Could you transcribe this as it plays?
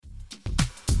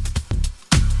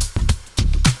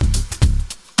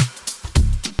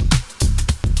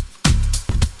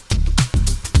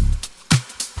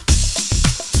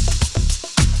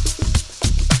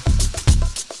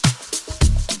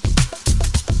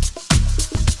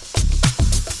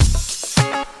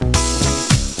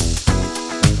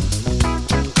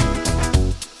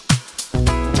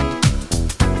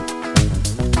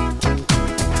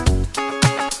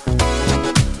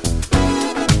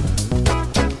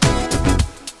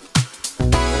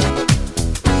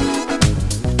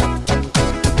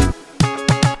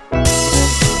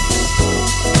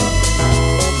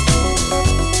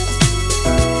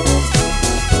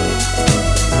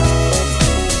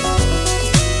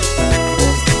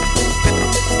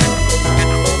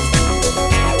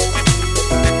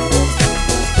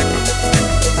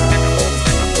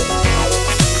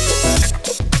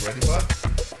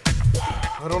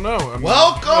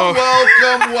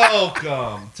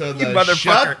Welcome to the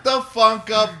Shut the Funk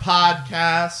Up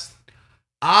podcast.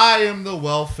 I am the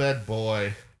well-fed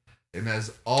boy, and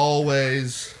as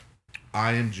always,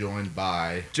 I am joined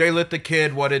by J-Lit the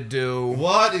Kid. What it do?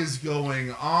 What is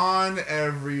going on,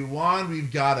 everyone?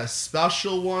 We've got a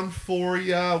special one for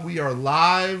you. We are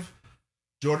live.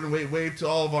 Jordan, wave to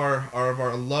all of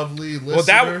our lovely listeners.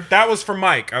 Well, that was for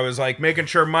Mike. I was like making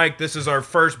sure, Mike, this is our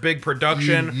first big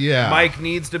production. Yeah. Mike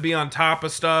needs to be on top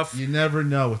of stuff. You never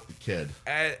know with the kid.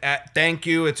 Thank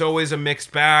you. It's always a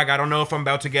mixed bag. I don't know if I'm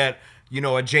about to get,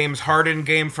 a James Harden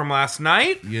game from last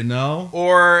night.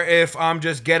 Or if I'm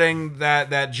just getting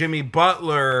that Jimmy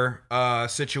Butler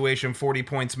situation, 40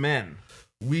 points min.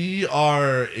 We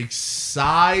are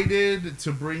excited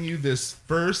to bring you this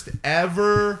first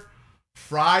ever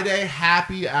Friday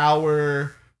happy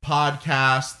hour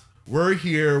podcast. We're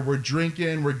here, we're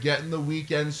drinking, we're getting the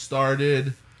weekend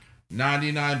started.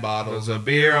 99 bottles of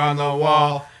beer on the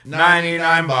wall,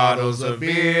 99 bottles of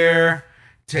beer.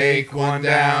 Take one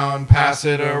down, pass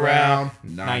it around.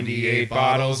 98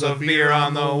 bottles of beer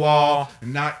on the wall.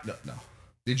 No.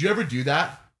 Did you ever do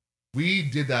that? We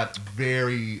did that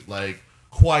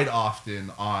quite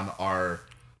often on our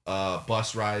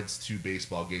bus rides to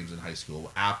baseball games in high school.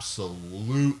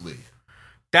 Absolutely.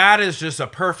 That is just a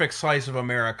perfect slice of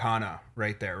Americana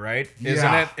right there, right?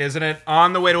 Yeah. Isn't it?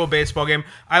 On the way to a baseball game.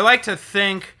 I like to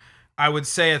think, I would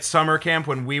say at summer camp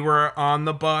when we were on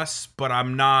the bus, but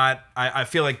I'm not. I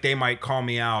feel like they might call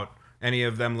me out, any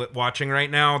of them watching right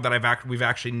now, that we've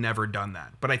actually never done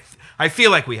that. But I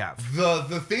feel like we have.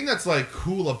 The thing that's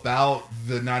cool about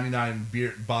the 99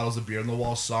 bottles of beer on the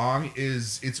wall song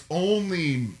is it's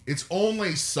only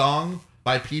sung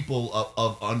by people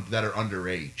that are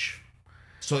underage.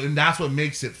 So and that's what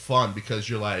makes it fun, because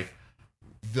you're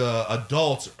the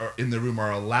adults in the room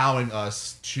are allowing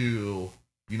us to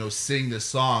sing this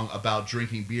song about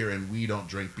drinking beer, and we don't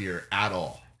drink beer at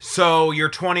all. So you're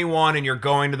 21 and you're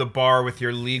going to the bar with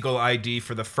your legal ID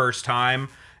for the first time,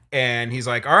 and he's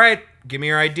like, all right, give me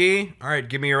your ID. All right,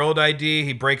 give me your old ID.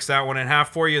 He breaks that one in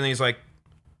half for you, and he's like,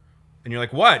 and you're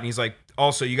like, what? And he's like,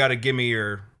 also, you got to give me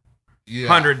your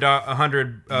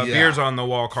 100 beers on the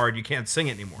wall card. You can't sing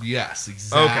it anymore. Yes,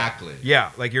 exactly. Okay.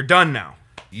 Yeah, you're done now.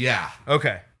 Yeah.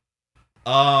 Okay.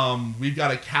 We've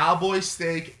got a cowboy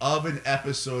steak oven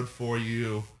episode for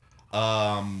you.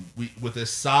 With a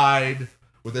side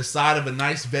of a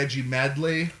nice veggie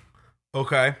medley.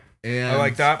 Okay. And I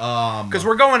like that. Because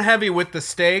we're going heavy with the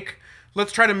steak.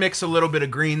 Let's try to mix a little bit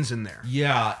of greens in there.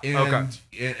 Yeah.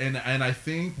 And I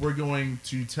think we're going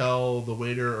to tell the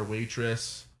waiter or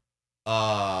waitress, you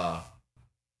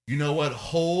know what?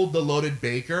 Hold the loaded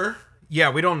baker. Yeah,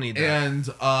 we don't need that. And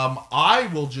I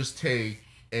will just take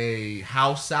a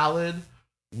house salad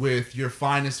with your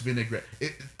finest vinaigrette.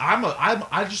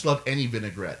 I just love any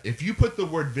vinaigrette. If you put the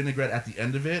word vinaigrette at the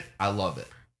end of it, I love it.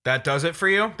 That does it for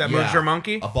you? That moves your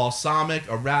monkey? A balsamic,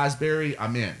 a raspberry,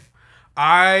 I'm in.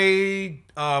 I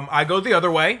go the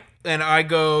other way, and I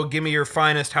go, give me your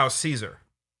finest house Caesar.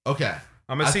 Okay.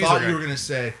 I'm a Caesar I thought guy. you were going to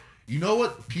say, you know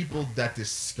what people that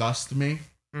disgust me?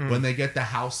 When they get the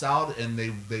house salad and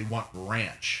they want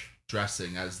ranch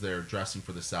dressing as their dressing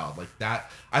for the salad. Like that.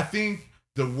 I think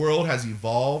the world has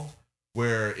evolved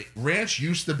where ranch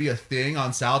used to be a thing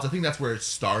on salads. I think that's where it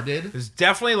started. It's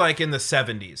definitely in the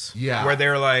 70s. Yeah. Where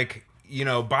they're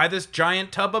buy this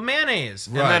giant tub of mayonnaise.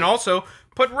 Right. And then also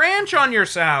put ranch on your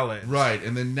salad. Right.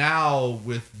 And then now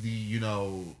with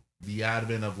the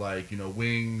advent of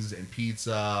wings and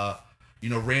pizza,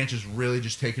 ranch is really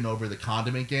just taking over the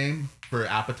condiment game for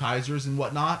appetizers and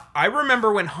whatnot. I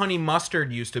remember when honey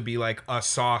mustard used to be a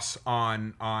sauce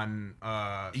on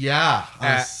salads. Yeah,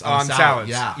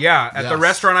 at the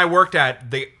restaurant I worked at,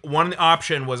 the one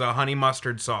option was a honey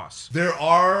mustard sauce. There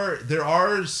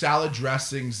are salad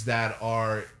dressings that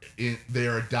are they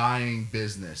are a dying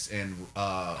business, and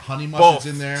honey mustard's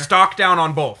in there. Stock down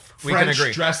on both. We can agree.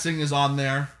 French dressing is on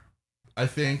there. I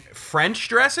think French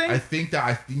dressing.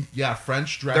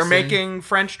 French dressing. They're making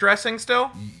French dressing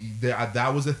still.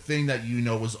 That was a thing that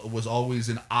was always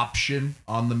an option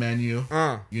on the menu.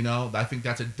 I think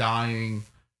that's a dying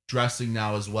dressing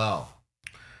now as well.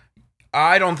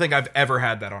 I don't think I've ever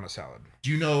had that on a salad.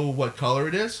 Do you know what color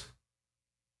it is?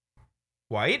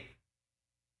 White.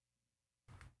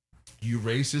 You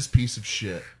racist piece of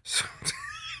shit.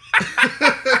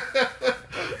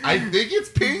 I think it's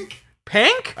pink.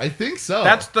 Pink? I think so.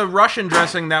 That's the Russian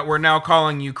dressing that we're now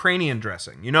calling Ukrainian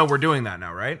dressing. We're doing that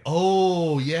now, right?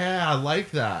 Oh, yeah. I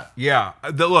like that. Yeah.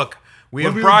 Look, We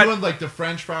When have we brought were doing like the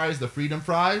French fries, the freedom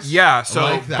fries. Yeah, so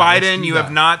I like that. Let's Biden, do you that.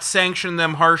 have not sanctioned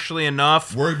them harshly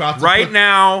enough. We're about to right put-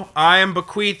 now, I am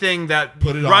bequeathing that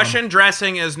Put it on. Russian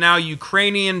dressing is now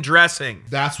Ukrainian dressing.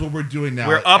 That's what we're doing now.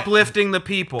 We're uplifting the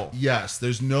people. Yes,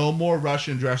 there's no more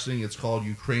Russian dressing. It's called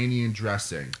Ukrainian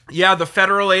dressing. Yeah, the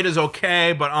federal aid is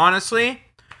okay, but honestly,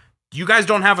 you guys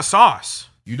don't have a sauce.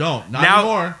 You don't. Not Now-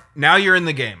 anymore. Now you're in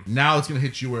the game. Now it's gonna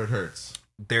hit you where it hurts.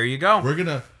 There you go. We're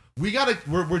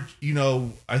you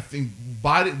know, I think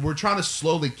Biden, we're trying to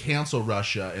slowly cancel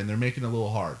Russia, and they're making it a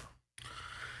little hard.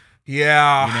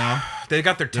 Yeah. You know? They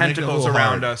got their They're making it a tentacles little around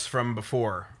hard. us from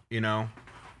before, you know?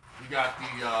 We got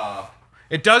the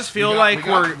It does feel like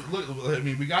we're... look, I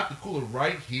mean, we got the cooler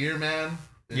right here, man.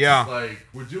 It's Yeah. like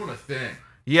we're doing a thing.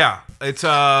 Yeah, it's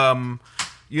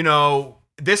you know,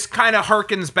 this kind of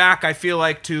harkens back, I feel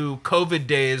like, to COVID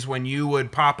days when you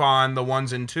would pop on the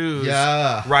 1s and 2s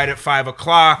Yeah. right at 5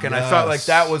 o'clock, and I felt like Yes.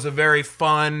 that was a very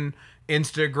fun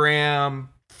Instagram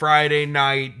Friday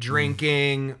night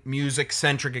drinking music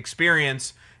centric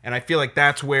experience, and I feel like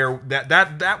that's where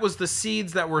that was the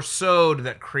seeds that were sowed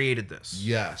that created this.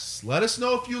 Yes. Let us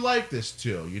know if you like this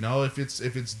too. You know, if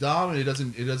it's dumb and it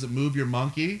doesn't move your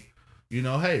monkey, you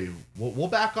know, hey, we'll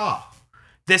back off.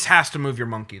 This has to move your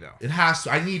monkey, though. It has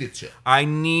to. I need it to. I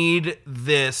need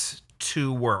this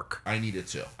to work. I need it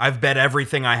to. I've bet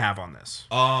everything I have on this.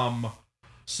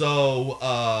 So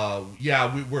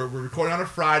yeah, we're recording on a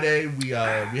Friday. We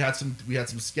had some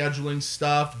scheduling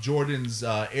stuff. Jordan's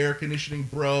air conditioning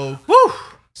broke. Woo!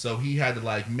 So he had to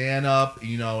like man up,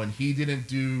 you know, and he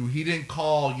didn't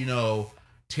call, you know,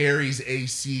 Terry's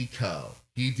AC Co.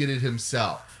 He did it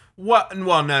himself. What?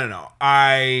 Well, no.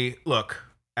 Look,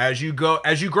 as you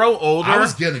grow older, I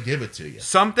was gonna give it to you.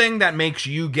 something that makes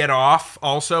you get off.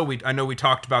 Also, I know we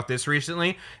talked about this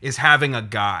recently. Is having a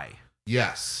guy.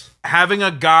 Yes. Having a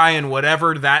guy in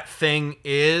whatever that thing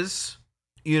is,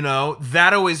 you know,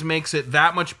 that always makes it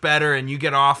that much better, and you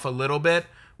get off a little bit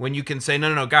when you can say,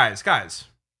 no, guys,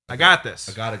 I got this.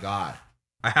 I got a guy.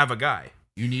 I have a guy.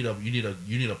 You need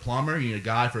a plumber. You need a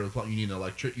guy for you need an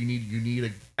electric. You need a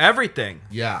Everything.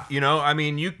 yeah. You know, I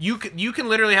mean, you can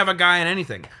literally have a guy in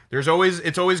anything. It's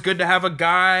always good to have a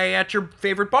guy at your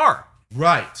favorite bar.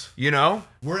 Right. You know,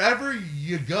 Wherever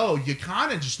you go, you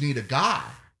kind of just need a guy.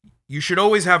 you should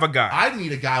always have a guy. I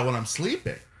need a guy when I'm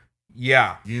sleeping.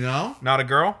 Yeah, You know? not a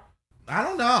girl. I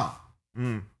don't know.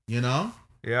 Mm, You know?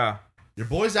 yeah. Your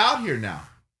boy's out here now.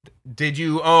 Did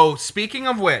you? Oh, speaking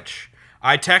of which,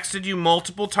 I texted you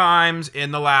multiple times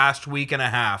in the last week and a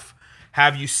half.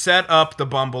 Have you set up the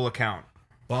Bumble account?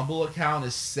 Bumble account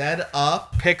is set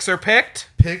up. Pics are picked.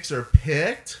 Picks are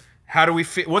picked. How do we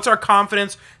feel? What's our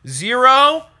confidence?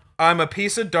 0, I'm a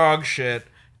piece of dog shit.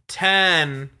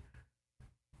 10,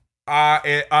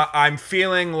 I'm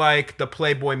feeling like the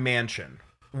Playboy Mansion.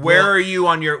 Where Well- are you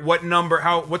on your what number?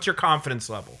 What's your confidence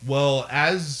level? Well,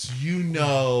 as you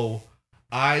know,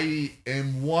 I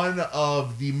am one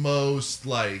of the most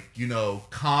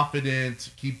confident.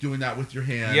 Keep doing that with your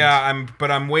hands. Yeah,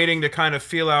 I'm waiting to kind of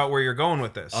feel out where you're going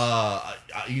with this.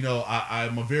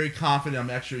 I'm a very confident. I'm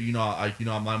extra.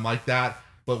 I'm like that.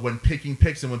 But when picking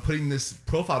picks and when putting this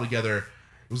profile together,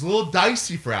 it was a little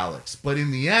dicey for Alex. But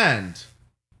in the end,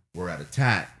 we're at a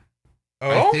 10.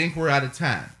 I think we're at a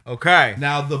 10. Okay.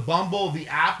 Now the Bumble, the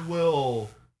app will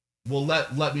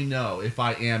let me know if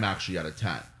I am actually at a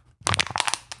 10.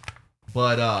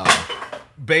 But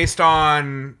Based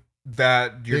on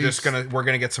that, we're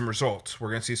gonna get some results. We're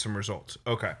gonna see some results.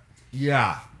 Okay.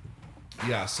 yeah.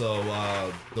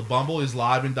 So the Bumble is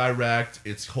live and direct.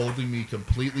 It's holding me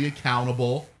completely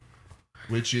accountable,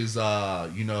 which is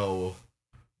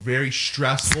very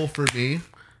stressful for me.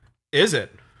 Is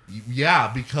it? Yeah,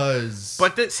 because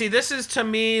But this is to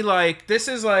me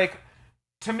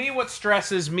to me what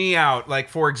stresses me out. Like,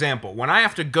 for example, when I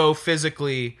have to go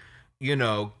physically,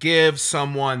 give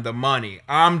someone the money,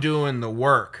 I'm doing the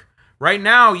work. Right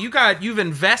now, you've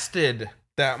invested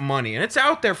that money and it's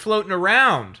out there floating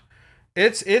around.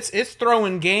 It's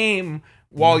throwing game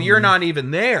while you're not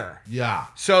even there. yeah.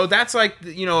 So that's like,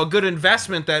 a good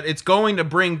investment that it's going to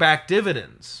bring back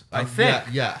dividends, I think.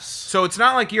 Yeah, yes. So it's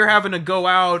not like you're having to go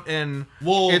out and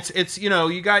it's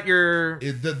you got your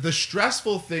The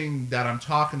stressful thing that I'm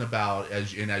talking about,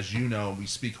 as you know, we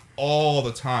speak all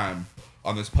the time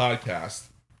on this podcast,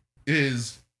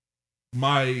 is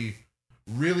my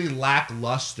really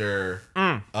lackluster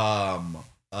in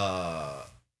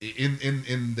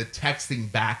the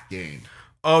texting back game.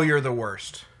 oh, you're the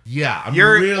worst. Yeah, I'm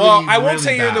You're really, I won't really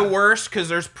say you're the bad. worst because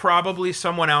there's probably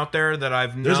someone out there that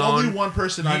I've known. There's only one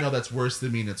person I know that's worse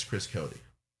than me, and it's Chris Cody.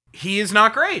 He is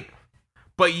not great,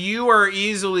 but you are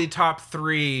easily top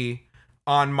 3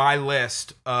 on my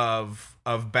list of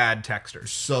bad texters.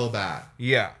 So bad.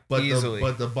 Yeah, But easily.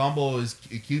 the Bumble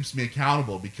it keeps me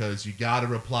accountable because you got to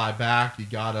reply back. You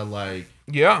got to like,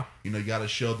 yeah. you got to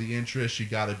show the interest. You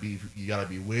got to be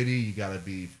witty. You got to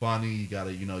be funny. You got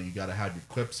to, you got to have your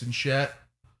clips and shit.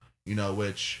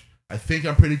 Which I think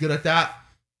I'm pretty good at that.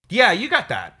 Yeah, you got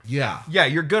that. Yeah. Yeah,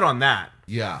 you're good on that.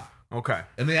 Yeah. Okay.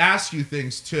 And they ask you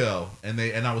things too, and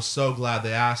I was so glad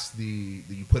they asked that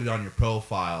you put it on your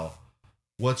profile.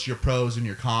 What's your pros and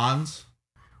your cons?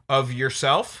 Of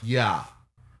yourself? Yeah.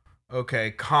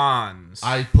 Okay, cons.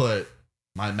 I put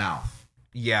my mouth.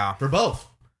 Yeah. For both.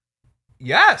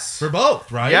 Yes. For both,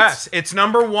 right? Yes. It's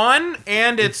number one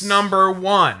and it's number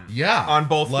one. Yeah. On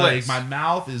both lists. My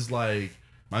mouth is like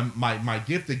my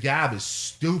gift of gab is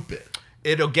stupid.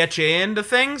 It'll get you into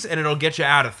things and it'll get you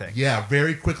out of things. Yeah,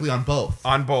 very quickly on both.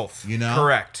 On both.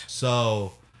 Correct.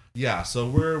 So yeah, so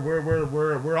we're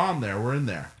on there. We're in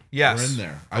there. Yes. We're in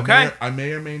there. Okay. I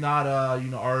may or may not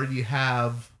already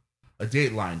have a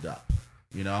date lined up.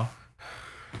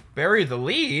 Bury the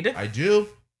lead. I do.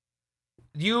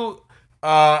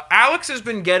 Alex has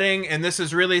been getting, and this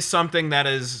is really something that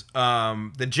is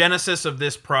the genesis of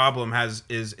this problem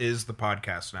is the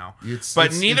podcast now.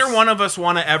 Neither one of us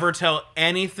want to ever tell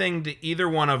anything to either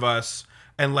one of us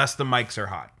unless the mics are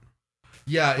hot.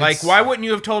 Yeah. Like, why wouldn't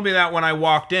you have told me that when I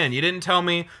walked in? You didn't tell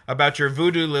me about your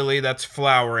voodoo lily that's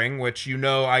flowering, which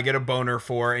I get a boner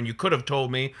for, and you could have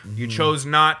told me. Mm-hmm. You chose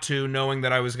not to, knowing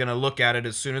that I was going to look at it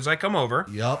as soon as I come over.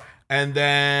 Yep. And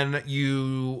then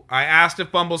I asked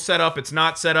if Bumble's set up. It's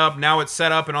not set up. Now it's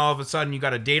set up, and all of a sudden you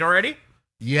got a date already?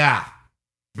 Yeah.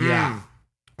 Yeah.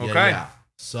 Okay. Yeah.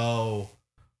 So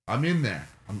I'm in there.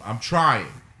 I'm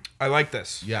trying. I like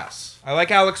this. Yes. I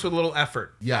like Alex with a little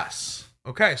effort. Yes.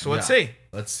 Okay, so let's see.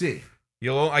 Let's see.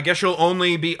 I guess you'll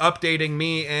only be updating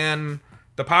me and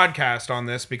the podcast on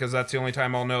this because that's the only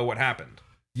time I'll know what happened.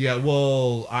 Yeah,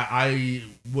 well, I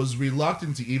was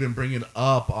reluctant to even bring it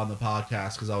up on the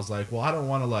podcast because I was like, well, I don't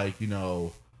want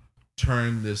to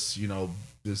turn this,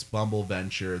 this Bumble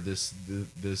venture, this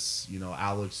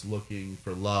Alex looking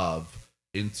for love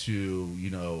into,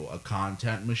 a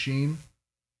content machine.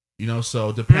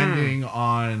 So depending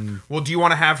on... Well, do you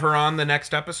want to have her on the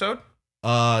next episode?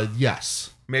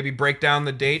 Yes. Maybe break down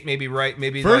the date, maybe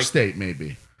first date,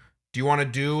 maybe. Do you want to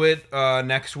do it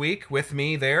next week with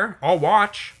me there? I'll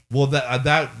watch. Well, and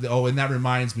that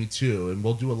reminds me too, and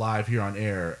we'll do a live here on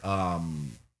air.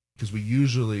 Because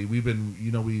we've been,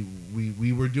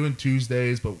 we were doing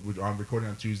Tuesdays, but we're recording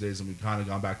on Tuesdays, and we've kind of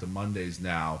gone back to Mondays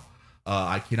now.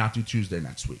 I cannot do Tuesday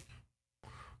next week.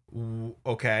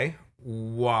 Okay.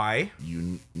 Why?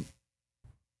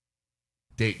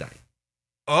 Date night.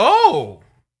 Oh.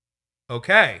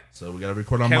 Okay. So we got to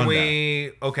record on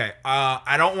Monday. Okay.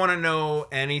 I don't want to know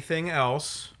anything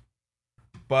else,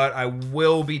 but I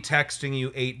will be texting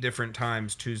you 8 different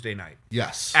times Tuesday night.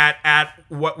 Yes. At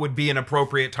what would be an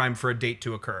appropriate time for a date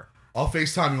to occur. I'll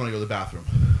FaceTime you when I go to the bathroom.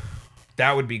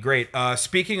 That would be great.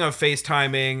 Speaking of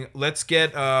FaceTiming,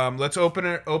 let's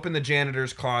open the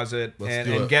janitor's closet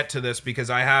and get to this because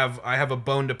I have a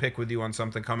bone to pick with you on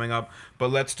something coming up.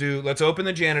 But let's open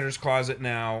the janitor's closet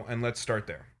now and let's start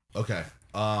there. Okay.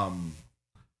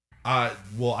 I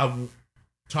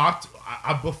talked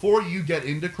before you get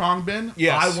into Khruangbin.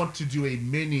 Yes. I want to do a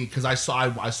mini because I saw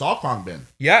Khruangbin.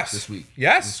 Yes. This week.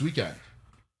 Yes. This weekend.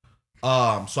 So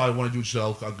I want to do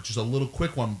just a little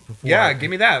quick one before. Yeah, give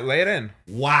me that. Lay it in.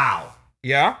 Wow.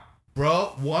 Yeah.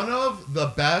 Bro, one of the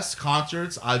best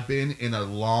concerts I've been in a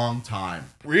long time.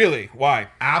 Really? Why?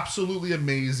 Absolutely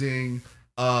amazing.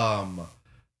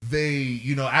 They,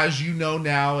 as you know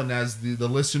now, and as the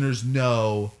listeners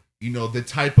know, the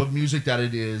type of music that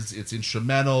it is, it's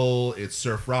instrumental, it's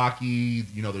surf rocky,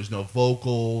 there's no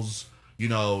vocals,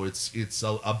 it's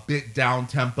a bit down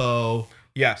tempo.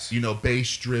 Yes.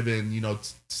 Bass driven,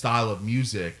 style of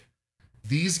music.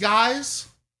 These guys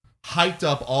hyped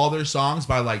up all their songs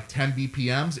by like 10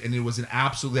 BPMs, and it was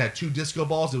they had 2 disco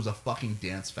balls. It was a fucking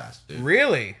dance fest, dude.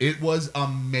 Really? It was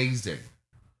amazing.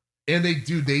 And they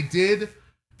did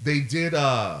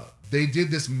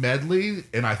this medley,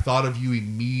 and I thought of you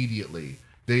immediately.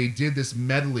 They did this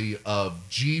medley of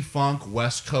G-Funk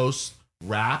West Coast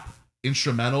rap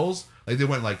instrumentals. Like they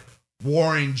went like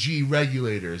Warren G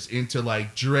Regulators into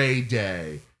like Dre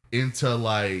Day, into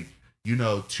like,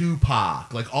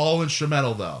 Tupac, like all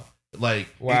instrumental though. Like,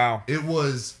 wow. It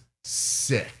was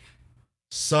sick.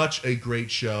 Such a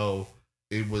great show.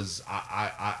 It was,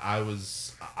 I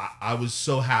was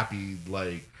so happy.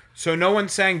 Like, so no one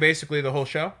sang basically the whole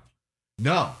show?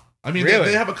 No. I mean, really?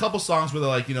 they have a couple songs where they're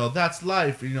like, that's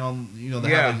life, they have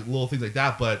like little things like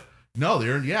that, but no,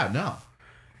 no.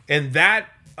 And that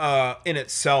in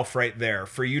itself right there,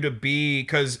 for you to be,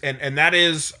 because and that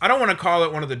is, I don't want to call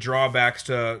it one of the drawbacks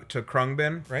to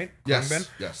Khruangbin, right? Yes,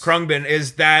 Khruangbin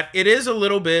is that it is a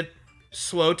little bit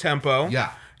slow tempo.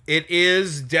 Yeah. It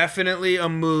is definitely a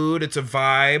mood. It's a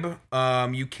vibe.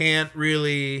 You can't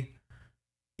really,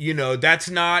 that's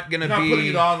not gonna You're not be. putting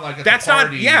it on like at that's the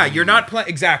party. not. Yeah, you're not playing.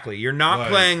 Exactly, you're not Like,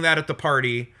 playing that at the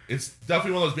party. It's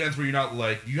definitely one of those bands where you're not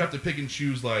like, you have to pick and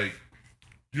choose like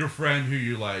your friend who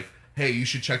you're like, hey, you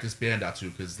should check this band out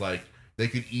too, because like they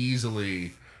could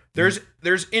easily. There's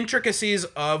intricacies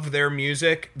of their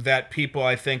music that people,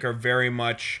 I think, are very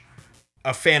much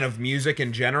a fan of music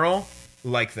in general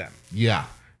like them. Yeah.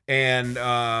 And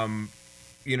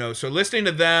so listening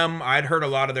to them, I'd heard a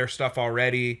lot of their stuff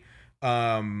already.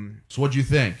 So what'd you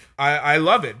think? I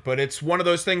love it, but it's one of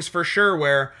those things for sure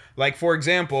where, like, for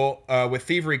example, with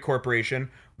Thievery Corporation,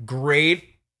 great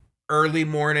early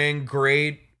morning,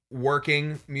 great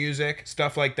working music,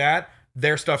 stuff like that.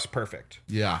 Their stuff's perfect.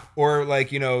 Yeah. Or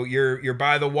like, you're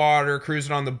by the water,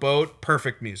 cruising on the boat,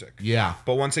 perfect music. Yeah.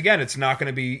 But once again, it's not going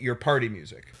to be your party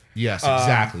music. Yes,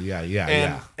 exactly.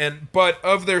 Yeah. But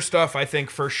of their stuff, I think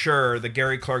for sure the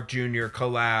Gary Clark Jr.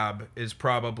 collab is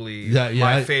probably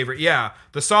my favorite. Yeah,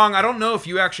 the song, I don't know if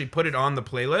you actually put it on the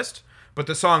playlist, but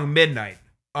the song Midnight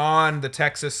on the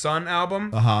Texas Sun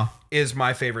album is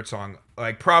my favorite song.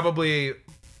 Like, probably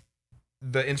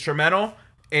the instrumental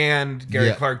and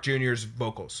Gary Clark Jr.'s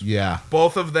vocals. Yeah.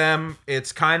 Both of them,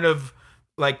 it's kind of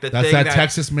like that's thing that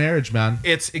Texas marriage, man.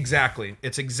 It's exactly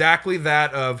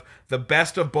that, of the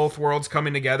best of both worlds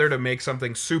coming together to make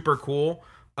something super cool.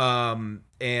 And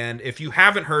if you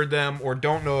haven't heard them or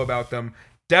don't know about them,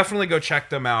 definitely go check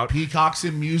them out. Peacocks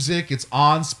in Music. It's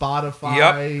on Spotify.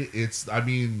 Yep. It's,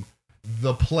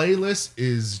 the playlist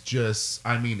is just,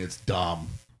 it's dumb.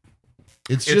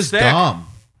 It's just thick. dumb.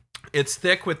 It's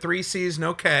thick with 3 C's,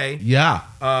 no K. Yeah.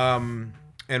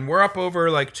 And we're up over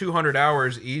like 200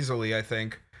 hours easily, I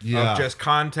think, of just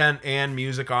content and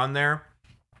music on there.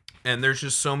 And there's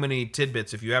just so many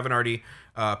tidbits. If you haven't already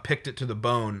picked it to the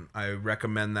bone, I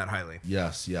recommend that highly.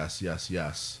 Yes.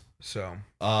 So,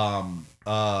 are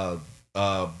you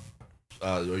good?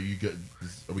 Are we good?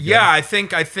 yeah, I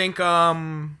think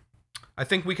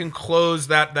we can close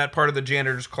that part of the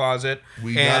janitor's closet.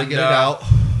 We gotta get it out.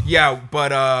 Yeah,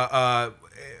 but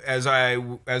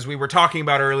as we were talking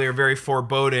about earlier, very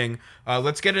foreboding.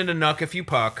 Let's get into Nuck If You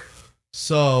Puck.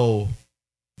 So,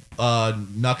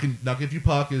 Nuck If You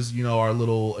Puck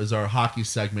is our hockey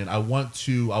segment. I want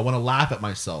to laugh at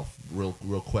myself real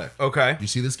quick. Okay. You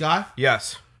see this guy?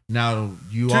 Yes. Now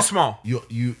too small.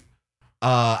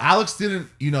 Alex didn't.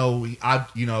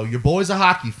 Your boy's a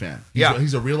hockey fan.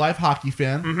 He's a real life hockey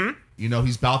fan. Mm-hmm.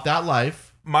 He's about that life.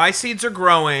 My seeds are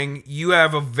growing. You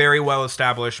have a very well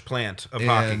established plant of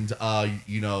hockey. And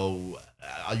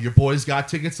your boys got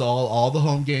tickets all the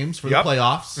home games for the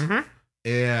playoffs. Mm-hmm.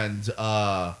 And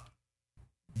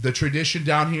the tradition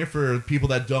down here, for people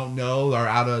that don't know, our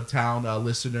out of town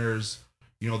listeners,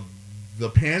 the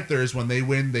Panthers, when they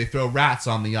win, they throw rats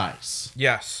on the ice.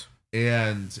 Yes.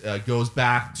 And goes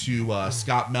back to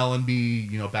Scott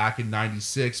Mellenby, back in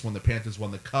 '96 when the Panthers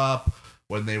won the Cup,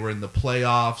 when they were in the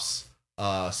playoffs.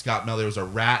 Scott Mellenby, there was a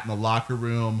rat in the locker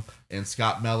room, and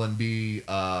Scott Mellenby,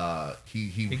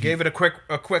 he gave it a quick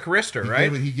wrister,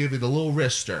 right? He gave it a little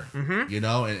wrister, mm-hmm.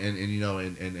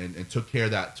 and took care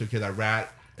of that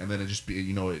rat, and then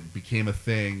it became a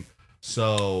thing.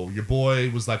 So your boy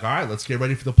was like, all right, let's get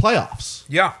ready for the playoffs.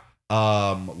 Yeah.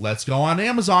 Let's go on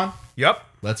Amazon. Yep.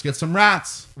 Let's get some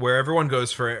rats. Where everyone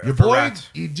goes for your boy. Rats.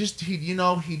 He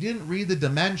didn't read the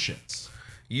dimensions.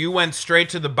 You went straight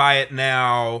to the buy it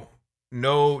now.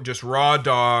 No, just raw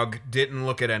dog. Didn't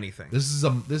look at anything. This is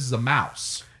a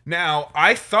mouse. Now,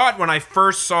 I thought when I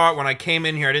first saw it, when I came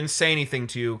in here, I didn't say anything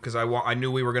to you because I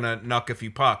knew we were gonna Nuck If You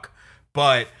Puck.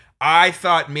 But I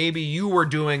thought maybe you were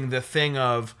doing the thing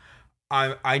of,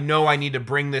 I know I need to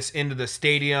bring this into the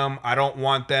stadium. I don't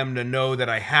want them to know that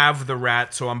I have the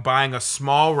rat, so I'm buying a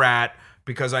small rat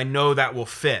because I know that will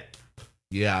fit.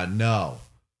 Yeah, no.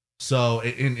 So,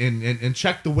 and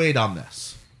check the weight on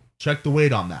this. Check the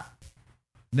weight on that.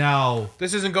 Now,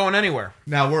 this isn't going anywhere.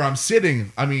 Now, where I'm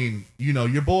sitting,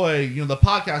 your boy, the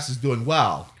podcast is doing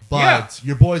well, but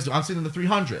your boy's, I'm sitting in the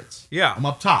 300s. Yeah. I'm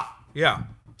up top. Yeah.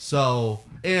 So,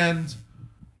 and,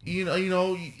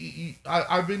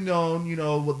 I've been known,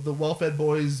 the well-fed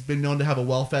boy's been known to have a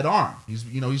well-fed arm.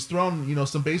 He's thrown,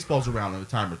 some baseballs around at a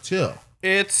time or two.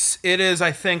 It is,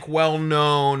 I think, well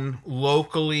known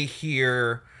locally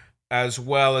here as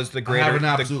well as the I greater have an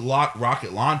absolute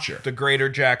rocket launcher. the greater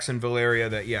Jacksonville area.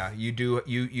 That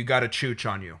you got a chooch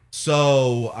on you.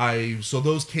 So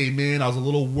those came in. I was a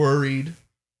little worried.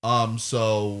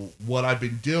 So what I've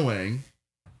been doing,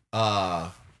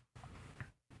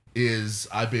 is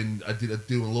I did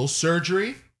doing a little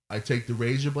surgery. I take the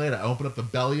razor blade. I open up the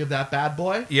belly of that bad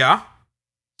boy. Yeah,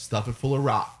 Stuff it full of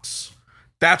rocks.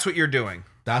 that's what you're doing.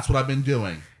 That's what I've been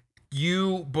doing.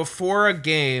 You before an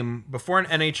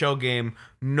NHL game,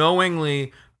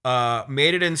 knowingly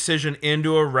made an incision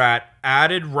into a rat,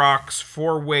 added rocks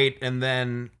for weight, and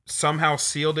then somehow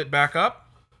sealed it back up.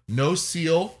 No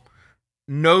seal.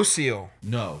 No seal.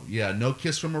 No. Yeah. No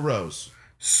kiss from a rose.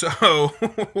 So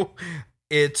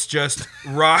it's just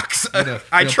rocks.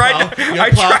 I tried to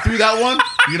plow through that one.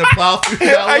 You gonna plow through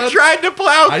that one? I tried to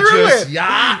plow through it.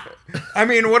 Yeah. I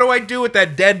mean, what do I do with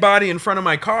that dead body in front of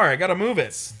my car? I gotta move it.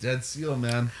 It's dead seal,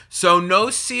 man. So no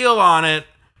seal on it,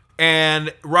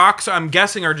 and rocks, I'm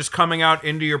guessing, are just coming out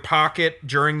into your pocket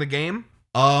during the game.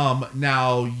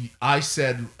 Now I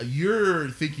said you're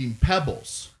thinking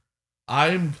pebbles.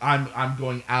 I'm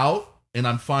going out and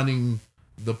I'm finding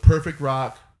the perfect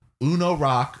rock, Uno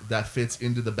rock that fits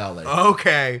into the belly.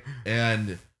 Okay.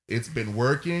 And it's been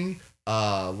working.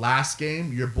 Last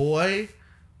game, your boy,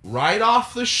 right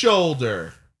off the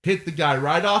shoulder, hit the guy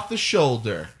right off the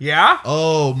shoulder. Yeah?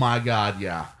 Oh my God,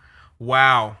 yeah.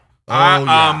 Wow.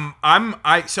 Yeah.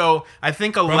 So I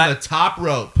think From the top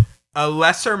rope. a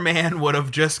lesser man would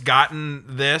have just gotten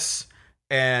this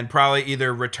and probably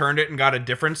either returned it and got a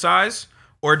different size,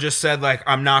 or just said, like,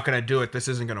 I'm not going to do it. This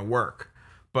isn't going to work.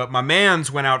 But my man's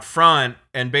went out front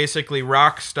and basically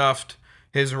rock stuffed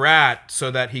his rat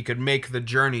so that he could make the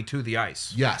journey to the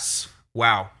ice. Yes.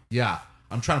 Wow. Yeah.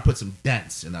 I'm trying to put some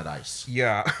dents in that ice.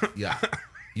 Yeah. Yeah.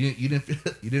 You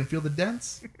didn't feel the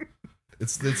dents?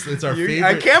 It's our favorite.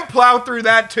 I can't plow through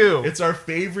that too. It's our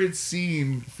favorite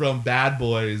scene from Bad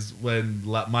Boys when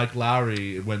Mike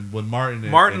Lowry, when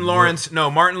Martin Lawrence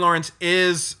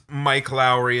is Mike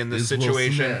Lowry in this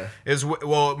situation.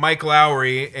 Mike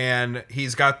Lowry, and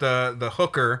he's got the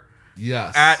hooker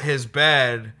yes at his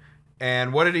bed.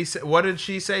 And what did he say? What did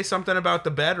she say? Something about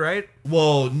the bed, right?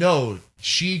 Well, no,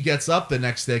 she gets up the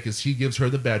next day because he gives her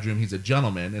the bedroom. He's a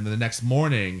gentleman, and then the next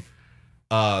morning,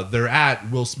 they're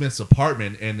at Will Smith's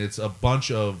apartment, and it's a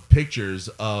bunch of pictures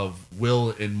of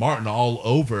Will and Martin all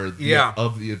over the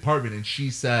apartment. And she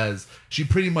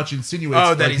pretty much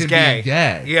insinuates that he's gay. Being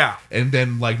gay. Yeah. And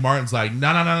then like Martin's like,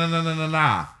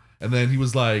 nah. And then he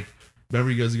was like, remember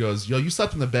he goes, yo, you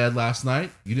slept in the bed last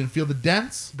night. You didn't feel the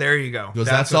dents? There you go. He goes,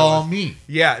 that's all me.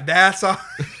 Yeah, that's all.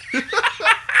 You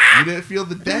didn't feel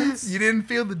the dents? You didn't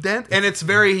feel the dent? And it's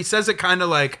he says it kind of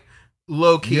like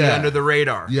low key under the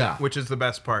radar. Yeah. Which is the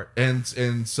best part. And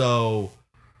so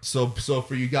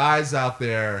for you guys out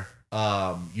there,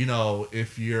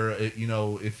 if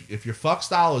your fuck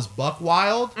style is buck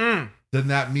wild, then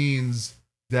that means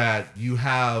that you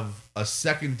have a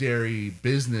secondary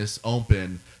business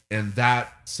open, and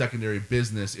that secondary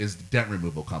business is the dent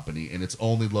removal company, and it's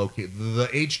only located, the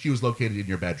HQ is located in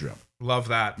your bedroom. Love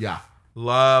that. Yeah.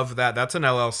 Love that. That's an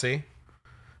LLC.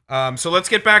 So let's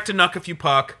get back to Nuck If You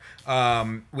Puck.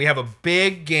 We have a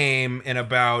big game in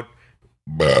about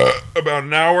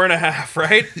an hour and a half,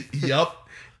 right? Yep.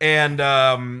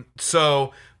 And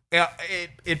so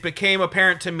it became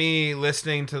apparent to me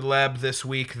listening to Leb this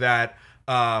week that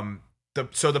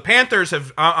the Panthers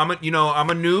have. I'm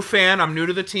a new fan. I'm new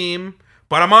to the team,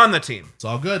 but I'm on the team. It's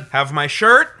all good. Have my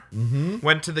shirt. Mm-hmm.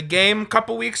 Went to the game a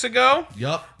couple weeks ago.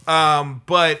 Yep.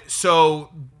 But so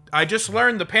I just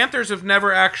learned the Panthers have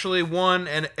never actually won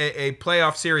a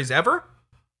playoff series ever.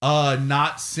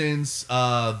 Not since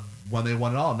when they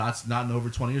won it all. Not in over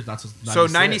 20 years. Not since 96. So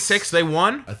 96 they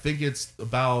won. I think it's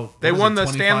about. They won the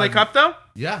Stanley Cup though.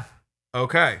 Yeah.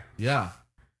 Okay. Yeah.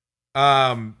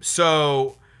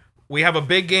 So we have a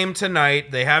big game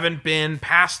tonight. They haven't been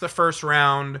past the first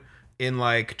round in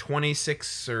like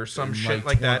 26 or some shit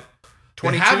like that.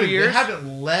 22 years? They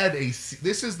haven't led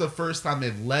this is the first time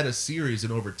they've led a series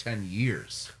in over 10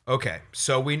 years. Okay.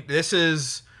 So this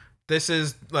is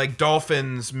like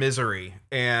Dolphins misery,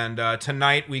 and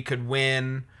tonight we could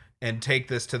win and take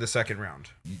this to the second round.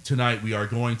 Tonight we are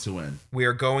going to win. We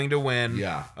are going to win.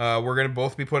 Yeah. We're going to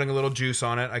both be putting a little juice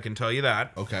on it, I can tell you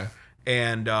that. Okay.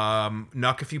 And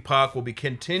Nuck If You Puck will be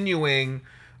continuing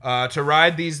to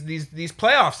ride these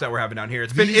playoffs that we're having down here.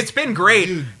 It's been great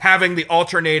having the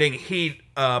alternating Heat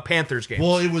Panthers games.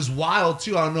 Well, it was wild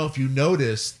too. I don't know if you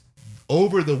noticed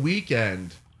over the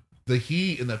weekend, the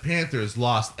Heat and the Panthers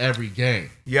lost every game.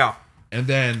 Yeah. And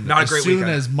then Not a great soon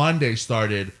weekend. as Monday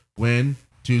started, win,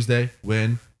 Tuesday,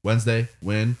 win, Wednesday,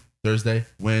 win, Thursday,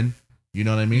 win, You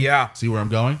know what I mean? Yeah. See where I'm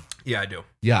going? Yeah, I do.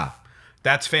 Yeah.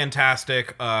 That's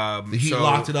fantastic. The Heat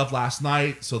locked it up last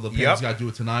night, so the Pens got to do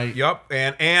it tonight. Yep,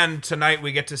 and tonight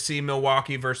we get to see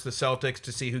Milwaukee versus the Celtics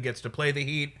to see who gets to play the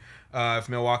Heat. If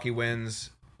Milwaukee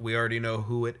wins, we already know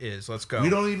who it is. Let's go.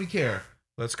 We don't even care.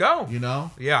 Let's go. You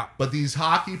know? Yeah. But these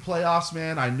hockey playoffs,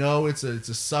 man, I know it's a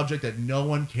subject that no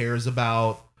one cares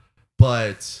about,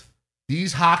 but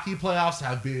these hockey playoffs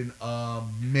have been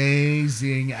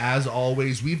amazing as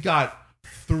always. We've got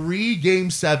 3 Game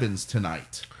 7s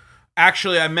tonight.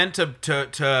 Actually, I meant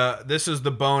to this is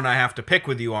the bone I have to pick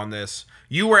with you on this.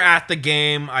 You were at the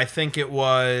game, I think it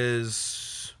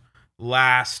was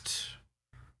last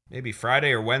maybe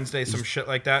Friday or Wednesday, some shit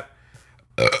like that.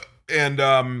 And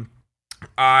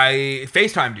I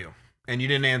FaceTimed you and you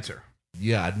didn't answer.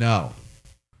 Yeah, no.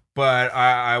 But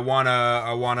I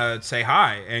wanna say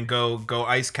hi and go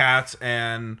Ice Cats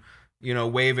and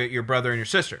wave at your brother and your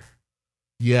sister.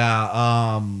 Yeah,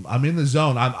 I'm in the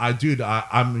zone.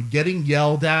 I'm getting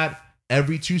yelled at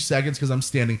every 2 seconds because I'm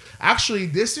standing. Actually,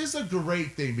 this is a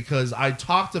great thing because I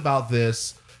talked about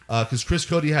this because Chris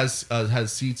Cody has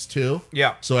seats too.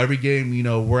 Yeah. So every game,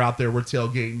 we're out there, we're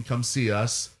tailgating, come see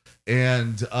us,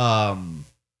 and I'm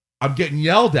getting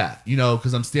yelled at,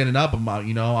 because I'm standing up. I'm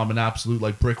an absolute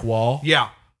like brick wall. Yeah.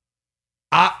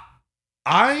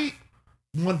 I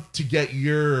want to get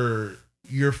your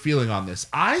feeling on this.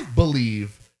 I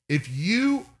believe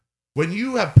when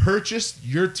you have purchased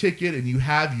your ticket and you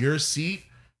have your seat,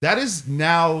 that is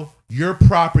now your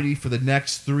property for the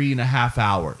next 3.5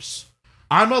 hours.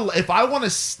 If I want to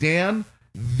stand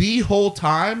the whole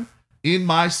time in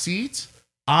my seat,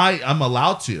 I am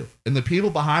allowed to. And the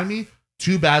people behind me,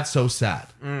 too bad, so sad.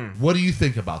 What do you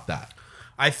think about that?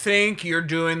 I think you're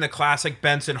doing the classic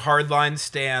Benson hardline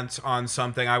stance on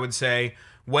something. I would say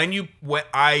when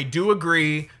I do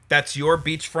agree that's your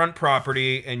beachfront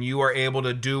property and you are able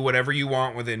to do whatever you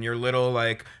want within your little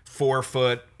 4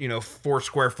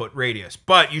 square foot radius.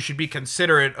 But you should be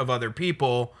considerate of other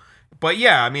people. But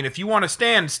yeah, I mean, if you want to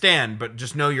stand, but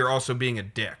just know you're also being a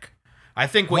dick. I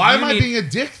think why am I being a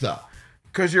dick though?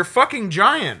 Because you're fucking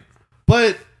giant.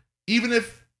 But even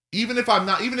if I'm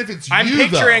not, even if it's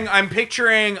I'm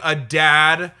picturing a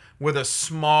dad with a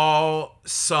small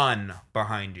son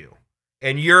behind you.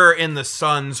 And you're in the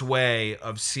son's way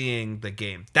of seeing the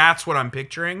game. That's what I'm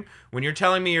picturing. When you're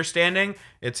telling me you're standing,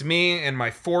 it's me and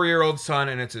my 4-year-old son,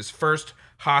 and it's his first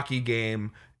hockey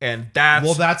game. And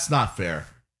that's not fair.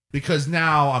 Because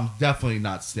now I'm definitely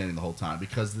not standing the whole time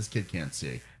because this kid can't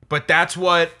see. But that's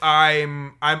what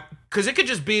I'm because it could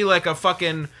just be like a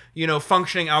fucking,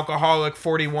 functioning alcoholic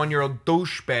 41-year-old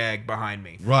douchebag behind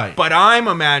me. Right. But I'm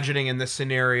imagining in this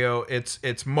scenario,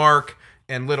 it's Mark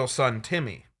and little son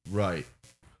Timmy. Right.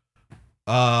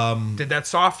 Did that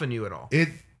soften you at all?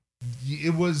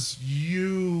 It was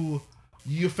you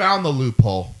found the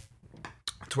loophole.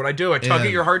 That's what I do. I tug at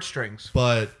your heartstrings.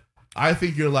 But I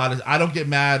think you're allowed to. I don't get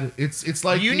mad. It's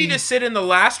like you need to sit in the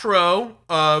last row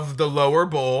of the lower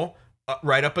bowl,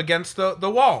 right up against the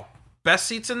wall. Best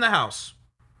seats in the house.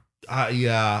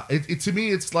 Yeah. To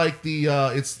me, it's like the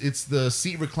it's the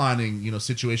seat reclining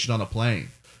situation on a plane.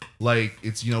 Like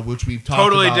it's which we've talked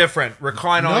totally about. Different.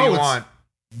 Recline all you want.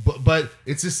 But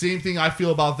it's the same thing I feel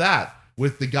about that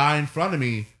with the guy in front of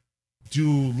me.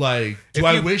 Do I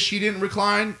wish he didn't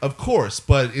recline? Of course.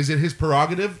 But is it his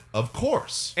prerogative? Of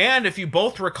course. And if you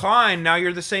both recline, now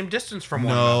you're the same distance from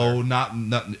one another. No,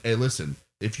 not. Hey, listen.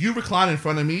 If you recline in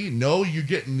front of me, you're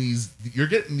getting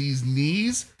these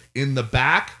knees in the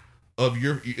back of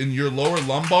your lower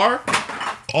lumbar,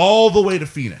 all the way to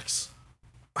Phoenix.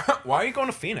 Why are you going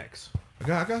to Phoenix? I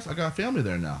got family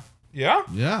there now. Yeah?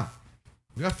 Yeah.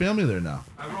 We got family there now.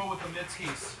 I roll with the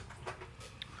Mitskis.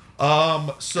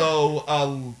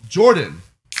 So Jordan,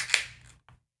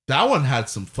 that one had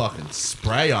some fucking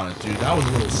spray on it, dude. That was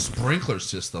a little sprinkler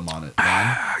system on it,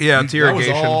 man. Yeah, it's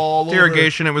irrigation. It's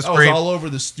irrigation. It was great. All over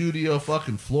the studio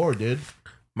fucking floor, dude.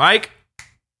 Mike,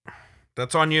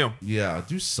 that's on you. Yeah,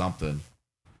 do something.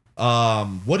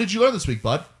 What did you learn this week,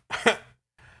 bud?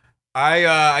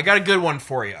 I got a good one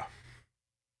for you.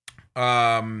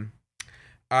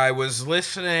 I was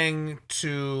listening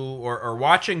to or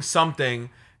watching something,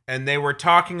 and they were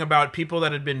talking about people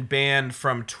that had been banned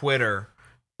from Twitter,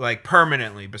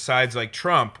 permanently, besides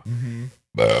Trump. Mm-hmm.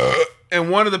 And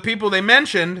one of the people they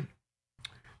mentioned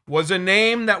was a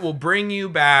name that will bring you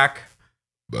back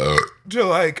to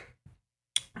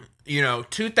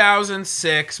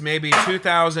 2006, maybe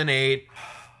 2008.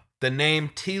 The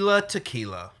name Tila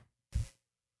Tequila.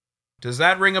 Does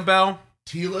that ring a bell?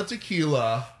 Tila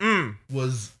Tequila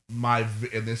was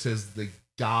and this is the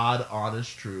God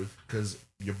honest truth, because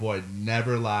Your boy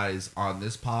never lies on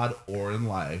this pod or in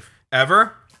life.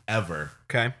 Ever? Ever.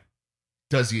 Okay.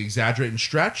 Does he exaggerate and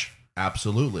stretch?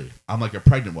 Absolutely. I'm like a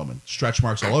pregnant woman. Stretch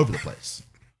marks all over the place.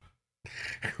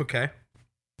 Okay.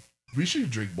 We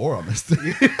should drink more on this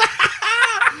thing.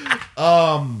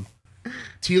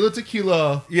 Tila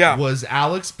Tequila was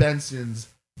Alex Benson's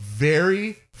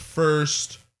very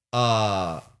first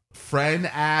friend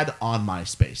ad on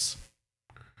MySpace.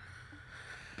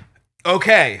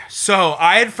 Okay, so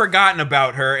I had forgotten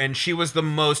about her, and she was the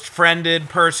most friended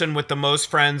person with the most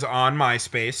friends on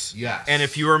MySpace. Yes. And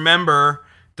if you remember,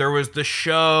 there was the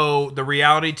show, the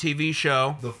reality TV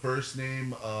show. The first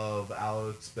name of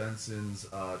Alex Benson's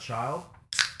child.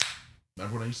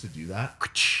 Remember when I used to do that?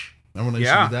 Remember when I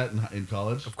used to do that in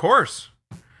college? Of course.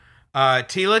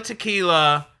 Tila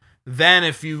Tequila. Then,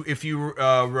 if you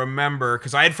remember,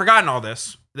 because I had forgotten all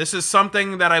this. This is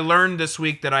something that I learned this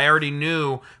week that I already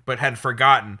knew but had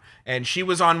forgotten. And she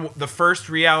was on the first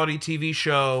reality TV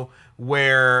show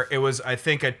where it was, I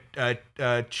think, a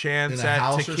chance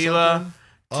at tequila.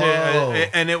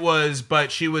 And it was, but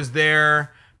she was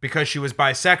there because she was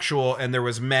bisexual, and there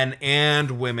was men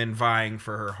and women vying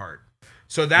for her heart.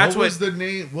 So that's what was the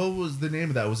name. What was the name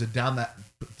of that? Was it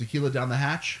Tequila Down the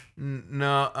Hatch?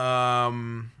 No.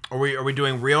 Are we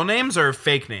doing real names or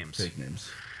fake names? Fake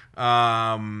names.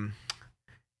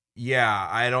 Yeah,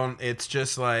 I don't. It's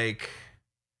just like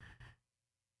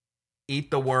eat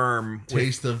the worm.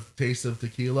 Taste of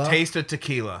tequila. Taste of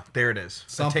tequila. There it is.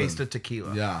 Something. A taste of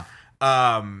tequila. Yeah.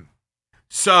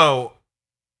 So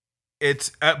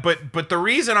it's but the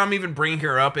reason I'm even bringing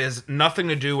her up is nothing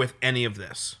to do with any of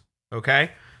this.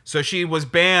 Okay, so she was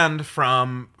banned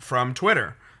from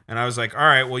Twitter, and I was like, all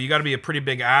right, well, you got to be a pretty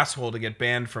big asshole to get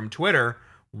banned from Twitter.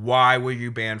 Why were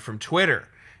you banned from Twitter?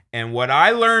 And what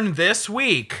I learned this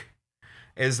week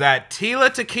is that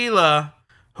Tila Tequila,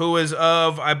 who is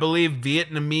of, I believe,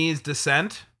 Vietnamese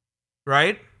descent,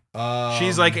 right?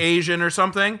 She's like Asian or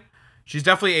something. She's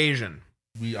definitely Asian.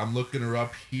 I'm looking her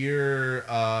up here.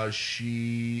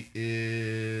 She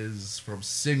is from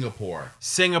Singapore.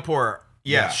 Singapore.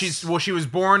 Yes. She was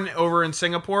born over in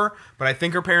Singapore, but I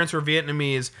think her parents were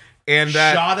Vietnamese. And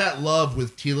Shot at Love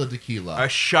with Tila Tequila. A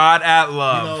Shot at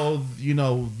Love. You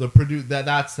know the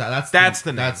that's the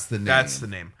name. That's the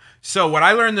name. So what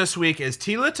I learned this week is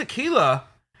Tila Tequila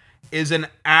is an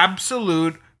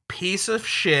absolute piece of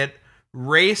shit,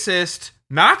 racist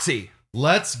Nazi.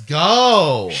 Let's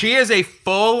go. She is a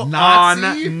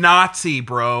full-on Nazi,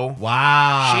 bro.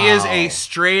 Wow. She is a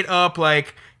straight up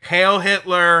like Hail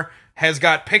Hitler. Has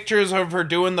got pictures of her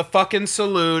doing the fucking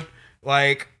salute,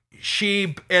 like.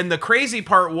 And the crazy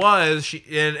part was,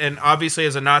 and obviously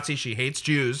as a Nazi, she hates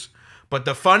Jews. But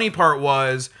the funny part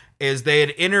is they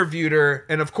had interviewed her.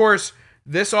 And of course,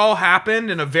 this all happened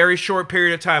in a very short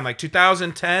period of time. Like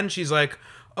 2010, she's like,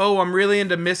 oh, I'm really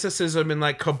into mysticism and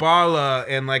like Kabbalah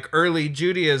and like early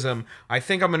Judaism. I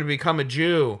think I'm going to become a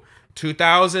Jew.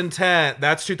 2010,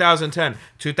 that's 2010.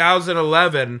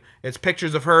 2011, it's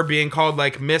pictures of her being called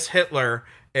like Miss Hitler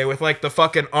with like the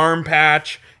fucking arm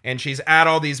patch. And she's at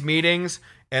all these meetings,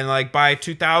 and like by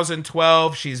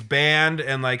 2012, she's banned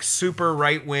and like super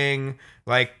right wing,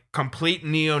 like complete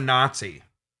neo-Nazi.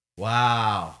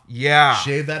 Wow. Yeah.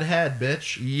 Shave that head,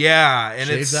 bitch. Yeah, and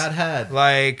shave that head.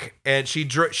 Like, and she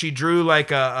drew like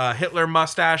a Hitler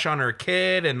mustache on her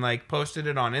kid and like posted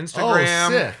it on Instagram. Oh,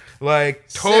 sick. Like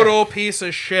total piece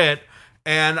of shit.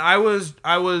 And I was,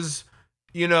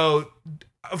 you know,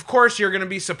 of course you're gonna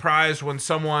be surprised when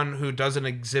someone who doesn't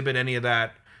exhibit any of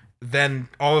that then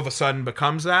all of a sudden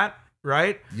becomes that,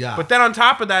 right? Yeah. But then on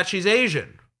top of that, she's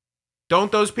Asian.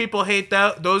 Don't those people hate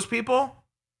those people?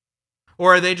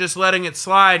 Or are they just letting it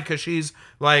slide because she's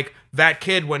like that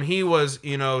kid when he was,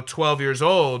 12 years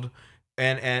old,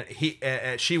 and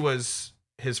she was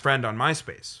his friend on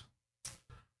MySpace?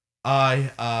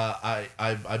 I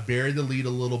buried the lead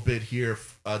a little bit here.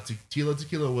 Tila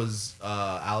Tequila was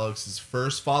Alex's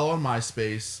first follow on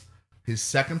MySpace. His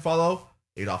second follow,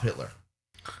 Adolf Hitler.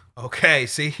 Okay,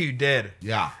 see, you did.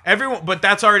 Yeah. Everyone, but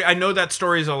that's already, I know that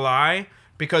story's a lie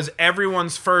because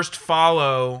everyone's first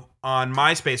follow on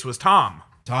MySpace was Tom.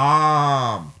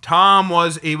 Tom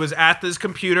was at this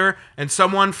computer and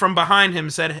someone from behind him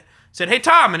said, "Hey,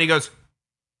 Tom," and he goes,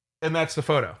 and that's the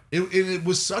photo. It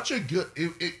was such a good,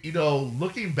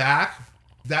 looking back,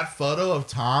 that photo of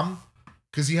Tom,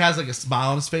 because he has like a smile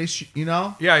on his face,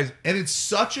 Yeah. And it's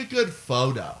such a good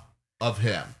photo of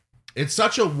him. It's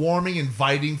such a warming,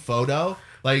 inviting photo.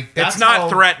 Like it's not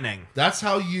threatening. That's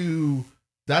how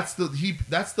that's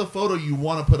the photo you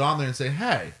want to put on there and say,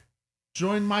 "Hey,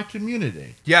 join my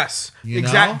community." Yes,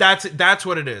 exactly. That's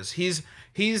what it is.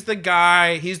 He's the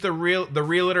guy. He's the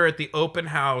realtor at the open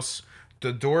house.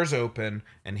 The door's open,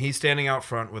 and he's standing out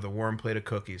front with a warm plate of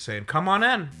cookies, saying, "Come on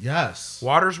in. Yes.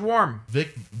 Water's warm."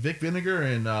 Vic Vinegar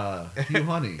and Hugh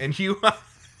Honey. And Hugh.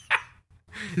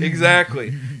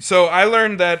 Exactly. So I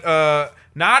learned that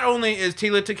not only is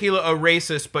Tila Tequila a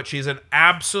racist, but she's an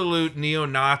absolute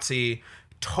neo-Nazi.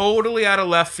 Totally out of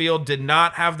left field. Did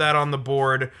not have that on the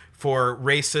board for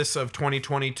racists of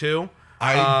 2022.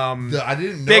 I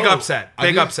didn't know. Big upset.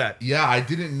 Big upset. Yeah, I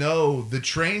didn't know. The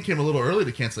train came a little early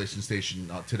to Cancellation Station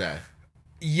today.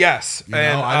 Yes, You know,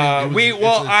 and we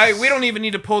it's- don't even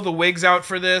need to pull the wigs out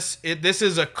for this. This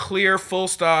is a clear full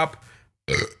stop.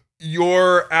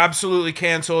 You're absolutely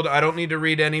canceled. I don't need to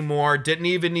read any more. Didn't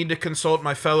even need to consult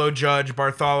my fellow judge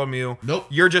Bartholomew. Nope.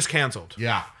 You're just canceled.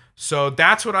 Yeah. So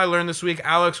that's what I learned this week.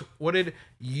 Alex, what did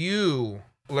you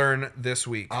learn this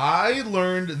week? I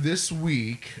learned this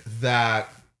week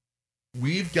that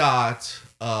we've got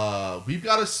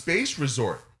a space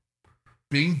resort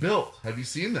being built. Have you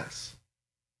seen this?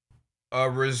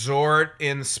 A resort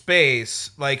in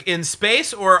space, like in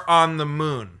space or on the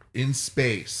moon? In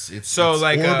space. It's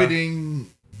like orbiting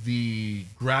the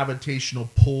gravitational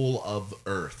pull of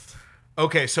Earth.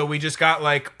 Okay, so we just got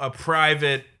like a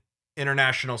private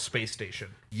international space station.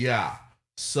 Yeah.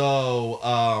 So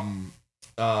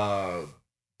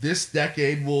this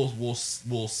decade will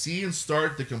see and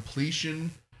start the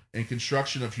completion and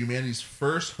construction of humanity's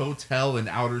first hotel in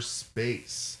outer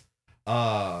space.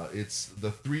 It's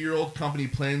the 3-year-old company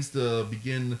plans to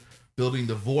begin building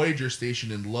the Voyager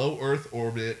station in low Earth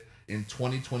orbit in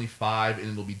 2025,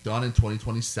 and it'll be done in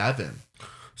 2027.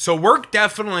 So we're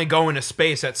definitely going to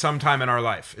space at some time in our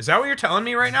life. Is that what you're telling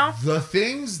me right now? The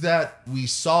things that we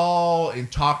saw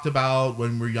and talked about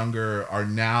when we were younger are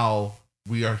now,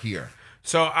 we are here.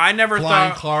 So I never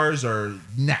Flying thought cars are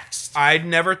next. I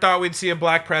never thought we'd see a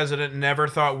black president. Never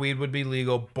thought weed would be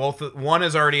legal. One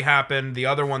has already happened. The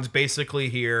other one's basically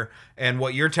here. And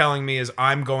what you're telling me is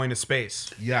I'm going to space.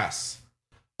 Yes.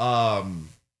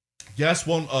 Guests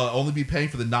won't only be paying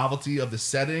for the novelty of the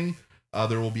setting.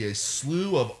 There will be a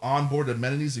slew of onboard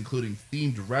amenities, including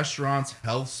themed restaurants,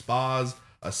 health spas,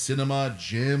 a cinema,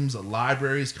 gyms,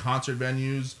 libraries, concert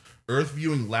venues, earth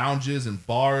viewing lounges, and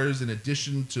bars, in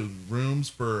addition to rooms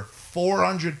for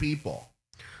 400 people.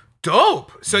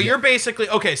 Dope. So you're basically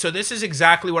okay. So this is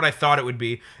exactly what I thought it would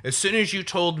be. As soon as you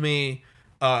told me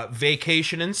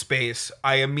vacation in space,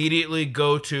 I immediately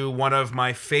go to one of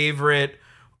my favorite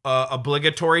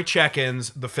obligatory check-ins,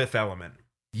 The Fifth Element.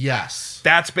 Yes.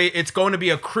 It's going to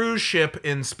be a cruise ship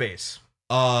in space.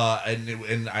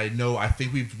 And I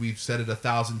think we've said it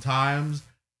 1,000 times.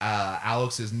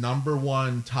 Alex's number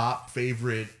one top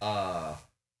favorite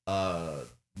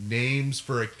names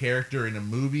for a character in a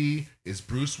movie is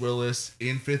Bruce Willis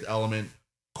in Fifth Element,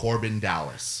 Corbin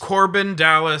Dallas. Corbin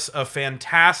Dallas, a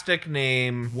fantastic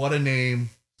name. What a name.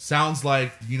 Sounds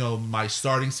like, my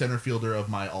starting center fielder of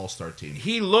my all-star team.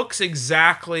 He looks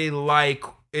exactly like...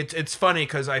 It's funny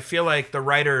because I feel like the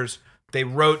writers, they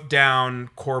wrote down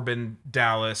Corbin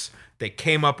Dallas. They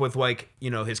came up with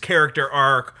his character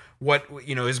arc,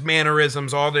 his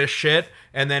mannerisms, all this shit.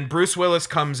 And then Bruce Willis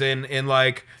comes in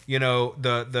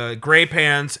the gray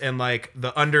pants and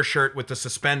the undershirt with the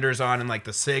suspenders on and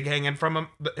the cig hanging from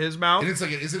his mouth. And it's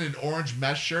is it an orange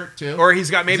mesh shirt too? Or he's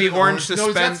got maybe orange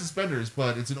suspenders. No, he's got suspenders,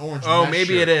 but it's an orange Oh, mesh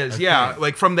maybe shirt, it is. Yeah,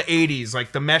 think. from the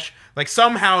 80s, the mesh.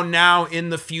 Somehow now in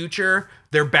the future,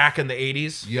 they're back in the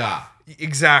 80s. Yeah.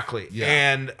 Exactly. Yeah.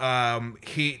 And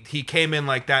he came in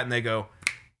like that and they go,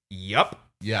 "Yup."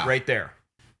 Yeah. Right there.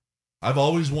 I've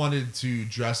always wanted to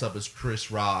dress up as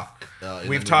Chris Rock.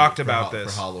 We've talked about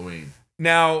this for Halloween.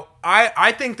 Now,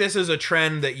 I think this is a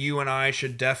trend that you and I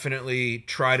should definitely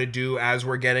try to do as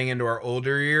we're getting into our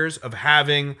older years, of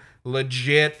having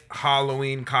legit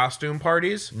Halloween costume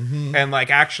parties and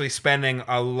actually spending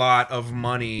a lot of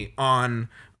money on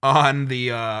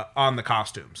the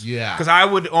costumes. Yeah. Because I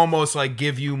would almost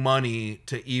give you money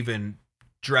to even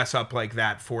dress up like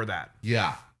that for that.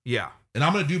 Yeah. Yeah. And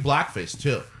I'm going to do blackface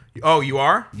too. Oh, you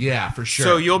are? Yeah, for sure.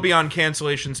 So you'll be on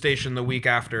Cancellation Station the week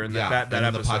after, and that and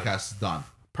episode. the podcast is done.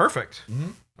 Perfect.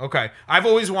 Okay. I've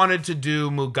always wanted to do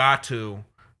Mugatu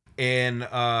in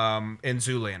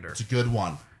Zoolander. It's a good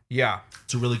one. Yeah.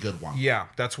 It's a really good one. Yeah,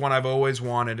 that's one I've always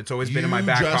wanted. It's always been in my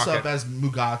back dress pocket. up as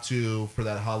Mugatu for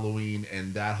that Halloween,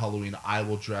 and that Halloween I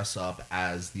will dress up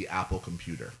as the Apple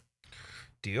computer.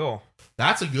 Deal.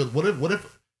 That's a good. What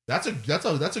if that's a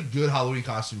good Halloween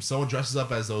costume. Someone dresses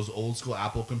up as those old school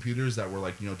Apple computers that were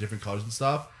different colors and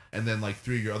stuff, and then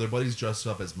 3 of your other buddies dress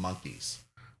up as monkeys.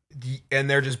 And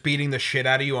they're just beating the shit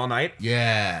out of you all night?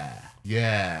 Yeah.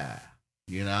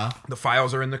 You know, The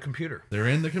files are in the computer. they're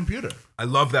in the computer. I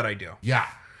love that idea. Yeah.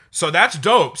 So that's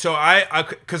dope. So I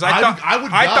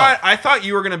thought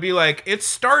you were gonna be like, it's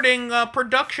starting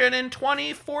production in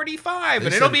 2045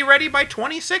 and it'll be ready by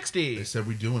 2060. They said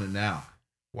we're doing it now.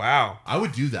 Wow. I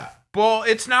would do that. Well,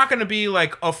 it's not gonna be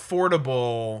like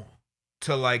affordable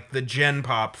to like the Gen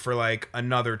Pop for like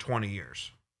another 20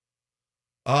 years.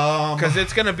 Because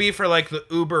it's gonna be for like the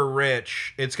uber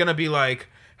rich. It's gonna be like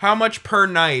how much per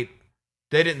night.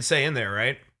 They didn't say in there,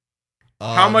 right?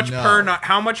 How much per night?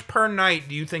 How much per night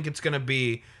do you think it's gonna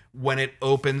be when it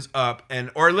opens up?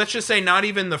 Or let's just say not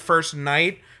even the first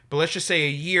night, but let's just say a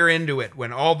year into it,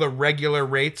 when all the regular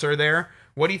rates are there.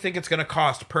 What do you think it's gonna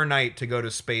cost per night to go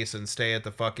to space and stay at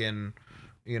the fucking,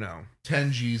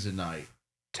 10 G's a night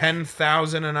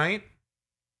 10,000 a night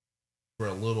for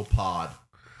a little pod.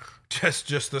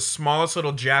 Just the smallest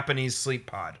little Japanese sleep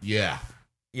pod. Yeah.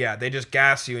 Yeah, they just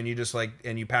gas you and you just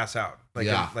and you pass out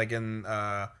like in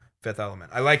Fifth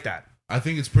Element. I like that. I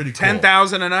think it's pretty cool.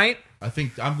 10,000 a night. I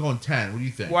think I'm going 10. What do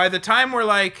you think? By the time we're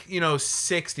like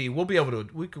 60, we'll be able to.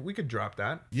 We could drop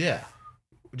that. Yeah.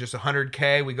 Just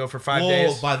 100K. We go for 5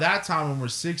 days. By that time when we're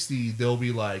 60, there'll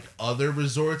be like other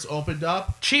resorts opened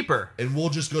up, cheaper, and we'll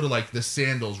just go to like the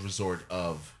Sandals Resort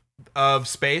of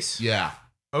space. Yeah.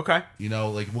 Okay.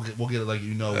 Like we'll get like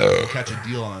we'll catch a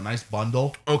deal on a nice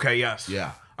bundle. Okay. Yes.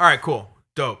 Yeah. All right. Cool.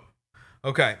 Dope.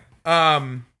 Okay.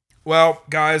 Well,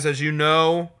 guys, as you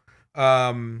know,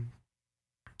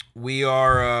 we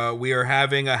are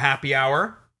having a happy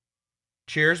hour.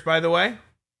 Cheers, by the way.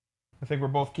 I think we're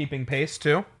both keeping pace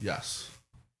too. Yes.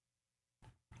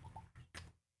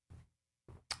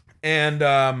 And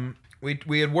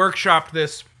we had workshopped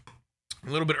this a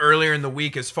little bit earlier in the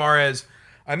week as far as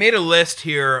I made a list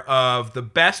here of the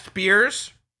best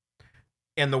beers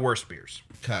and the worst beers.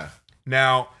 Okay.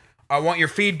 Now, I want your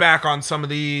feedback on some of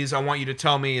these. I want you to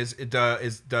tell me is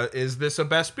this a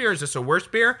best beer? Is this a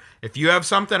worst beer? If you have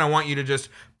something, I want you to just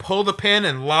pull the pin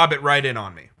and lob it right in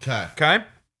on me. Okay. Okay?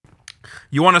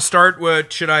 You want to start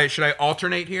with should I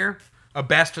alternate here? A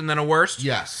best and then a worst?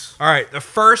 Yes. All right. The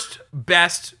first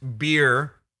best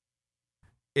beer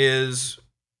is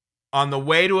on the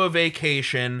way to a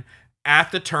vacation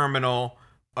at the terminal,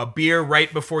 a beer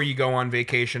right before you go on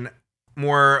vacation,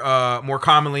 more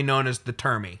commonly known as the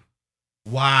Termy.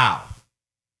 Wow.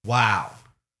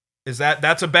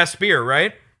 That's a best beer,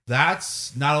 right?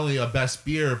 That's not only a best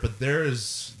beer, but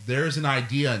there's an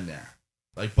idea in there.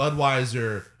 Like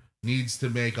Budweiser needs to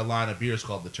make a line of beers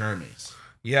called the Termies.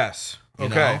 Yes. You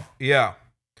Okay. know? Yeah.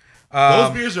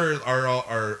 Those beers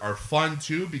are fun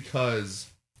too because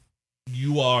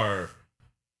you are,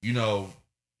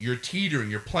 you're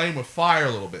teetering, you're playing with fire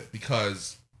a little bit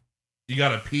because you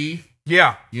gotta pee.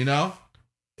 Yeah.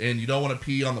 And you don't want to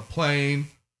pee on the plane,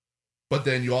 but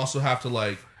then you also have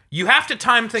to you have to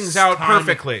time things out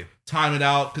perfectly. Time it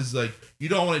out because you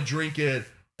don't want to drink it,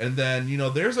 and then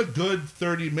there's a good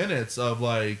 30 minutes of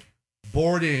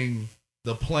boarding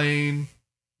the plane,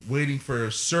 waiting for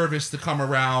service to come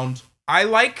around. I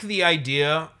like the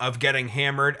idea of getting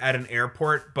hammered at an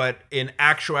airport, but in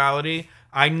actuality,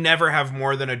 I never have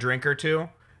more than a drink or two,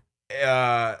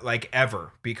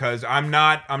 ever, because I'm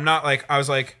not I was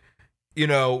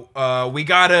we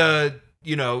gotta,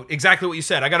 exactly what you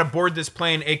said. I gotta board this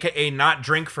plane, aka not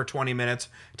drink for 20 minutes.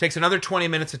 It takes another 20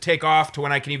 minutes to take off to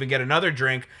when I can even get another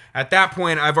drink. At that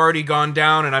point, I've already gone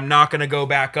down and I'm not gonna go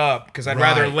back up because I'd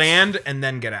rather land and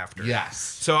then get after. Yes.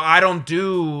 So I don't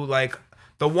do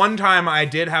the one time I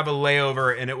did have a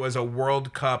layover and it was a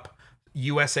World Cup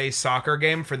USA soccer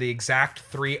game for the exact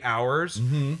 3 hours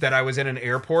that I was in an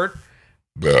airport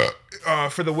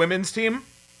for the women's team.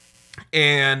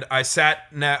 And I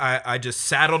just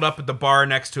saddled up at the bar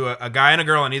next to a guy and a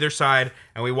girl on either side,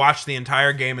 and we watched the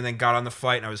entire game and then got on the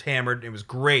flight, and I was hammered. It was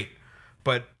great.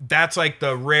 But that's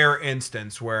the rare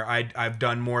instance where I've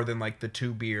done more than the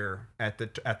 2 beer at the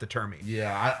Termy.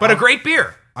 Yeah. A great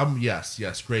beer.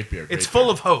 Yes, great beer. It's full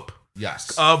of hope.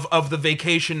 Yes. Of the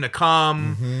vacation to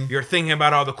come. You're thinking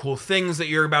about all the cool things that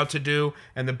you're about to do,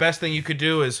 and the best thing you could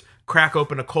do is crack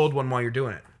open a cold one while you're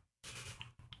doing it.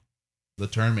 The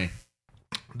Termy.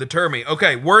 The Termy.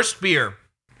 Okay, worst beer.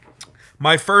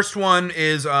 My first one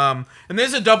is, and this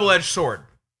is a double-edged sword.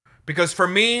 Because for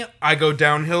me, I go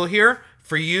downhill here.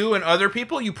 For you and other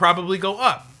people, you probably go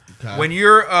up. Okay. When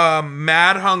you're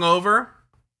mad hungover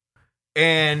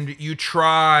and you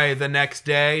try the next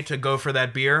day to go for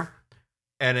that beer,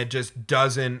 and it just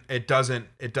doesn't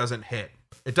hit.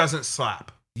 It doesn't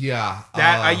slap. Yeah.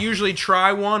 I usually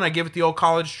try one. I give it the old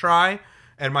college try.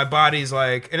 And my body's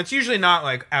and it's usually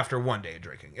not after one day of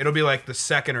drinking. It'll be the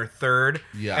second or third.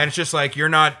 Yeah. And it's just you're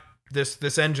not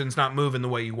this engine's not moving the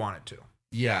way you want it to.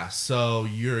 Yeah, so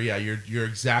you're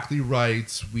exactly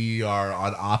right. We are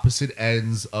on opposite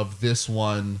ends of this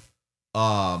one.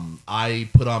 I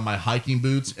put on my hiking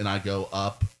boots and I go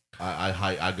up.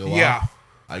 I go up.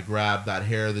 I grab that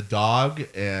hair of the dog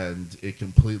and it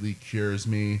completely cures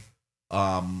me.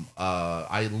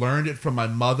 I learned it from my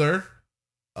mother.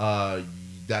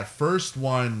 That first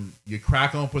one, you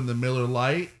crack open the Miller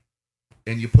Lite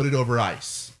and you put it over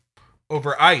ice.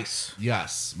 Over ice.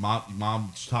 Yes,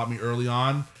 mom taught me early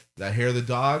on that hair of the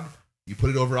dog. You put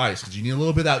it over ice because you need a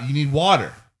little bit out. You need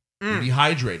water. You're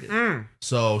dehydrated.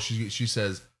 So she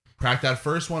says, crack that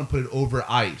first one, put it over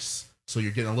ice. So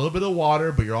you're getting a little bit of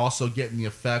water, but you're also getting the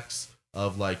effects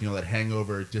of that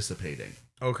hangover dissipating.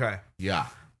 Okay. Yeah.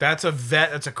 That's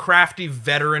a crafty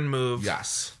veteran move.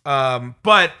 Yes.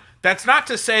 But that's not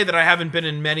to say that I haven't been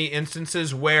in many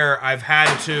instances where I've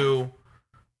had to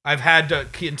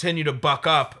continue to buck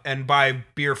up, and by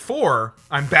beer 4,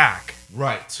 I'm back.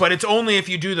 Right. But it's only if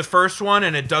you do the first one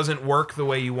and it doesn't work the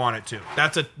way you want it to.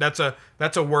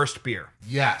 That's a worst beer.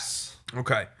 Yes.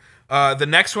 Okay. The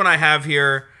next one I have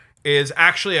here is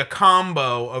actually a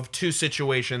combo of 2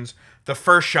 situations. The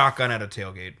first shotgun at a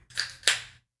tailgate.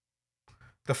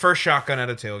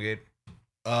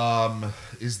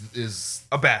 Is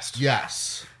a best.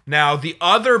 Yes. Now, the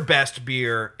other best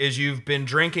beer is you've been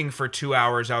drinking for 2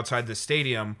 hours outside the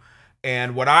stadium,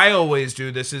 and what I always do,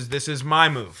 this is my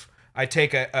move. I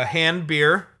take a hand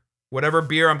beer, whatever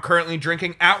beer I'm currently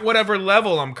drinking, at whatever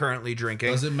level I'm currently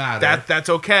drinking. Doesn't matter. That's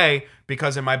okay,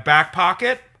 because in my back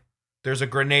pocket, there's a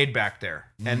grenade back there,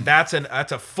 and that's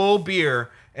a full beer,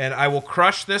 and I will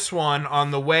crush this one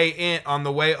on the way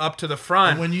up to the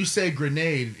front. And when you say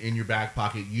grenade in your back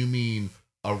pocket, you mean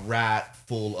a rat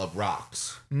full of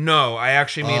rocks? No, I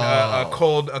actually mean a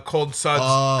cold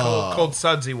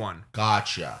sudsy one.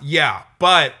 Gotcha. Yeah,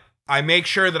 but I make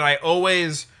sure that I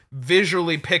always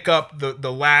visually pick up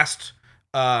the last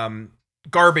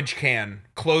garbage can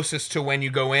closest to when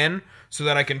you go in, so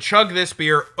that I can chug this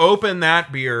beer, open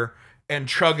that beer, and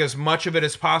chug as much of it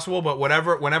as possible. But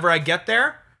whenever I get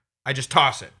there, I just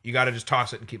toss it. You got to just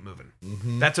toss it and keep moving.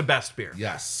 Mm-hmm. That's a best beer.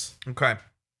 Yes. Okay.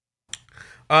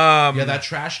 That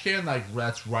trash can,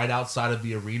 that's right outside of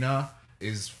the arena,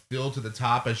 is filled to the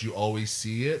top, as you always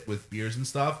see it with beers and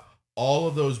stuff. All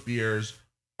of those beers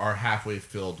are halfway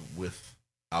filled with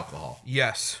alcohol.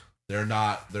 Yes. They're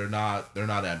not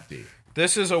empty.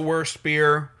 This is a worst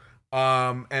beer.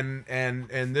 And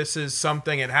this is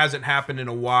something, it hasn't happened in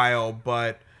a while,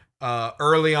 but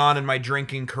early on in my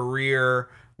drinking career,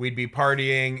 we'd be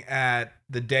partying at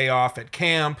the day off at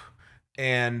camp,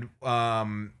 and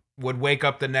would wake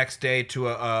up the next day to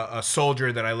a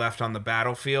soldier that I left on the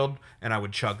battlefield, and I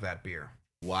would chug that beer.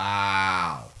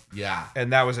 Wow. Yeah.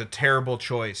 And that was a terrible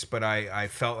choice, but I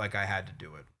felt like I had to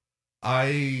do it.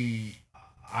 I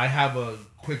have a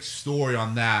quick story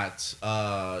on that.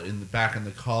 Back in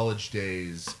the college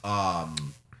days, my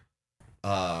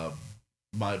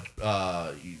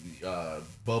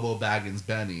Bobo Baggins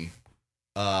Benny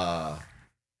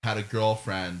had a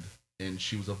girlfriend, and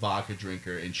she was a vodka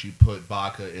drinker, and she put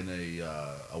vodka in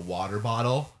a water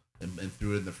bottle and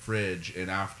threw it in the fridge.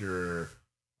 And after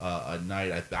a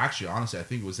night, honestly, I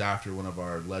think it was after one of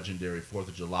our legendary 4th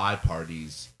of July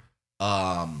parties,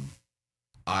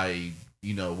 I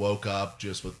woke up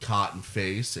just with cotton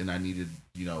face, and I needed,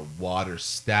 water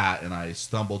stat, and I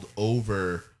stumbled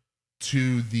over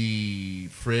to the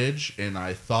fridge, and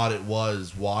I thought it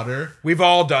was water. We've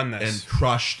all done this. And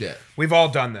crushed it. We've all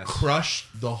done this.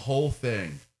 Crushed the whole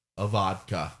thing of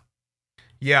vodka.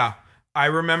 Yeah. I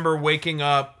remember waking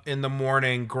up in the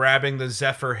morning, grabbing the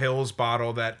Zephyr Hills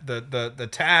bottle that the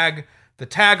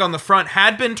tag on the front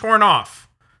had been torn off,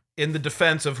 in the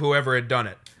defense of whoever had done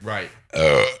it. Right.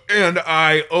 And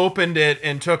I opened it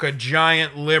and took a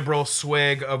giant liberal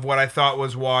swig of what I thought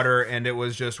was water, and it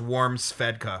was just warm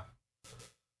Svedka.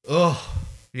 Ugh.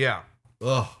 Yeah.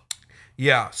 Ugh.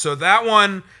 Yeah. So that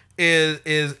one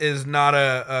is not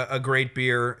a great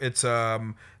beer. It's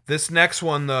this next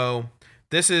one though.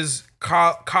 This is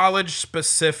college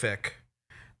specific.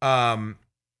 The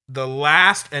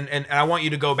last and I want you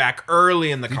to go back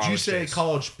early in the college. Did you say days.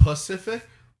 college Pacific?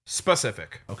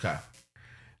 Specific. Okay.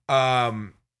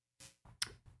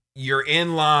 You're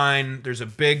in line. There's a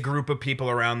big group of people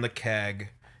around the keg.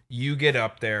 You get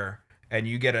up there and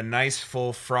you get a nice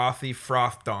full frothy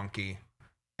froth donkey,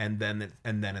 and then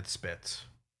it spits.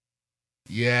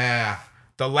 Yeah.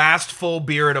 The last full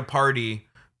beer at a party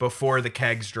before the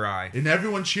keg's dry. And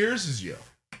everyone cheers you.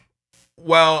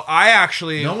 Well,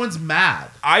 no one's mad.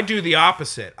 I do the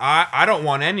opposite. I don't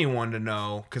want anyone to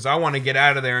know, because I want to get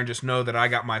out of there and just know that I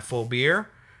got my full beer.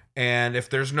 And if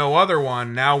there's no other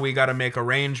one, now we got to make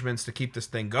arrangements to keep this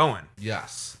thing going.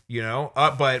 Yes. You know,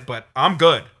 but I'm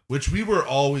good. Which we were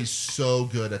always so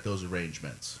good at those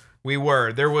arrangements. We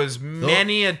were. There was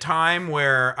many a time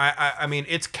where I mean,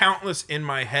 it's countless in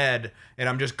my head, and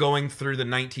I'm just going through the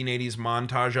 1980s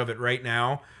montage of it right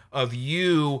now, of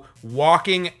you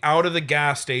walking out of the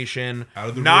gas station,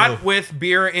 not with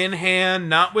beer in hand,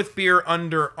 not with beer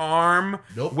under arm,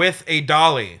 with a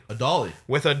dolly. A dolly.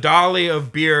 With a dolly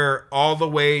of beer all the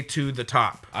way to the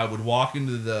top. I would walk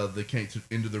into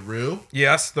into the roux.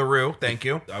 Yes, the roux. Thank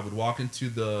you. I would walk into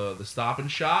the Stop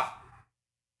and Shop.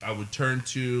 I would turn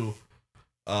to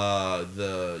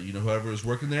whoever was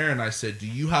working there, and I said, "Do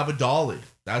you have a dolly?"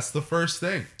 That's the first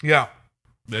thing. Yeah.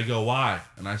 They go, "Why?"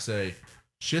 And I say,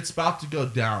 "Shit's about to go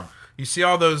down." You see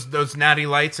all those natty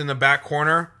lights in the back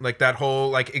corner, like that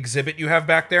whole like exhibit you have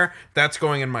back there? That's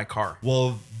going in my car.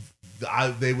 Well,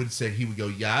 they would say, he would go,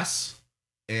 "Yes,"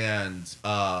 and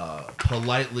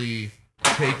politely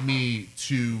take me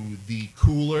to the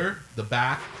cooler, the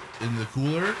back in the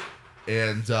cooler,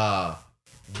 and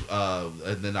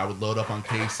then I would load up on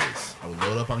cases.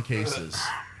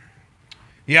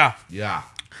 Yeah. Yeah.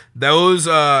 That's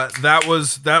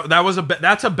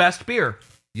a best beer.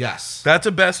 Yes. That's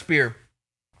a best beer.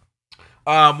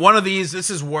 One of these, this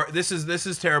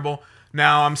is terrible.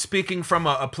 Now I'm speaking from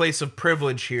a place of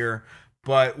privilege here,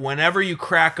 but whenever you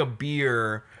crack a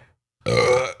beer,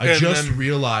 I just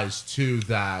realized too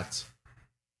that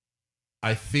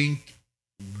I think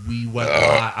I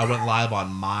went live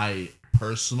on my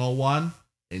personal one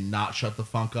and not Shut the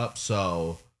Funk Up.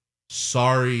 So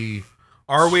sorry.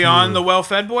 Are we on the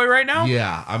Well-Fed Boy right now?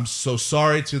 Yeah, I'm so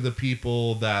sorry to the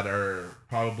people that are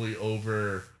probably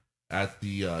over at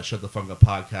the Shut the Funk Up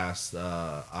podcast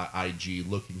IG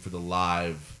looking for the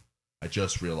live. I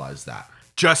just realized that.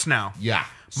 Just now. Yeah.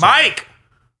 Sorry. Mike!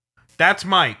 That's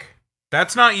Mike.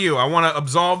 That's not you. I want to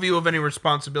absolve you of any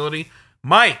responsibility.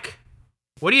 Mike,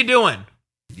 what are you doing?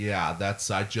 Yeah,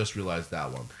 I just realized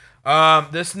that one.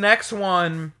 This next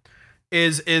one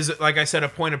is like I said, a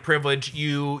point of privilege.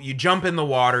 You jump in the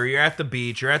water, you're at the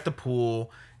beach, you're at the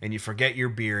pool, and you forget your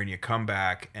beer, and you come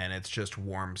back, and it's just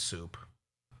warm soup.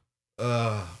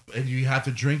 And you have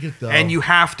to drink it though. And you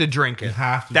have to drink it. You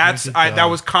have to. That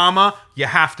was comma. You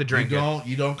have to drink it.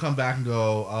 You don't come back and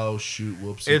go, "Oh shoot,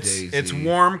 whoopsie daisy." It's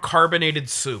warm carbonated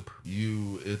soup.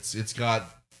 It's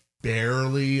got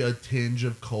barely a tinge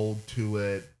of cold to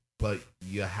it, but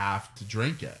you have to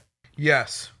drink it.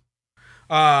 Yes.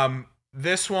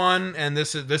 This one, and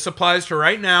this applies to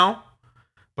right now,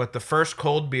 but the first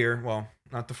cold beer, well,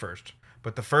 not the first,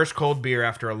 but the first cold beer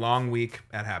after a long week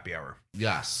at happy hour.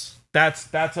 Yes. That's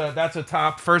a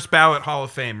top first ballot Hall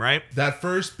of Fame, right? That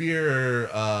first beer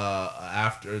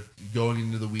after going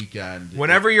into the weekend.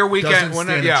 Whenever your weekend doesn't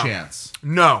stand a chance.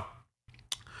 No.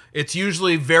 It's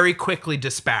usually very quickly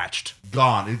dispatched.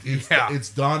 Gone. It's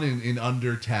done in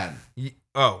under 10.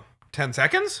 10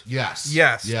 seconds? Yes.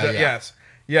 Yes. Yeah.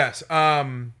 Yes.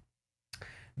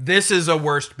 This is a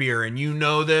worst beer, and you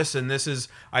know this, and this is,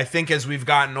 I think as we've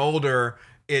gotten older,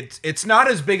 it's not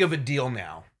as big of a deal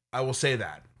now. I will say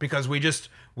that. Because we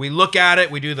look at it,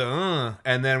 we do the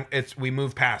and then we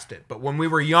move past it. But when we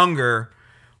were younger,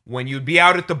 when you'd be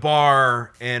out at the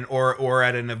bar or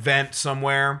at an event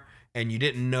somewhere, and you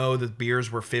didn't know that beers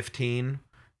were 15,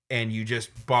 and you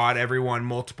just bought everyone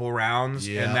multiple rounds,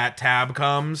 and that tab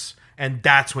comes, and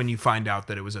that's when you find out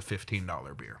that it was a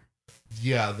 $15 beer.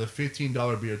 Yeah, the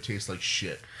 $15 beer tastes like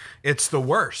shit. It's the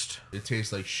worst. It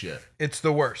tastes like shit. It's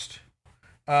the worst.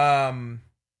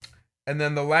 And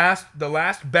then the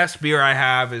last best beer I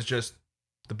have is just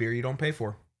the beer you don't pay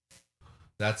for.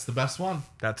 That's the best one.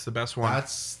 That's the best one.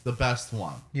 That's the best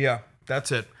one. Yeah,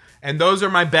 that's it. And those are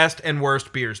my best and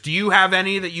worst beers. Do you have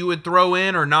any that you would throw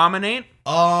in or nominate?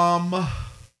 I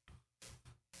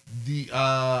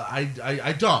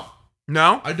don't.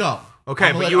 No? I don't.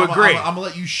 Okay, but you agree. I'm gonna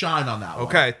let you shine on that one.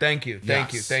 Okay, thank you.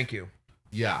 Yes. Thank you.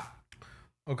 Yeah.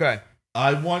 Okay.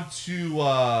 I want to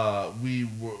I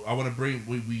want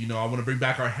to bring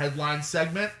back our headline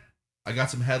segment. I got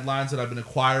some headlines that I've been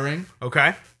acquiring.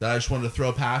 Okay. That I just wanted to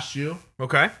throw past you.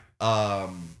 Okay.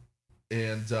 And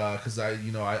because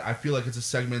I feel like it's a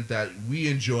segment that we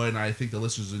enjoy and I think the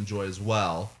listeners enjoy as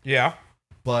well. Yeah.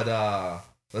 But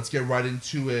let's get right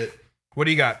into it. What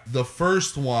do you got? The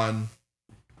first one,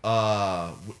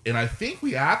 and I think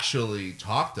we actually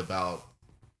talked about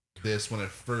this when it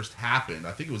first happened.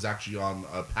 I think it was actually on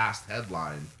a past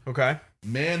headline. Okay.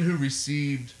 Man who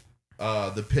received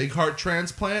the pig heart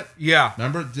transplant. Yeah.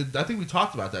 Remember? I think we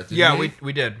talked about that, didn't we? Yeah,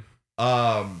 we did.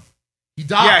 He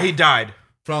died. Yeah, he died.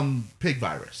 From pig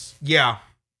virus. Yeah.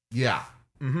 Yeah.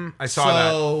 I saw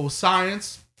that. So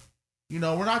science, we're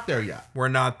not there yet. We're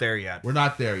not there yet. We're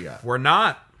not there yet. We're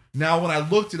not. Now, when I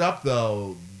looked it up,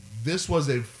 though, this was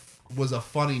a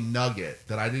funny nugget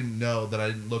that I didn't know, that I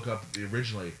didn't look up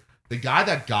originally. The guy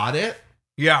that got it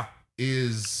Yeah.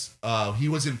 is he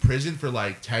was in prison for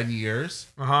like 10 years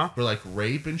for like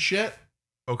rape and shit.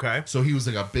 Okay. So he was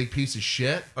like a big piece of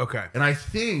shit. Okay. And I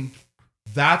think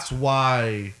that's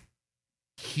why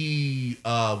he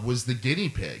was the guinea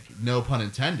pig, no pun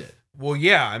intended. Well,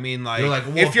 yeah. I mean, like, They're like,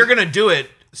 well, if you're gonna do it,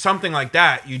 something like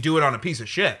that, you do it on a piece of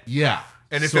shit. Yeah.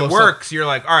 And if So it works, you're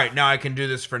like, all right, now I can do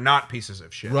this for not pieces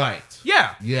of shit. Right.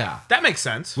 Yeah. Yeah. That makes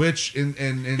sense. Which in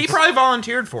He probably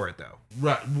volunteered for it though,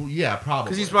 right. Well, yeah, probably.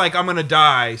 because he's like, I'm gonna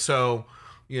die, so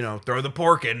throw the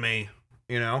pork in me.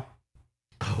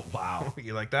 Oh wow.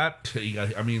 You like that? You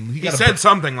got. I mean, He said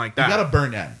something like You that. got a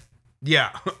burn end.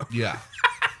 Yeah. Yeah.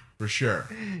 For sure.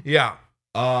 Yeah.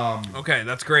 Um. Okay,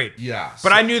 that's great. Yeah.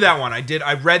 But I knew that one.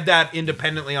 I read that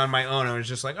independently on my own. I was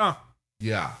just like, oh.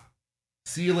 Yeah.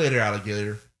 See you later,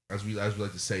 alligator. As we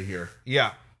like to say here.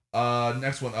 Yeah.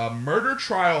 Next one. Murder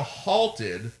trial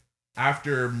halted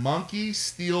after monkey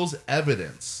steals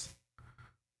evidence.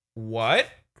 What?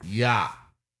 Yeah.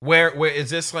 Where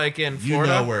is this, like in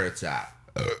Florida? You know where it's at.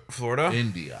 Florida?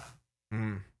 India.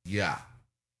 Mm. Yeah.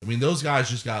 I mean, those guys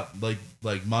just got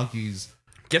like monkeys.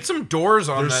 Get some doors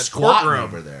on They're that squatting courtroom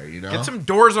over there. Get some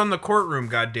doors on the courtroom.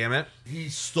 God damn it! He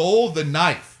stole the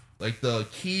knife, like the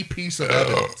key piece of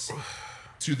evidence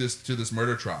to this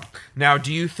murder trial. Now,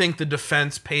 do you think the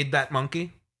defense paid that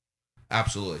monkey?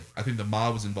 Absolutely. I think the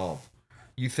mob was involved.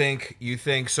 You think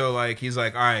so? Like, he's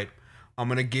like, all right, I'm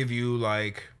gonna give you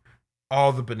like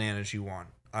all the bananas you want.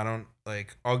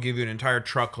 I'll give you an entire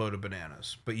truckload of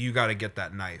bananas, but you got to get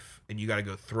that knife and you got to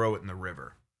go throw it in the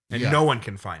river, and no one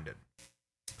can find it.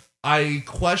 I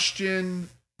question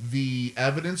the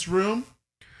evidence room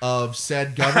of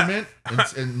said government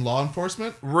and law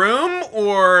enforcement. Room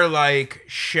or like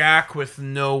shack with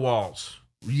no walls?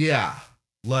 Yeah.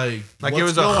 Like it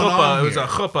was a chuppah. It was a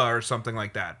chuppah or something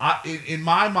like that. In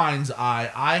my mind's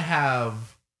eye, I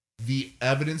have the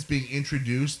evidence being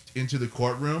introduced into the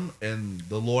courtroom, and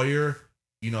the lawyer,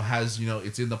 has,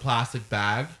 it's in the plastic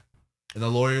bag, and the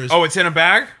lawyer's... Oh, it's in a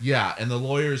bag? Yeah, and the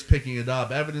lawyer is picking it up.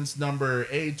 Evidence number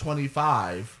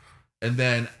A25, and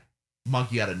then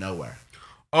monkey out of nowhere.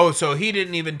 Oh, so he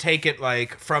didn't even take it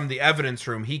like from the evidence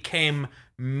room. He came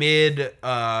mid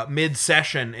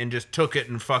session and just took it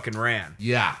and fucking ran.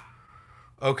 Yeah.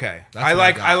 Okay. That's I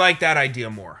what I like that idea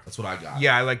more. That's what I got.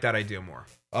 Yeah, I like that idea more.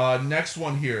 Next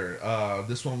one here.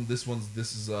 This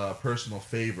is a personal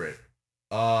favorite.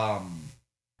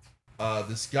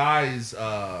 This guy's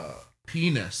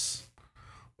penis.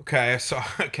 Okay,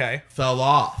 okay. Fell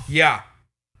off. Yeah.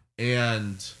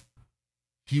 And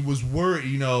he was worried,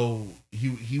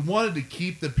 he wanted to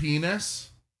keep the penis,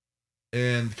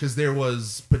 and because there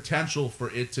was potential for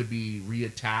it to be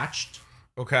reattached.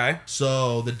 Okay.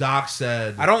 So the doc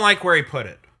said, I don't like where he put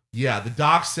it. Yeah, the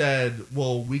doc said,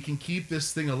 well, we can keep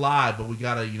this thing alive, but we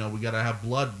gotta have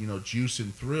blood,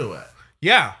 juicing through it.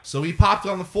 Yeah. So he popped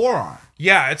it on the forearm.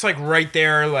 Yeah, it's like right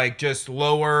there, like just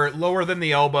lower than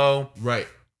the elbow. Right.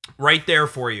 Right there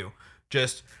for you.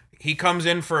 Just, he comes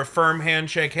in for a firm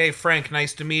handshake. Hey, Frank,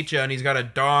 nice to meet you. And he's got a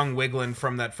dong wiggling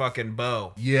from that fucking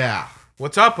bow. Yeah.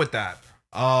 What's up with that?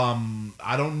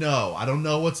 I don't know. I don't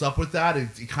know what's up with that.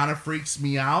 It kind of freaks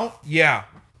me out. Yeah.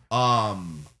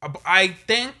 I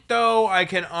think, though, I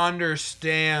can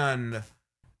understand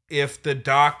if the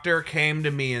doctor came to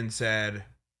me and said,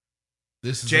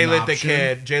 "This is Jaylit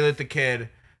the kid,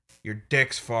 your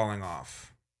dick's falling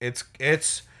off. It's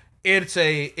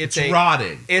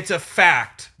rotting. It's a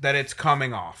fact that it's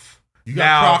coming off. You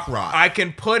got crock rot. I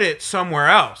can put it somewhere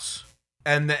else,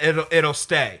 and it'll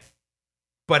stay,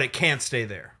 but it can't stay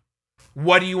there.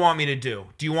 What do you want me to do?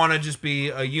 Do you want to just be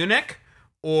a eunuch,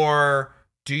 or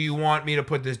do you want me to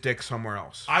put this dick somewhere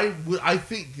else?" I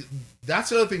think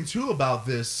that's the other thing too about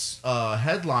this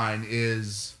headline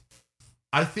is,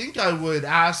 I think I would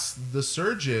ask the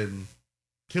surgeon,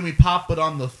 can we pop it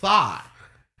on the thigh?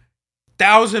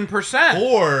 1000%.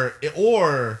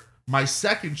 Or my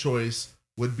second choice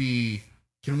would be,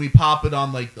 can we pop it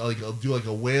on like do like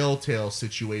a whale tail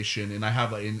situation, and I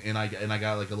have I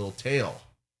got like a little tail,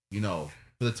 for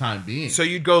the time being. So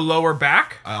you'd go lower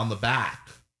back? On the back.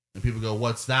 And people go,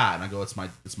 "What's that?" And I go, "It's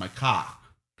my cock."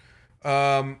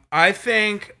 I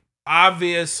think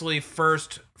obviously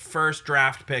first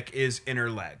draft pick is inner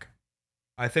leg.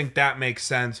 I think that makes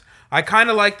sense. I kind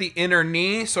of like the inner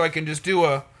knee, so I can just do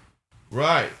a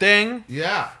thing.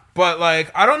 Yeah. But like,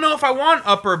 I don't know if I want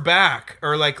upper back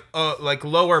or like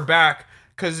lower back,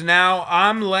 Because now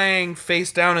I'm laying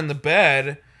face down in the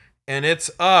bed and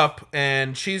it's up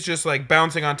and she's just like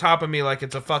bouncing on top of me like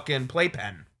it's a fucking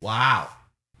playpen. Wow.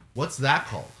 What's that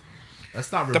called?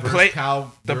 That's not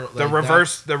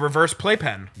reverse the reverse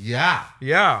playpen. Yeah.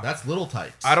 Yeah. That's little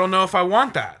tights. I don't know if I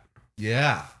want that.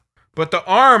 Yeah. But the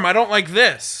arm, I don't like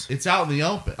this. It's out in the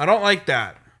open. I don't like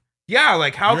that. Yeah,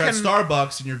 like how you're can... at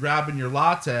Starbucks and you're grabbing your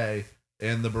latte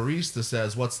and the barista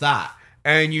says, "What's that?"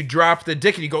 And you drop the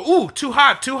dick and you go, "Ooh, too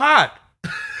hot, too hot."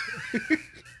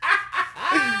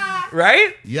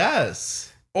 Right?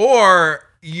 Yes. Or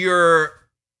you're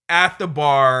at the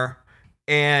bar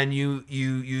and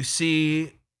you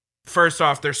see, first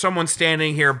off, there's someone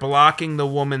standing here blocking the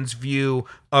woman's view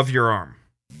of your arm.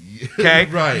 Okay?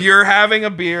 Right. You're having a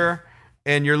beer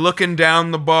and you're looking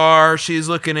down the bar. She's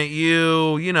looking at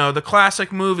you. You know, the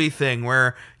classic movie thing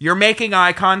where you're making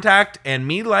eye contact and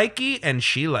me likey and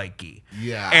she likey.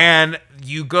 Yeah. And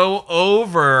you go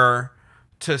over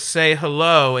to say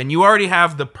hello and you already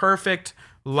have the perfect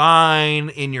line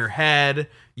in your head.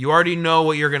 You already know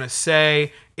what you're going to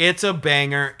say. It's a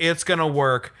banger. It's going to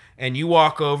work. And you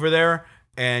walk over there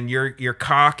and your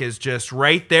cock is just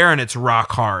right there and it's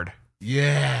rock hard.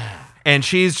 Yeah. And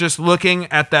she's just looking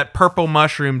at that purple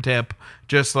mushroom tip,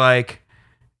 just like,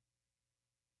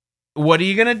 what are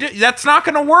you going to do? That's not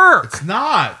going to work. It's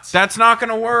not. That's not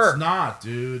going to work. It's not,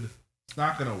 dude. It's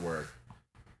not going to work.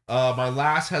 My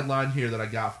last headline here that I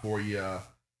got for you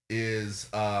is,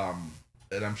 and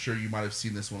I'm sure you might have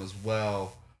seen this one as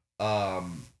well,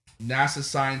 NASA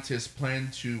scientists plan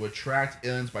to attract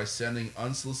aliens by sending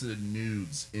unsolicited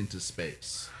nudes into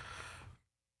space.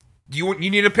 You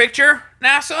need a picture,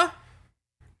 NASA?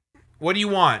 What do you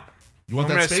want? You want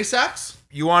that SpaceX?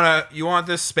 You want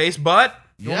this space butt?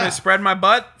 You want me to spread my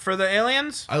butt for the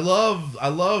aliens? I love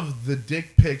the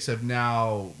dick pics have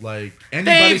now, like,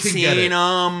 anybody can get it. They've seen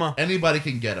them. Anybody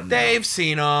can get them. They've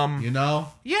seen them. You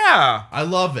know? Yeah. I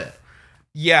love it.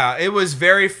 Yeah, it was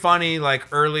very funny. Like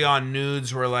early on,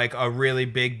 nudes were like a really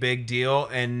big deal,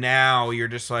 and now you're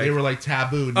just like, they were like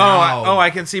taboo. Now, I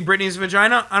can see Britney's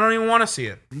vagina. I don't even want to see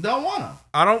it. Don't want to.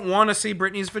 I don't want to see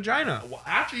Britney's vagina. Well,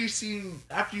 after you've seen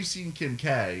Kim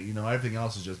K, you know everything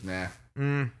else is just nah.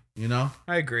 You know.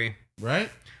 I agree. Right?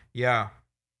 Yeah.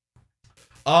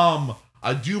 I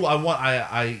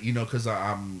you know, because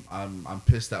I'm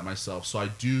pissed at myself, so I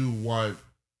do want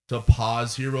to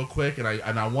pause here real quick, and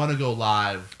I want to go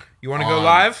live. You want to go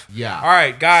live? Yeah. All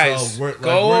right, guys. So we're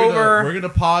gonna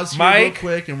pause here Mike, real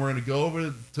quick, and we're gonna go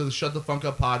over to the Shut the Funk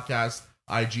Up podcast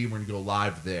IG. And we're gonna go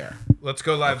live there. Let's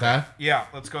go live. Okay. Yeah,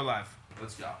 let's go live.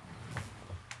 Let's go.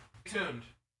 Stay tuned.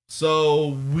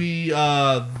 So we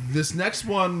this next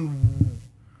one,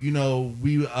 you know,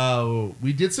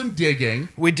 we did some digging.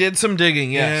 We did some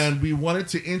digging, yes. And we wanted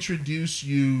to introduce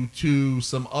you to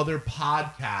some other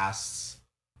podcasts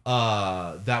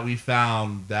that we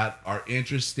found that are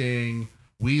interesting.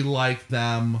 We like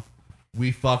them.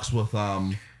 We fucks with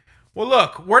them. Well,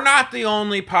 look, we're not the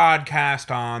only podcast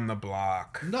on the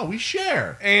block. No, we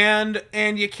share. And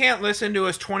you can't listen to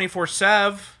us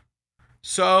 24/7.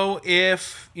 So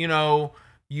if, you know,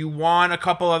 you want a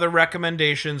couple other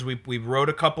recommendations, we wrote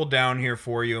a couple down here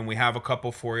for you, and we have a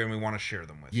couple for you, and we want to share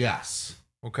them with you. Yes.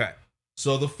 Okay.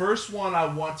 So the first one I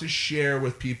want to share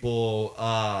with people,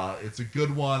 it's a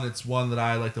good one. It's one that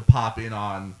I like to pop in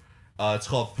on. It's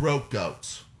called Throat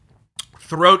Goats.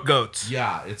 Throat Goats.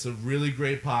 Yeah, it's a really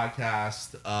great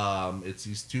podcast. It's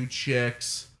these two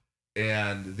chicks,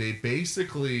 and they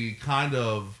basically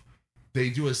they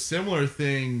do a similar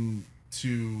thing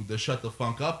to the Shut the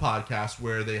Funk Up podcast,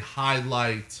 where they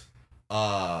highlight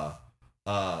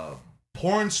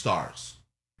porn stars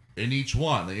in each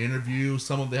one. They interview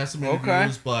they have some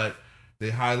interviews, but they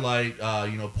highlight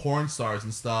porn stars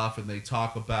and stuff, and they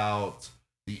talk about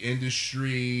the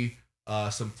industry,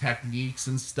 some techniques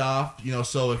and stuff. You know,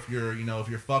 so if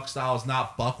your fuck style is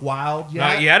not buck wild yet,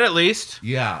 not yet at least.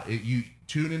 Yeah, you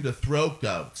tune into Throat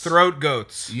Goats. Throat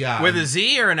Goats. Yeah, with a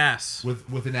Z or an S?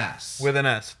 With an S. With an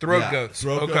S. Throat Goats.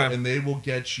 Throat okay. Goat, and they will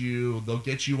get you. They'll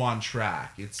get you on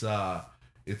track. It's a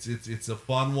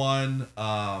fun one.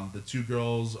 The two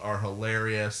girls are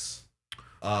hilarious.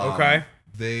 Okay.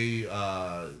 They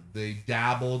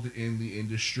dabbled in the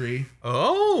industry.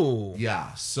 Oh.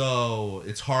 Yeah, so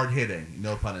it's hard hitting,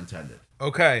 no pun intended.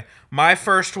 Okay. My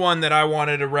first one that I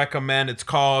wanted to recommend, it's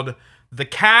called The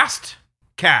Cast.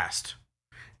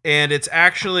 And it's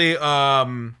actually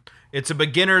it's a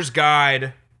beginner's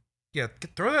guide. Yeah,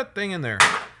 throw that thing in there.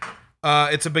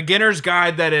 It's a beginner's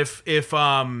guide that if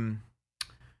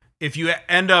you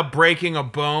end up breaking a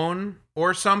bone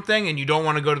or something and you don't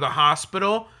want to go to the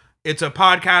hospital, it's a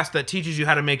podcast that teaches you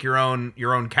how to make your own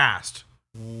cast.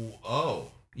 Oh.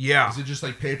 Yeah. Is it just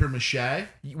like paper mache?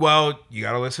 Well, you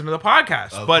got to listen to the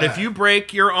podcast. Okay. But if you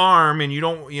break your arm and you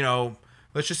don't,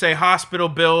 let's just say hospital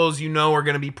bills, are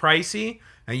going to be pricey,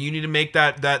 and you need to make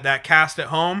that cast at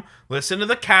home, listen to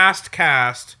the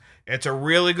cast. It's a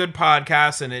really good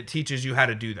podcast, and it teaches you how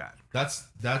to do that. That's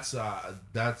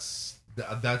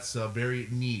very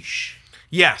niche.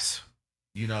 Yes.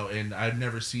 And I've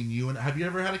never seen you. And have you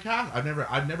ever had a cast?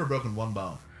 I've never broken one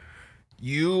bone. I've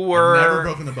never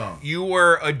broken a bone. You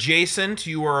were adjacent.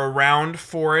 You were around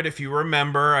for it. If you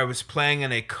remember, I was playing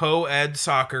in a co-ed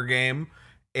soccer game,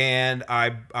 and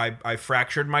I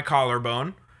fractured my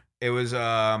collarbone. It was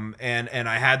and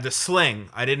I had the sling.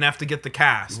 I didn't have to get the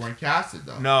cast. You weren't casted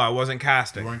though. No, I wasn't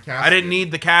casting. You weren't casted. I didn't need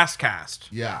the cast.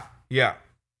 Yeah. Yeah.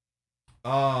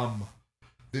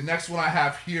 The next one I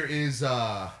have here is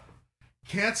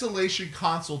cancellation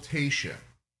consultation.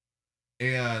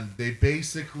 And they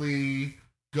basically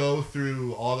go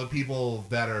through all the people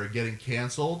that are getting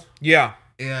canceled. Yeah.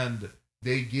 And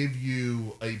they give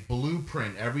you a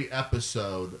blueprint every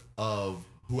episode of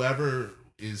whoever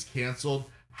is canceled,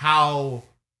 how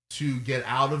to get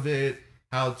out of it,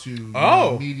 how to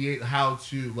mediate, how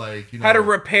to how to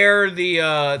repair the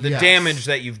yes. damage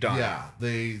that you've done. Yeah.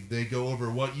 They go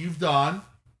over what you've done,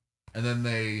 and then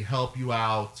they help you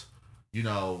out,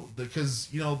 because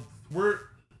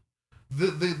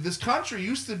this country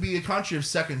used to be a country of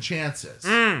second chances.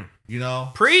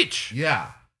 Preach. Yeah.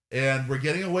 And we're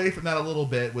getting away from that a little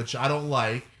bit, which I don't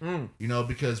like,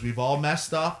 because we've all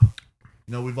messed up.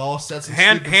 We've all said some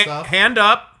stupid stuff. Hand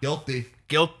up.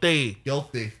 Guilty.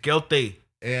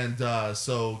 And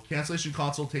so cancellation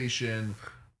consultation.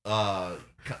 I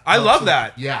love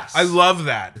that. Yes. I love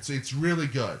that. It's really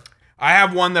good. I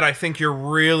have one that I think you're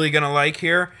really going to like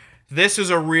here. This is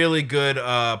a really good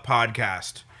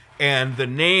podcast. And the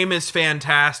name is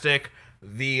fantastic.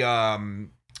 The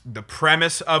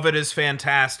premise of it is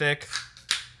fantastic.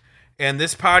 And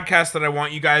this podcast that I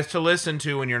want you guys to listen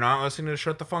to when you're not listening to the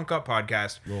Shut the Funk Up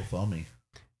podcast. A little foamy.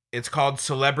 It's called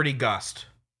Celebrity Gust.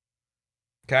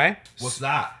 Okay? What's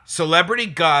that? Celebrity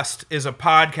Gust is a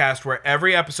podcast where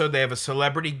every episode they have a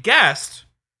celebrity guest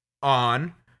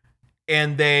on,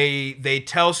 and they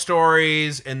tell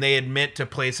stories and they admit to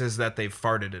places that they've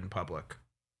farted in public.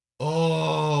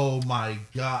 Oh my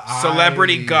God.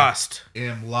 Celebrity Gust.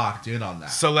 Am locked in on that.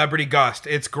 Celebrity Gust.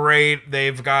 It's great.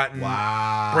 They've gotten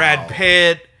wow. Brad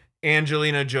Pitt,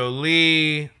 Angelina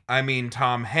Jolie,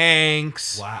 Tom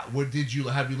Hanks. Wow. Have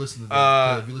you listened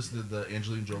to the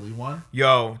Angelina Jolie one?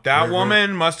 That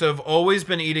woman must have always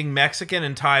been eating Mexican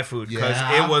and Thai food because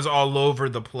it was all over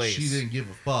the place. She didn't give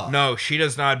a fuck. No, she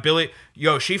does not.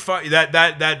 She fought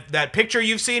that picture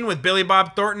you've seen with Billy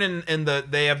Bob Thornton and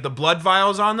they have the blood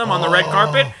vials on them on the red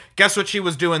carpet. Guess what she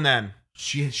was doing then?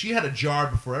 She had a jar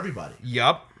before everybody.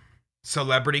 Yup.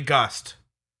 Celebrity Gust.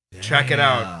 Damn. Check it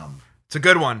out. It's a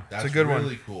good one. That's it's a good really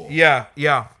one. Cool. Yeah.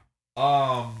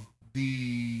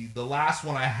 The last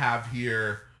one I have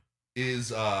here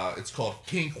is it's called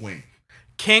Kink Wink.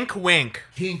 Kink Wink.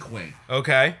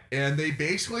 Okay. And they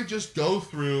basically just go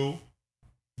through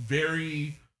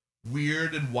very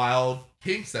weird and wild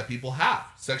kinks that people have,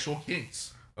 sexual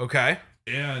kinks. Okay.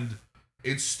 And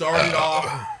it started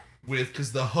off with,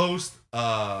 because the host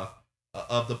of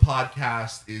the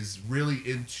podcast is really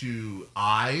into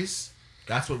eyes.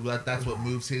 That's what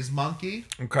moves his monkey.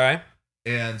 Okay.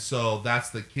 And so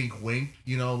that's the kink wink,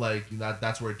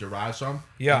 that's where it derives from.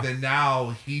 Yeah. And then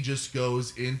now he just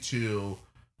goes into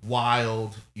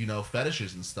wild,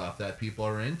 fetishes and stuff that people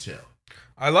are into.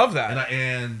 I love that.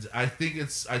 And I think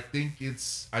it's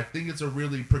a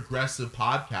really progressive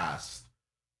podcast.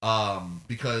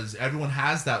 Because everyone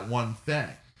has that one thing.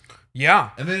 Yeah.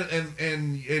 And then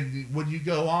and when you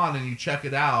go on and you check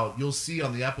it out, you'll see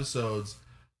on the episodes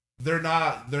they're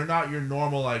not your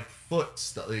normal foot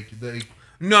stuff.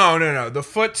 No. The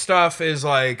foot stuff is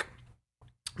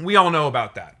we all know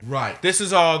about that. Right. This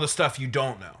is all the stuff you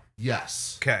don't know.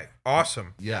 Yes. Okay.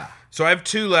 Awesome. Yeah. So I have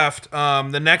two left.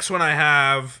 The next one I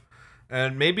have,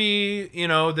 and maybe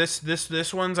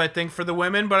this one's I think for the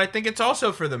women, but I think it's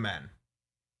also for the men.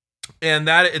 And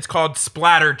it's called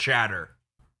Splatter Chatter.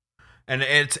 And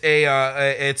it's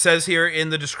it says here in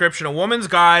the description, a woman's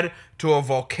guide to a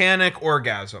volcanic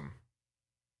orgasm.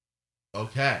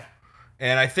 Okay.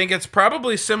 And I think it's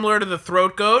probably similar to the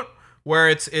throat goat, where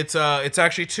it's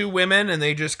actually two women and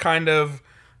they just kind of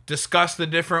discuss the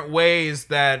different ways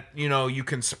that, you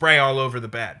can spray all over the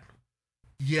bed.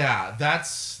 Yeah,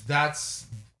 it's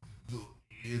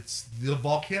the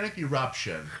volcanic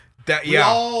eruption.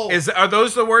 Are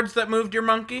those the words that moved your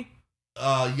monkey?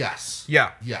 Yes.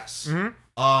 Yeah. Yes. Mm-hmm.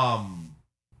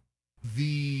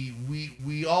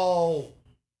 we all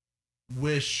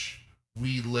wish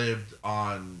we lived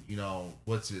on,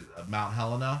 what's it, Mount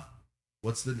Helena?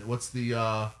 What's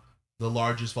the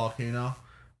largest volcano?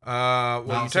 Well,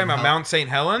 you're talking about Mount St.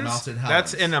 Helens? Mount St. Helens.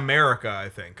 That's in America, I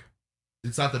think.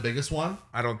 It's not the biggest one?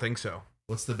 I don't think so.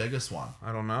 What's the biggest one?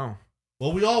 I don't know.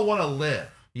 Well, we all want to live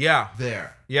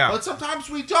there. Yeah. But sometimes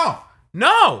we don't.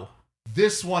 No.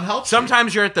 This one helps.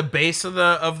 Sometimes you're at the base of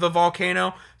the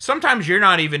volcano. Sometimes you're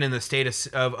not even in the state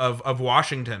of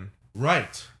Washington.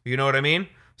 Right. You know what I mean?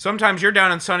 Sometimes you're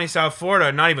down in sunny South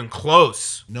Florida, not even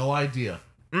close. No idea.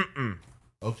 Mm-mm.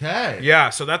 Okay. Yeah,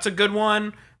 so that's a good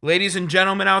one. Ladies and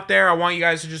gentlemen out there, I want you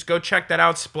guys to just go check that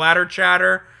out. Splatter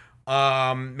Chatter.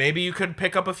 Maybe you could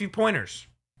pick up a few pointers.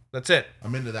 That's it.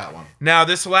 I'm into that one. Now,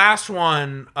 this last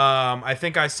one, I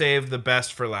think I saved the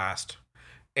best for last.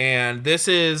 And this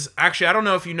is, actually, I don't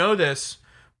know if you know this,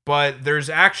 but there's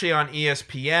actually on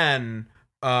ESPN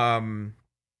a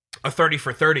 30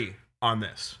 for 30 on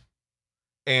this.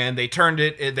 And they turned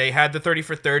they had the 30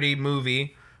 for 30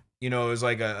 movie. It was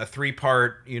like a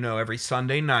 3-part, every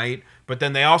Sunday night. But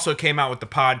then they also came out with the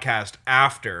podcast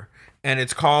after. And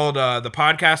it's called, the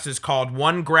podcast is called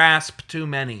One Grasp Too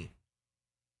Many.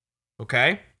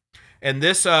 Okay? And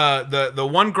this, the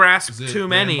One Grasp Too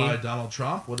Many. By Donald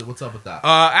Trump? What's up with that?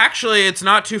 Actually, it's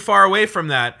not too far away from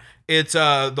that. It's,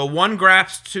 the One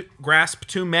Grasp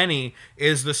Too Many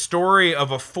is the story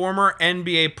of a former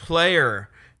NBA player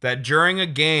that during a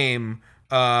game,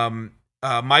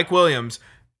 Mike Williams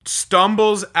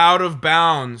stumbles out of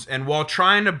bounds and while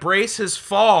trying to brace his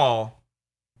fall,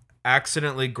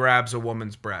 accidentally grabs a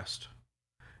woman's breast.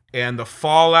 And the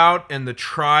fallout and the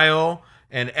trial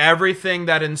and everything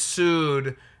that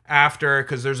ensued after,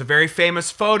 because there's a very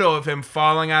famous photo of him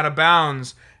falling out of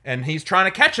bounds and he's trying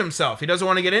to catch himself. He doesn't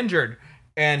want to get injured.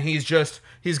 And he's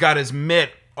got his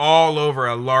mitt all over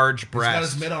a large breast. He's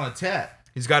got his mitt on a tit.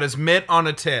 He's got his mitt on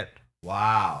a tit.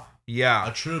 Wow. Yeah.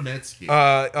 A true Mitski.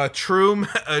 A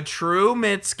true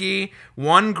Mitski.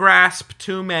 One Grasp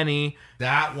Too Many.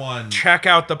 That one. Check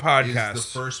out the podcast.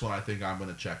 Is the first one I think I'm going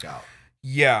to check out.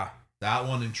 Yeah. That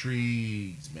one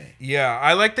intrigues me. Yeah.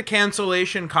 I like the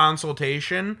cancellation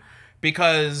consultation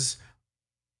because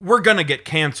we're going to get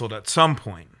canceled at some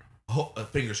point.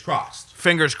 Fingers crossed.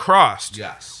 Fingers crossed.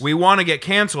 Yes. We want to get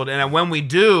canceled. And when we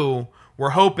do,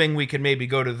 we're hoping we can maybe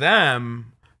go to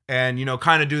them and,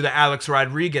 kind of do the Alex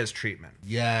Rodriguez treatment.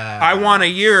 Yeah. I want a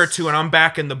year or two and I'm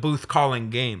back in the booth calling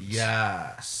games.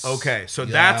 Yes. Okay, so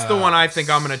that's the one I think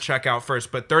I'm going to check out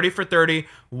first. But 30 for 30,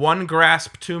 One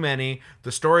Grasp Too Many,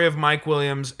 the story of Mike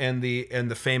Williams and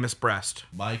the famous breast.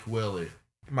 Mike Willie.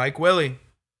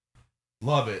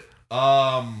 Love it.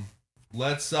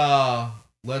 Let's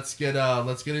get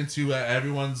into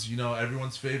everyone's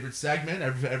favorite segment,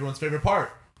 everyone's favorite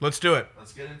part. Let's do it.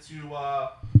 Let's get into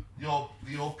the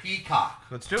old peacock.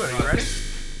 Let's do it. Are you ready?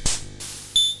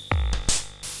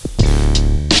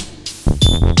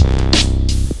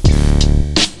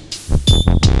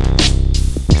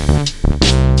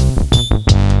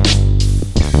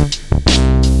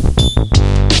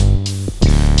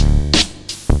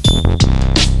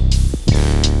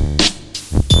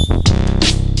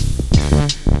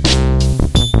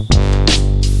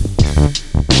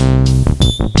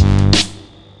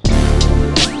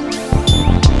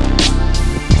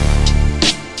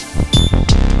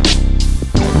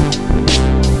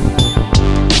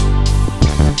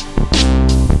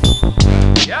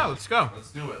 Let's go.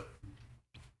 Let's do it.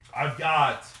 I've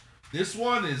got this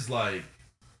one is like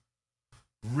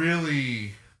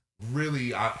really,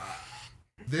 really.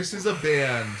 This is a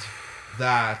band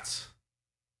that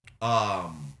I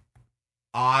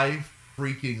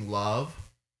freaking love.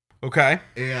 Okay.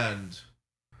 And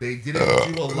they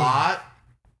didn't do a lot,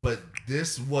 but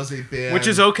this was a band which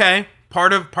is okay.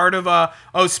 Part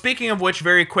of speaking of which,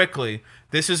 very quickly,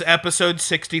 this is episode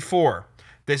 64.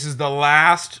 This is the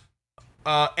last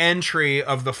entry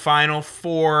of the final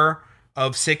 4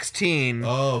 of 16.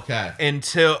 Oh, okay.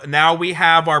 Until now we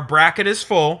have our bracket is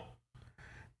full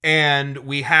and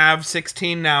we have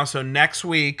 16 now, so next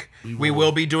week we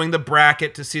will be doing the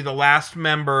bracket to see the last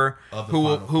member who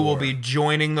will be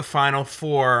joining the final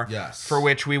 4. Yes. For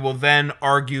which we will then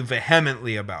argue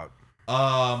vehemently about.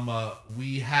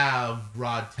 We have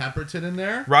Rod Temperton in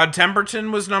there. Rod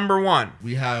Temperton was number 1.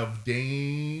 We have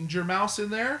Danger Mouse in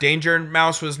there. Danger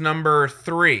Mouse was number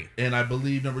 3. And I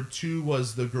believe number 2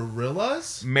 was the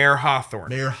Gorillas. Mayor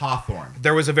Hawthorne.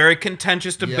 There was a very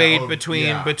contentious debate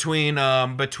between the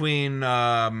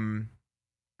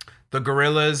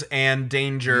Gorillas and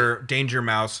Danger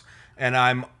Mouse. And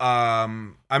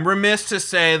I'm remiss to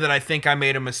say that I think I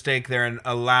made a mistake there in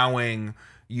allowing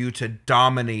you to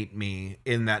dominate me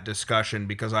in that discussion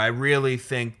because I really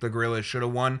think the Gorillaz should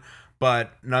have won.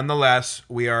 But nonetheless,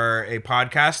 we are a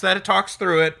podcast that talks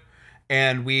through it,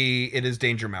 and it is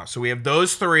Danger Mouse. So we have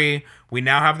those three. We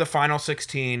now have the final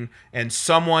 16, and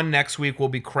someone next week will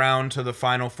be crowned to the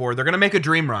final 4. They're going to make a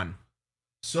dream run.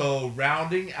 So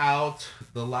rounding out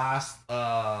the last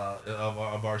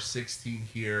of our 16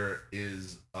 here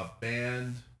is a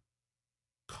band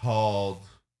called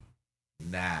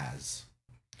Nazz.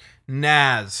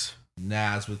 Nazz.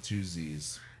 Nazz with 2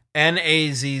 Z's.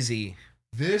 Nazz.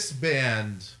 This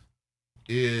band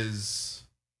is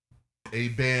a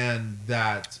band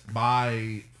that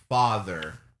my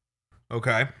father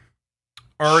Okay.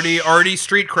 Already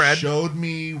street cred. showed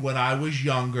me when I was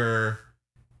younger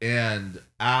and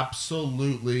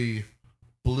absolutely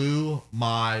blew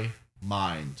my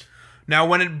mind. Now,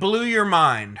 when it blew your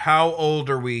mind, how old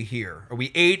are we here? Are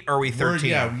we 8 or are we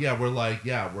 13? We're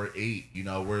 8. You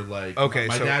know, we're like, okay,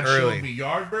 my so dad early. showed me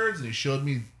Yardbirds and he showed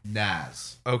me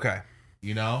Nazz. Okay.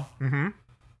 You know? Mm-hmm.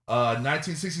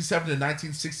 1967 to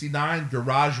 1969,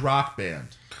 garage rock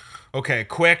band. Okay,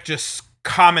 quick, just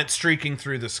comet streaking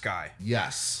through the sky.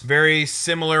 Yes. Very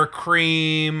similar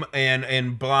Cream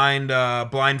and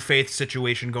blind faith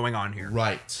situation going on here.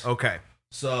 Right. Okay.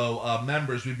 So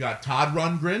members, we've got Todd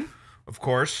Rundgren. Of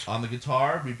course. On the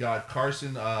guitar, we've got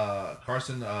Carson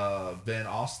Van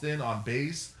Alsten on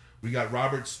bass. We got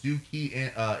Robert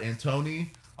Stuckey Antoni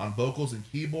on vocals and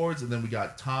keyboards, and then we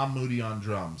got Tom Moody on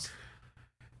drums.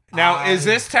 Now, is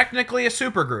this technically a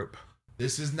supergroup?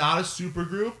 This is not a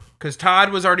supergroup. Because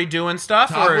Todd was already doing stuff?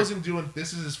 Todd wasn't doing...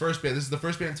 This is his first band. This is the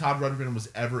first band Todd Rundgren was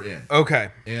ever in. Okay.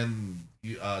 And,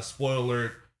 spoiler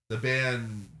alert, the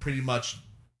band pretty much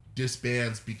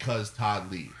disbands because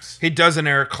Todd leaves. He does an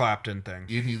Eric Clapton thing.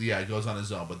 He goes on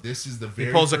his own. But this is the very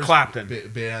he pulls first a Clapton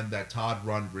band that Todd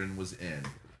Rundgren was in.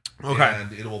 Okay.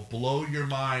 And it will blow your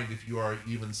mind if you are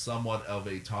even somewhat of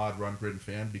a Todd Rundgren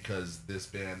fan, because this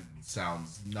band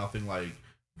sounds nothing like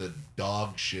the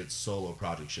dog shit solo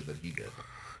project shit that he did.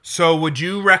 So would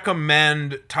you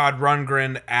recommend Todd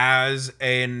Rundgren as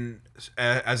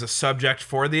a subject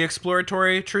for the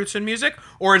exploratory truths in music?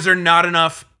 Or is there not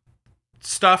enough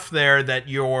stuff there that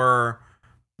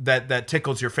that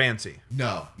tickles your fancy?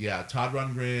 No. Yeah. Todd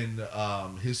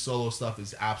Rundgren, his solo stuff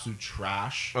is absolute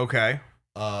trash. Okay.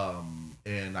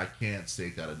 And I can't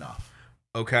state that enough.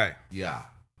 Okay. Yeah.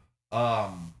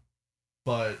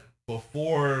 But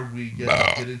before we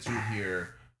get into it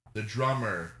here, the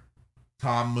drummer,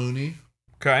 Tom Mooney.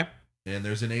 Okay. And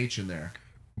there's an H in there.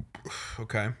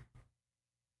 Okay.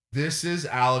 This is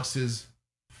Alex's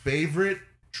favorite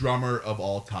drummer of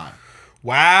all time.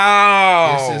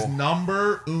 Wow. This is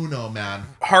number uno, man.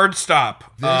 Hard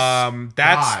stop. This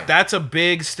That's a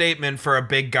big statement for a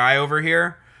big guy over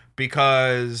here,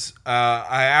 because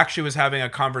I actually was having a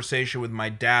conversation with my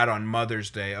dad on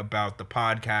Mother's Day about the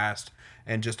podcast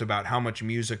and just about how much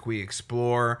music we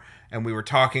explore. And we were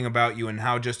talking about you and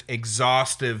how just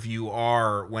exhaustive you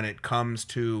are when it comes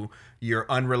to your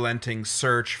unrelenting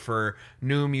search for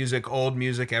new music, old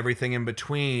music, everything in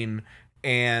between.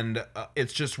 And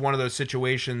it's just one of those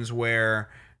situations where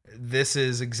this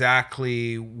is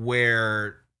exactly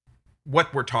what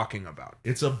we're talking about.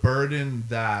 It's a burden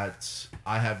that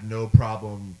I have no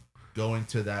problem going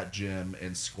to that gym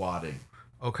and squatting.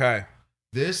 Okay.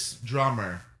 This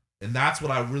drummer, and that's what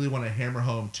I really want to hammer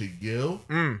home to you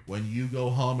when you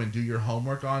go home and do your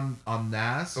homework on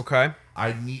Nazz. Okay.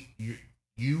 I need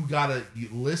you gotta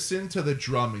listen to the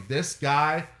drumming. This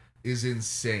guy is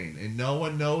insane, and no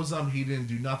one knows him. He didn't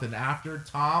do nothing after.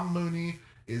 Tom Mooney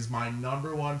is my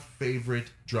number one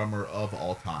favorite drummer of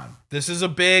all time. This is a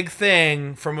big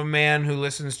thing from a man who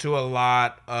listens to a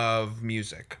lot of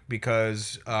music,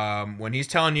 because when he's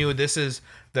telling you this is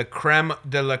the creme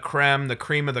de la creme, the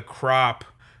cream of the crop,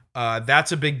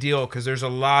 that's a big deal, because there's a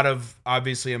lot of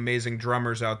obviously amazing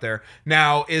drummers out there.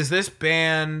 Now, is this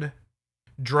band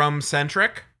drum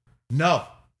centric? No,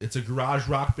 it's a garage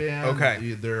rock band.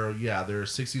 Okay. They're a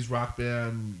 60s rock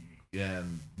band,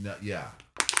 and yeah.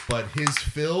 But his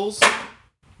fills,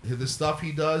 the stuff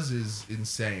he does is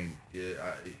insane.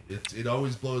 It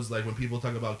always blows, like when people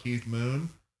talk about Keith Moon,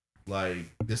 like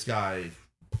this guy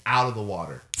out of the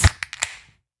water.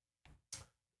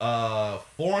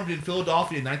 Formed in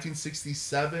Philadelphia in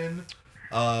 1967.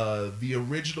 The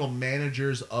original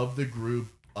managers of the group,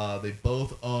 they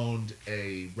both owned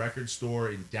a record store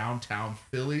in downtown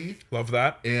Philly. Love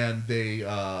that. And they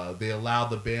allowed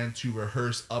the band to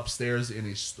rehearse upstairs in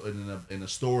a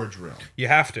storage room. You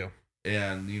have to.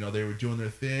 And they were doing their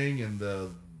thing, and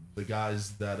the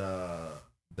guys that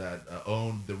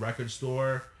owned the record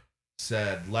store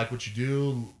said, like what you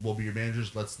do, we'll be your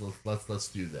managers. Let's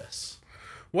do this.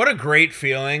 What a great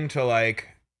feeling to like.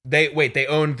 They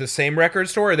owned the same record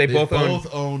store, or they both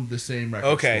owned the same record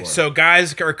store. Okay, so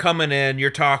guys are coming in, you're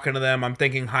talking to them. I'm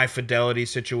thinking high fidelity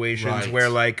situations where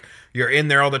like you're in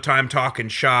there all the time talking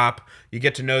shop. You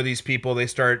get to know these people. They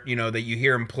start, that you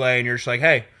hear them play, and you're just like,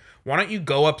 hey, why don't you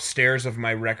go upstairs of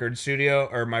my record studio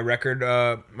or my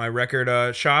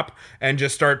record shop and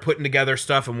just start putting together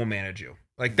stuff, and we'll manage you.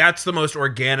 Like that's the most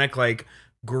organic, like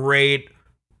great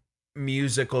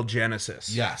musical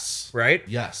genesis. Yes. Right?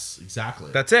 Yes,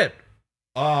 exactly. That's it.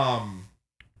 Now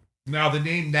the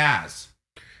name Nas.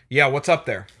 Yeah, what's up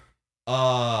there?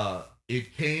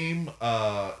 It came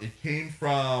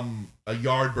from a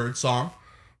Yardbird song.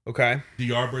 Okay. The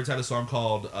Yardbirds had a song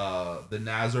called The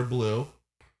Nas Are Blue.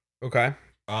 Okay.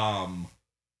 No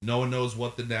one knows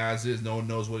what the Nas is, no one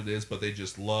knows what it is, but they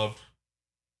just loved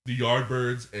the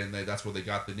Yardbirds, and that's where they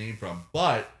got the name from.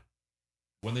 But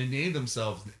when they named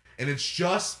themselves, and it's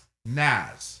just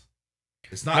Nas.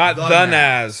 It's not the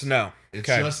Nas. No. It's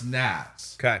just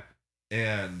Nas. Okay.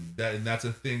 And that's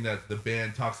a thing that the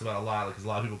band talks about a lot, because a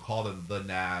lot of people call them the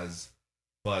Nas,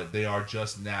 but they are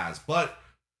just Nas. But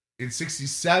in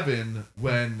 '67,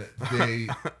 when they...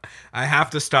 I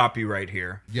have to stop you right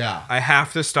here. Yeah. I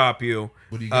have to stop you.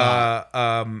 What do you got?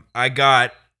 I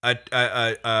got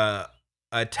a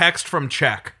text from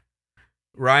Czech.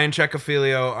 Ryan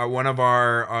Czechofilio, one of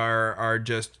our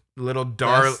just little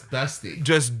bestie,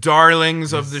 just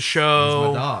darlings of the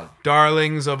show, my dog.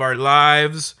 Darlings of our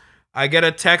lives. I get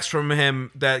a text from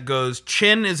him that goes,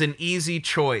 "Chin is an easy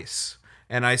choice,"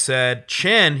 and I said,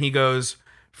 "Chin." He goes,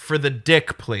 "For the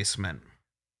dick placement."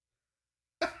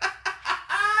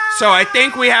 So I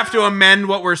think we have to amend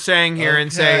what we're saying here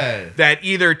and say that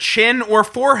either chin or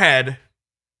forehead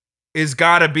is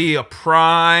got to be a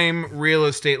prime real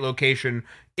estate location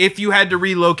if you had to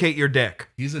relocate your dick.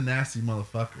 He's a nasty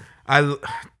motherfucker.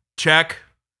 Check.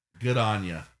 Good on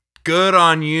you. Good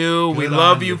on you. We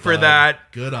love you for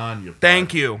that. Good on you.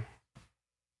 Thank you.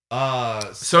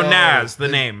 So Nas, the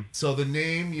name. So the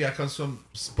name, comes from.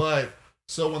 But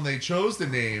so when they chose the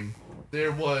name,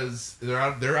 they're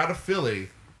out of Philly.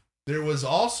 There was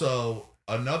also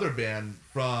another band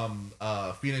from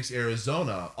Phoenix,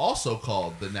 Arizona, also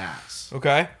called the Nas.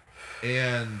 Okay.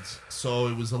 And so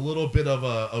it was a little bit of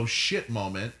a oh shit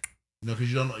moment,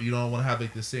 because you don't want to have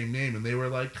like the same name, and they were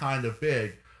like kind of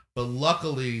big, but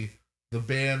luckily the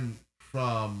band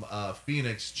from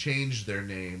Phoenix changed their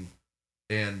name,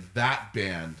 and that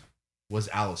band was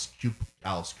Alice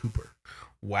Cooper.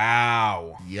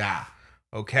 Wow. Yeah.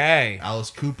 Okay. Alice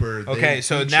Cooper. Okay,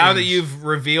 so now that you've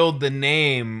revealed the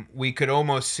name, we could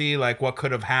almost see like what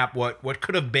could have happened, what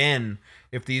could have been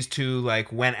if these two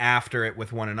like went after it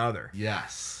with one another.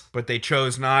 Yes. But they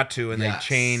chose not to, and they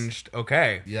changed.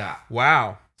 Okay. Yeah.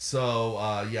 Wow. So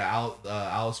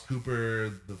Alice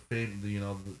Cooper, the fame,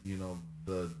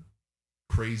 the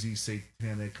crazy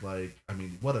satanic, like, I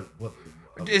mean, what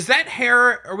is that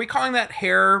hair? Are we calling that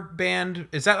hair band?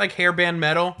 Is that like hair band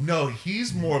metal? No,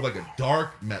 he's more of like a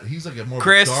dark metal. He's like a more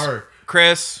dark.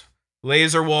 Chris,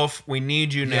 Laser Wolf, we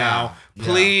need you now.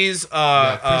 Please,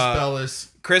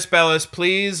 Chris Bellis,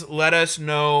 please let us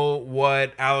know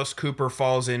what Alice Cooper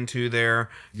falls into there.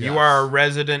 Yes. You are a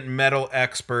resident metal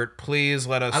expert. Please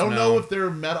let us know. I don't know if they're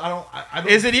metal. I don't.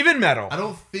 Is it even metal? I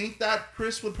don't think that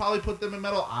Chris would probably put them in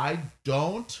metal. I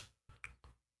don't.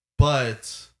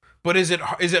 But is it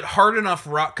hard enough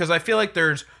rock? Because I feel like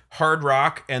there's hard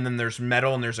rock, and then there's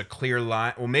metal, and there's a clear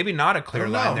line. Well, maybe not a clear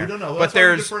line there. We don't know. But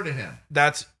there's defer to him.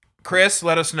 That's Chris.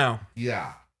 Let us know.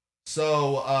 Yeah.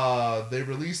 So they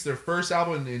released their first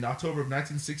album in October of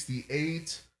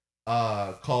 1968,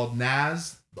 called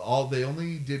Nas.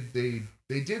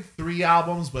 They did 3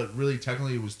 albums, but really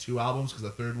technically it was 2 albums, because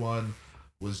the third one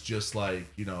was just like,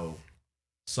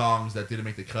 songs that didn't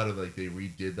make the cut, or like they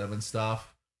redid them and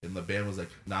stuff. And the band was like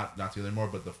not together anymore.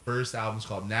 But the first album's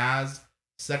called Nas.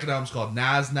 Second album's called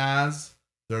Nas.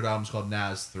 Third album's called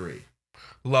Nas 3.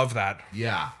 Love that.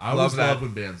 Yeah, I always love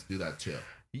when bands do that too.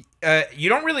 You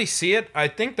don't really see it. I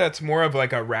think that's more of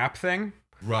like a rap thing.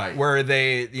 Right. Where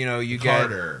they, you get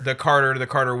the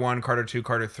Carter 1, Carter 2,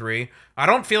 Carter 3. I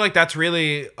don't feel like that's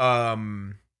really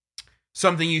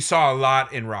something you saw a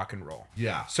lot in rock and roll.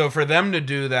 Yeah. So for them to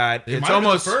do that, it's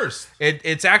almost first.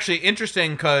 It's actually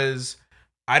interesting, because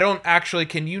I don't actually.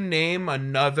 Can you name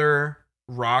another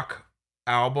rock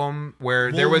album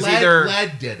where there was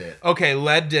Led did it. Okay,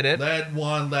 Led did it. Led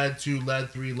 1, Led 2, Led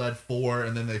 3, Led 4,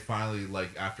 and then they finally,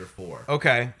 like, after 4.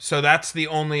 Okay, so that's the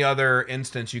only other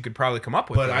instance you could probably come up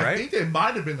with. But right? I think they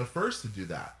might have been the first to do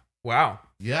that. Wow.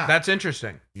 Yeah. That's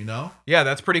interesting. Yeah,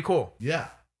 that's pretty cool. Yeah.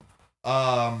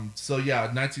 So yeah,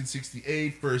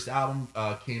 1968, first album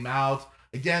came out.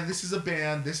 Again, this is a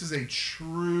band. This is a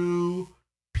true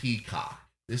peacock.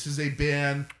 This is a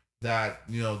band that,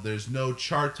 you know, there's no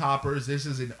chart toppers. This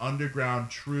is an underground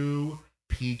true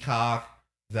peacock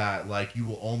that like you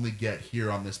will only get here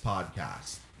on this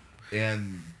podcast.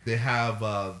 And they had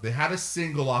a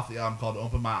single off the album called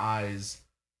 "Open My Eyes."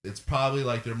 It's probably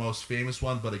like their most famous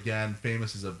one, but again,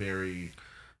 famous is a very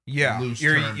loose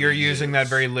term you're to using use. that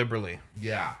very liberally.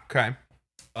 Yeah. Okay.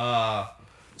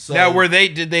 So Now,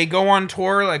 did they go on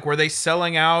tour? Like, were they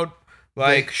selling out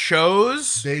like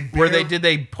shows? Did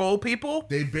they pull people?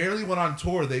 They barely went on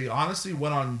tour. They honestly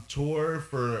went on tour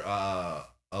for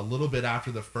a little bit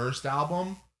after the first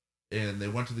album, and they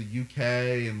went to the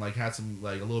UK and like had some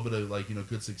like a little bit of like, you know,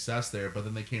 good success there. But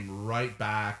then they came right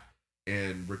back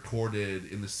and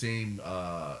recorded in the same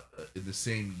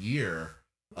year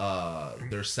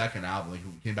their second album. Like,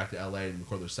 came back to LA and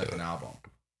recorded their second album.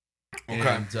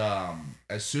 Okay. And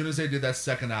as soon as they did that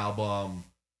second album,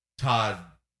 Todd,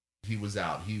 he was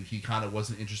out. He kind of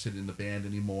wasn't interested in the band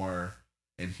anymore,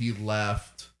 and he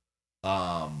left.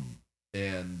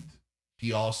 And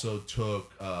he also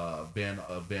took Van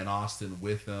Austin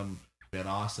with him. Van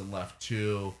Austin left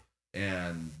too,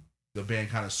 and the band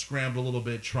kind of scrambled a little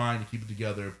bit trying to keep it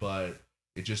together, but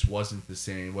it just wasn't the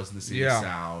same. It wasn't the same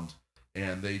sound.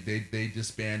 And they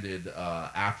disbanded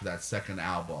after that second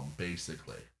album,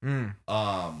 basically.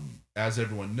 As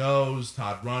everyone knows,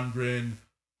 Todd Rundgren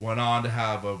went on to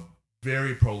have a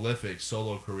very prolific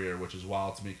solo career, which is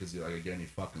wild to me because, like, again, he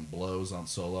fucking blows on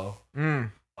solo.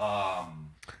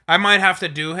 I might have to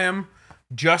do him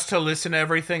just to listen to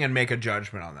everything and make a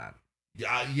judgment on that.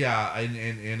 Yeah,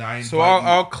 and I. So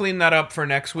I'll clean that up for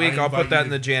next week. I'll put that in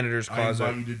the janitor's closet. I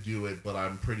invite you to do it, but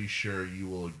I'm pretty sure you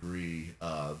will agree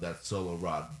that solo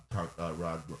Todd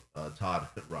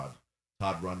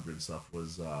Rundgren stuff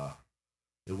was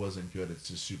it wasn't good. It's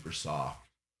just super soft.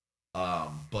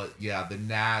 But yeah, the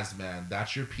Nazz, man,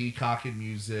 that's your peacock in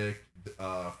music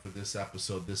for this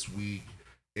episode this week,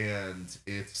 and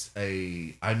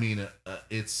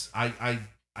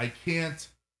I can't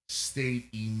state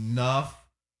enough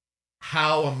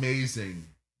how amazing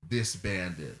this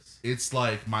band is. It's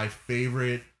like my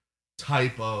favorite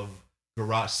type of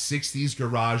 60s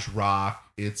garage rock.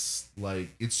 It's like,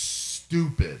 it's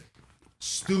stupid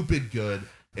good.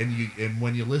 And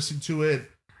when you listen to it,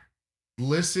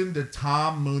 listen to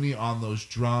Tom Mooney on those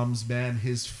drums, man.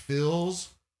 His fills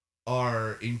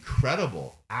are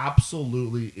incredible.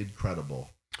 Absolutely incredible.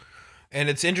 And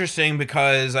it's interesting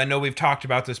because I know we've talked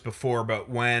about this before, but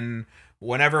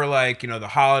whenever like, you know, the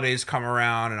holidays come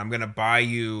around and I'm going to buy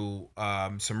you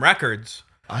some records.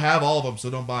 I have all of them, so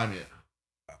don't buy me it.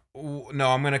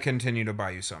 No, I'm going to continue to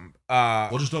buy you some.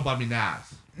 Well, just don't buy me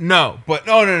Nazz. No,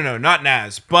 not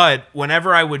Nazz. But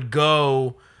whenever I would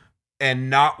go and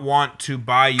not want to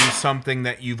buy you something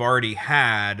that you've already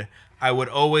had, I would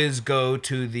always go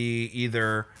to the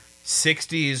either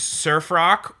 60s surf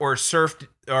rock or like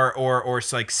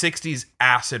 60s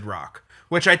acid rock,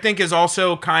 which I think is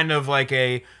also kind of like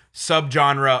a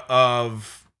subgenre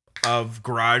of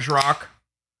garage rock.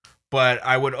 But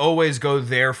I would always go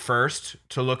there first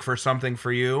to look for something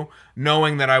for you,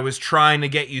 knowing that I was trying to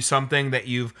get you something that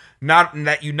you not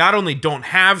only don't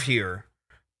have here,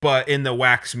 but in the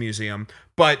Wax Museum,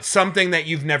 but something that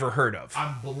you've never heard of.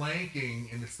 I'm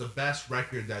blanking, and it's the best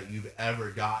record that you've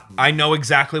ever gotten. I know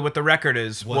exactly what the record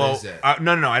is. What is it?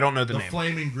 No, I don't know the name. The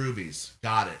Flaming Groovies.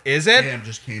 Got it. Is it? Damn,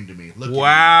 just came to me. Look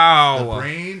wow. At me. The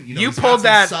brain. You know, you pulled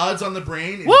that. Suds on the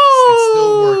brain. Woo! It's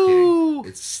still working.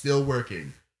 It's still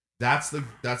working. That's the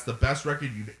best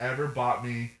record you've ever bought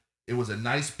me. It was a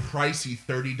nice, pricey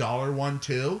 $30 one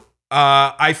too.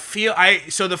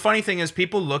 So the funny thing is,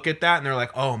 people look at that and they're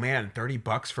like, "Oh man,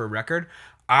 $30 for a record."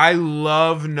 I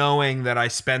love knowing that I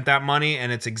spent that money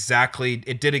and it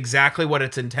did exactly what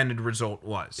its intended result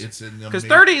was. It's because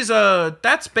 30 is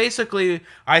that's basically,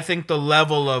 I think, the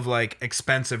level of like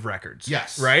expensive records.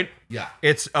 Yes. Right? Yeah.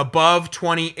 It's above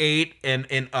 28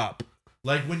 and up.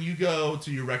 Like when you go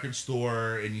to your record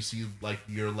store and you see like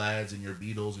your Leds and your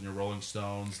Beatles and your Rolling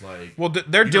Stones, like, well,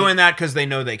 they're doing that because they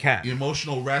know they can. The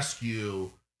Emotional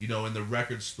Rescue, you know, in the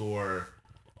record store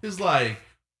is like,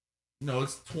 you know,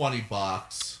 it's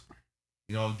 $20,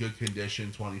 you know, in good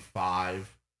condition,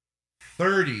 25.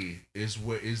 30 is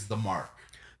the mark.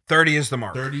 30 is the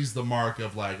mark. 30 is the mark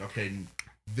of like, okay,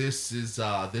 this is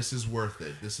worth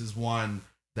it. This is one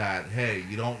that, hey,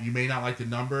 you may not like the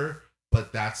number,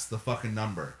 but that's the fucking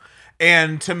number.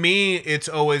 And to me, it's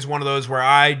always one of those where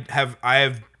I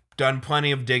have done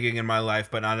plenty of digging in my life,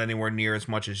 but not anywhere near as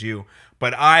much as you.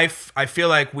 But I feel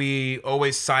like we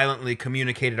always silently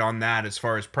communicated on that as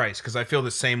far as price, because I feel the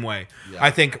same way. Yeah.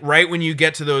 I think right when you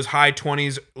get to those high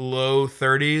 20s, low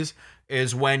 30s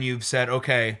is when you've said,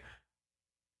 okay,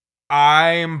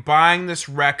 I'm buying this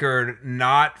record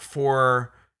not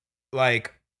for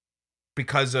like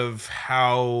because of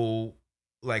how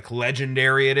like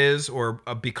legendary it is or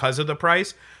because of the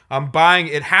price. I'm buying,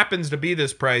 it happens to be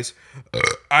this price.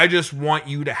 I just want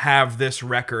you to have this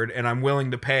record, and I'm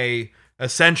willing to pay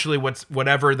essentially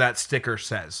whatever that sticker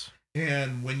says.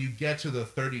 And when you get to the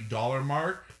 $30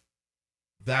 mark,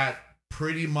 that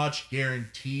pretty much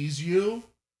guarantees you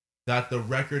that the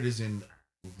record is in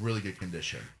really good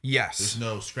condition. Yes. There's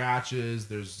no scratches.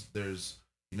 There's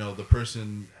the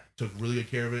person took really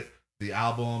good care of it. The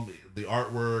album, the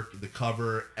artwork, the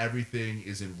cover, everything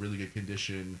is in really good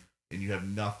condition, and you have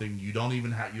nothing. You don't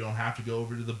have to go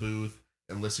over to the booth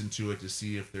and listen to it to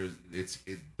see if there's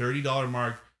 $30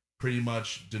 mark pretty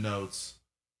much denotes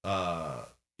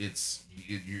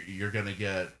you're gonna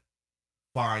get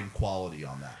fine quality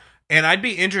on that. And I'd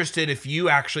be interested if you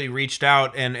actually reached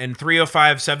out and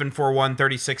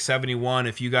 305-741-3671,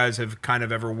 if you guys have kind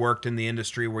of ever worked in the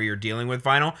industry where you're dealing with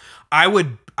vinyl, I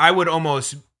would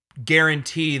almost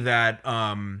guarantee that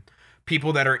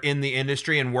people that are in the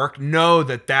industry and work know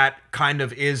that kind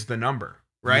of is the number,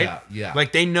 right? Yeah.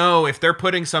 Like they know if they're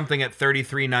putting something at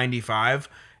 $33.95,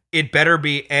 it better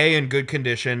be in good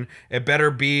condition. It better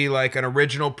be like an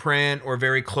original print or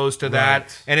very close to that,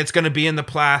 Right. and it's going to be in the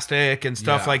plastic and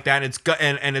stuff like that.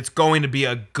 And it's going to be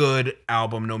a good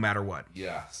album no matter what.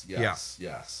 Yes.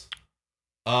 Man,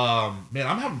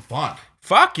 I'm having fun.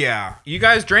 Fuck yeah! You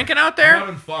guys drinking out there? I'm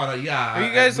having fun. Yeah. Are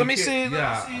you guys? Let me see.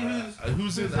 Yeah.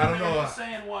 Who's in? I don't know.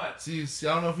 Saying what? See,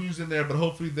 I don't know who's in there, but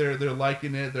hopefully they're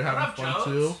liking it. They're having fun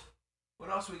too. What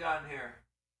else we got in here?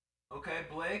 Okay,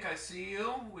 Blake, I see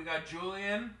you. We got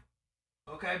Julian.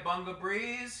 Okay, Bunga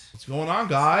Breeze. What's going on,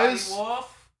 guys? Scotty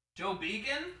Wolf. Joe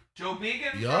Began. Joe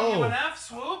Began Yo. from UNF.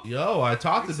 Swoop. Yo, I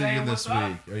talked to You saying Began this what's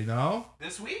week. up? You know,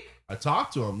 This week? I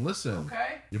talked to him. Listen,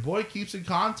 Okay. your boy keeps in Yeah,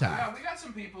 contact. we got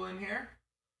some people in here.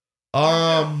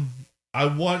 I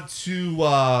want to.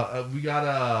 We got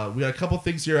a couple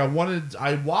things here. I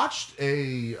watched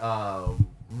a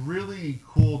really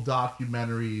cool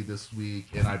documentary this week,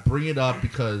 and I bring it up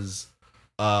because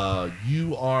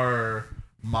you are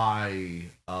my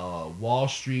Wall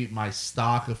Street, my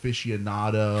stock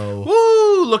aficionado.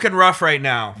 Woo! Looking rough right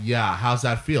now. Yeah, how's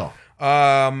that feel?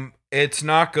 It's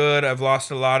not good. I've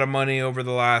lost a lot of money over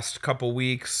the last couple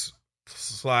weeks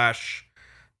 /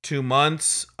 2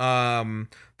 months. The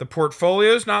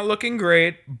portfolio's not looking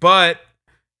great, but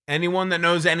anyone that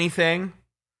knows anything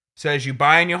says you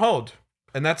buy and you hold,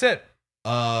 and that's it.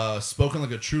 Spoken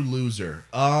like a true loser.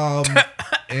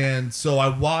 And so I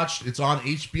watched. It's on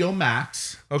HBO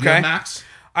Max. Do you Okay. have Max?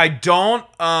 I don't.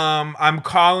 I'm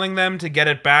calling them to get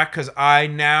it back because I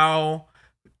now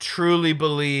truly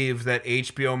believe that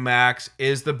HBO Max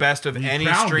is the best of We any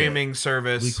crowned streaming We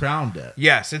service. crowned it.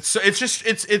 Yes, it's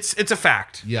a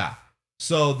fact. Yeah.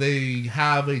 So they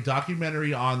have a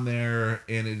documentary on there,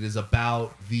 and it is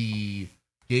about the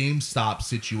GameStop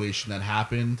situation that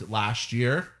happened last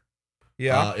year.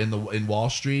 Yeah. In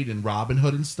Wall Street and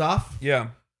Robinhood and stuff. Yeah.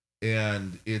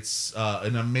 And it's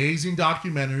an amazing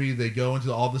documentary. They go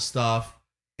into all the stuff,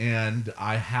 and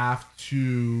I have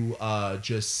to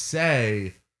just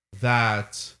say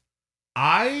that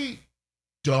I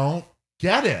don't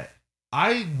get it.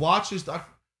 I watch this doc,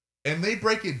 and they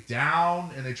break it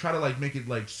down, and they try to like make it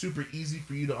like super easy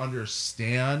for you to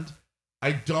understand.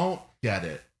 I don't get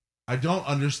it. I don't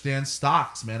understand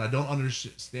stocks, man. I don't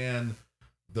understand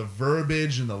the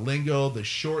verbiage and the lingo, the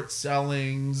short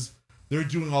sellings. They're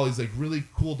doing all these like really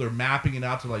cool. They're mapping it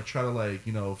out to like try to like,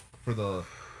 you know, for the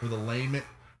layman.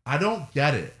 I don't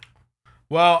get it.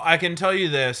 Well, I can tell you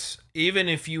this, even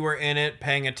if you were in it,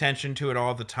 paying attention to it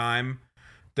all the time,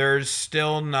 there's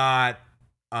still not,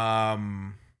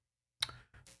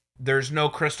 there's no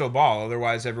crystal ball.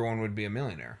 Otherwise, everyone would be a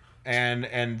millionaire.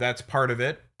 And that's part of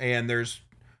it. And there's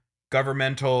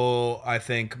governmental, I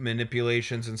think,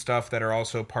 manipulations and stuff that are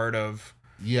also part of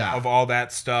all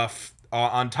that stuff.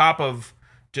 On top of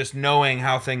just knowing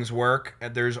how things work,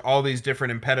 there's all these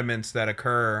different impediments that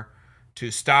occur to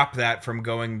stop that from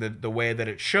going the way that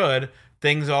it should.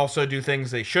 Things also do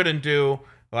things they shouldn't do,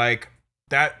 like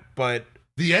that. But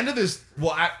the end of this,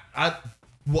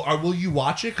 will you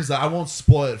watch it? Because I won't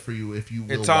spoil it for you if you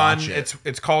will watch it.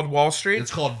 It's called Wall Street. It's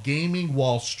called Gaming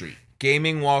Wall Street.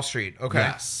 Gaming Wall Street. Okay.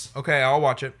 Yes. Okay, I'll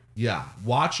watch it. Yeah,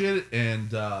 watch it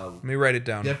and Let me write it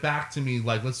down. get back to me.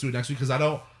 Like, let's do it next week because I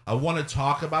I want to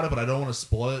talk about it, but I don't want to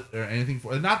spoil it or anything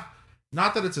for it. Not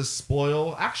that it's a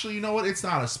spoil. Actually, you know what? It's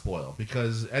not a spoil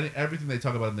because everything they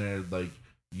talk about in there, like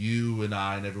you and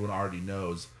I and everyone already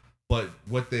knows. But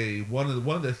one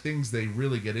of the things they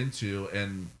really get into,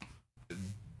 and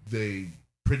they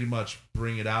pretty much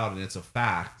bring it out, and it's a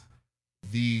fact.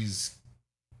 These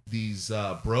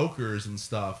brokers and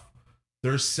stuff,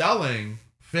 they're selling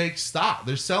fake stock.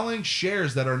 They're selling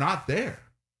shares that are not there.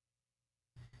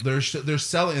 They're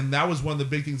selling, and that was one of the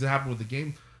big things that happened with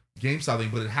the GameStop thing.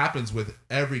 But it happens with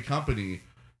every company.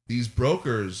 These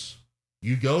brokers,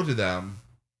 you go to them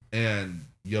and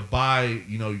you buy,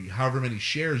 however many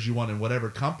shares you want in whatever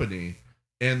company,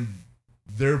 and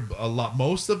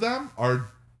most of them are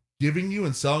giving you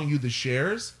and selling you the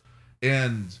shares,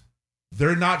 and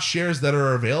they're not shares that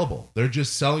are available. They're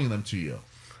just selling them to you.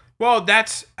 Well,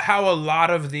 that's how a lot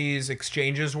of these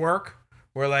exchanges work.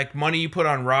 Where like money you put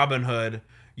on Robinhood,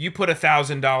 you put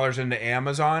 $1,000 into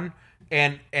Amazon,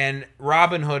 and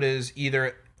Robinhood is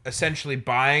either essentially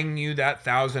buying you that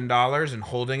 $1,000 and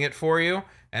holding it for you.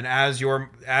 And as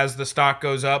the stock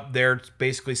goes up, they're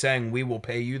basically saying, we will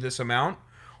pay you this amount.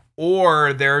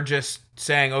 Or they're just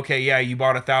saying, okay, yeah, you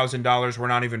bought $1,000. We're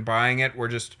not even buying it. We're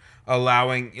just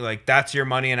allowing, like, that's your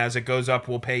money. And as it goes up,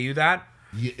 we'll pay you that.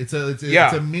 Yeah, it's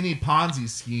a mini Ponzi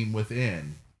scheme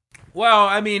within. Well,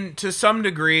 I mean, to some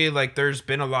degree, like, there's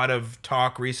been a lot of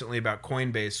talk recently about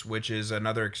Coinbase, which is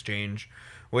another exchange,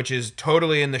 which is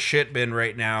totally in the shit bin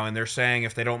right now. And they're saying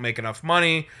if they don't make enough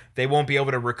money, they won't be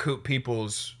able to recoup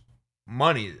people's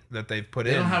money that they've put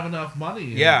in. They don't have enough money.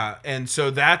 Yeah. And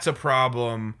so that's a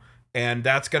problem. And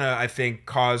that's going to, I think,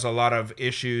 cause a lot of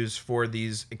issues for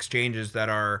these exchanges that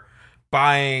are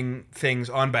buying things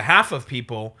on behalf of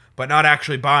people, but not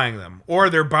actually buying them. Or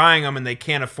they're buying them and they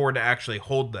can't afford to actually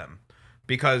hold them.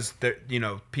 Because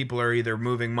people are either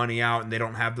moving money out and they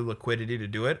don't have the liquidity to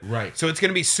do it. Right. So it's going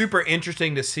to be super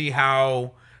interesting to see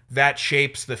how that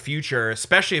shapes the future,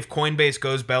 especially if Coinbase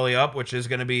goes belly up, which is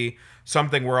going to be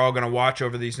something we're all going to watch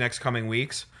over these next coming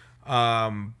weeks.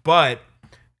 But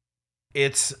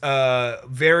it's a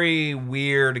very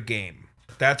weird game.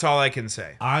 That's all I can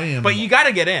say. But you got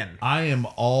to get in. I am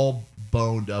all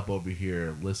boned up over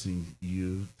here listening to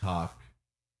you talk.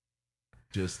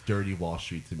 Just dirty Wall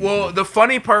Street to me. Well, the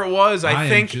funny part was, I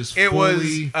think it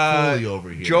was fully over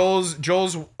here. Joel's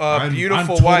beautiful I'm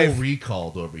total wife.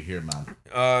 recalled over here,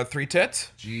 man. 3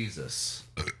 tits. Jesus.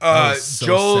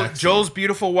 Joel's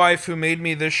beautiful wife who made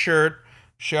me this shirt.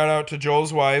 Shout out to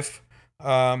Joel's wife.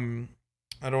 I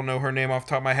don't know her name off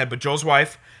the top of my head, but Joel's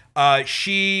wife.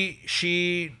 She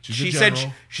said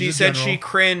she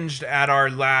cringed at our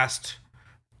last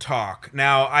talk.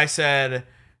 Now I said,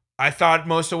 I thought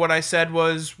most of what I said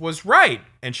was right.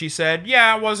 And she said,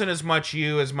 yeah, it wasn't as much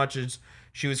as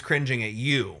she was cringing at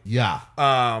you. Yeah.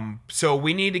 So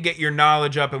we need to get your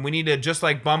knowledge up, and we need to, just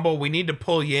like Bumble, we need to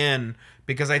pull you in,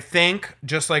 because I think,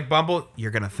 just like Bumble, you're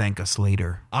going to thank us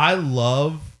later. I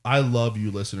love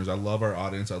you listeners. I love our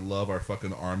audience. I love our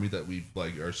fucking army that we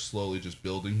are slowly just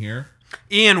building here.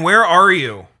 Ian, where are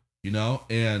you?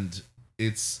 And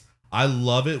I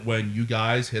love it when you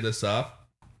guys hit us up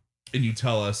and you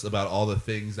tell us about all the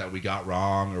things that we got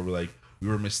wrong or we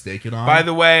were mistaken on. By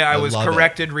the way, I was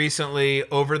corrected recently.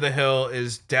 Over the Hill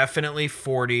is definitely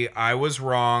 40. I was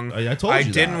wrong. I told you I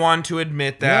didn't want to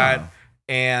admit that,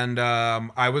 and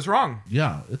I was wrong.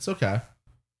 Yeah, it's okay.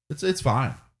 It's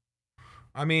fine.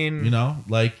 I mean,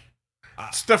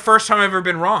 it's the first time I've ever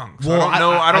been wrong. So well,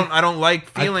 I don't like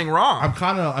feeling wrong. I'm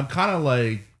kind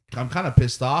of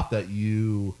pissed off that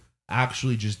you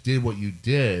actually just did what you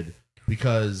did.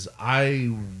 Because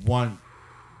I want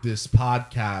this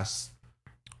podcast.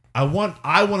 I want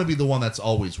to be the one that's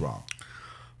always wrong.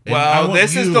 And well,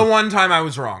 this is the one time I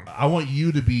was wrong. I want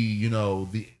you to be,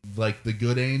 the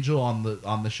good angel on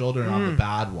the shoulder and I'm the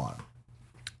bad one.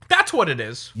 That's what it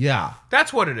is. Yeah,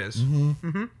 that's what it is. Mm-hmm.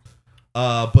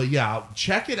 Mm-hmm. But yeah,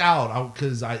 check it out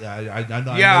because I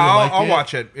know. Yeah, I'll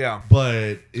watch it. Yeah,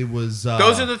 but it was.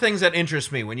 Those are the things that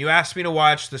interest me. When you asked me to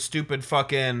watch the stupid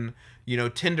fucking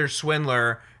Tinder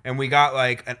swindler, and we got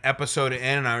like an episode in,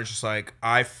 and I was just like,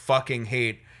 I fucking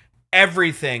hate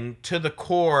everything to the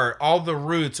core, all the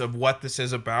roots of what this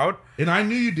is about. And I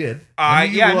knew you did. No,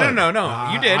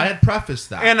 you did. I had prefaced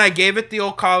that, and I gave it the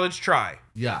old college try.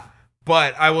 Yeah.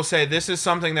 But I will say this is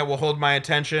something that will hold my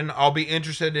attention. I'll be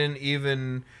interested in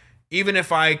even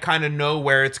if I kind of know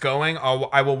where it's going.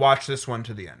 I will watch this one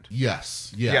to the end.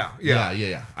 Yes. Yeah.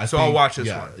 I'll watch this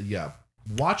one. Yeah.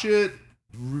 Watch it.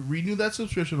 Renew that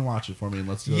subscription and watch it for me, and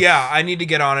let's. Yeah, I need to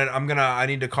get on it. I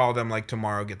need to call them like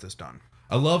tomorrow. Get this done.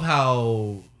 I love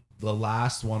how the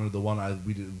last one, or the one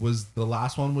we did, was the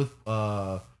last one with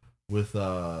with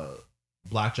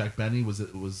Blackjack Benny. Was it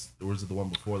or was it the one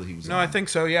before that he was No, on? I think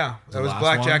so. Yeah, The that was last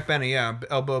Blackjack one? Benny. Yeah,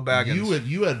 Elbow Baggins.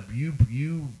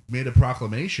 You made a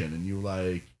proclamation and you were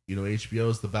like, HBO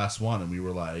is the best one, and we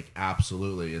were like,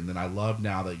 absolutely. And then I love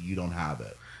now that you don't have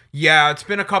it. Yeah, it's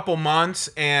been a couple months,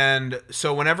 and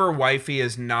so whenever wifey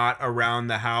is not around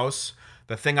the house,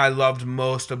 the thing I loved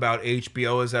most about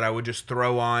HBO is that I would just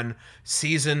throw on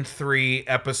season 3,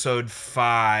 episode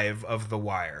 5 of The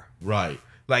Wire. Right.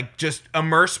 Like, just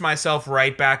immerse myself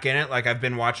right back in it, like I've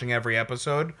been watching every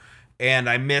episode. And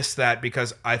I miss that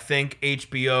because I think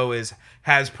HBO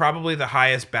has probably the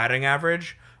highest batting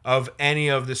average of any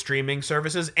of the streaming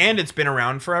services, and it's been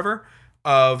around forever,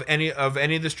 of any of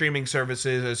the streaming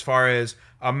services as far as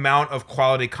amount of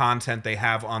quality content they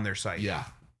have on their site. Yeah.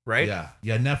 Right? Yeah.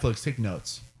 Netflix, take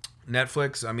notes.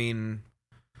 Netflix, I mean,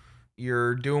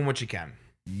 you're doing what you can.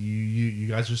 You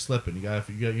guys are slipping. You have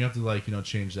to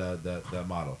change that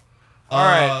model. All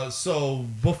right. So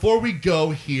before we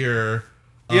go here,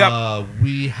 Yep.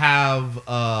 we have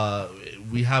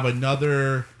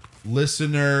another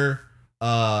listener.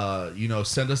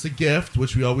 Send us a gift,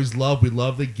 which we always love. We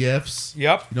love the gifts.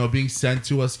 Yep. Being sent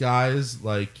to us, guys.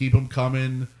 Like, keep them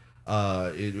coming.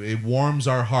 It warms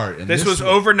our heart. And this was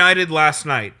overnighted last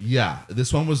night. Yeah,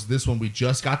 this one. We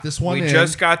just got this one. We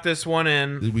just got this one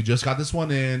in. We just got this one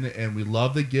in, and we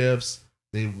love the gifts.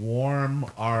 They warm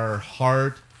our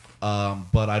heart.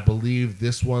 But I believe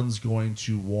this one's going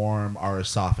to warm our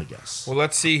esophagus. Well,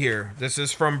 let's see here. This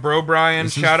is from Bro Brian.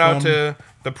 This is Shout out from- to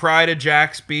the Pride of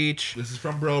Jack's Beach. This is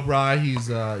from Bro Bry. He's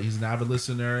an avid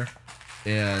listener,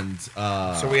 and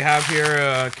So we have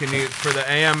here. Can you for the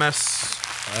AMS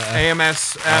RL,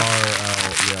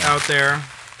 out there?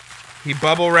 He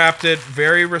bubble wrapped it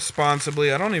very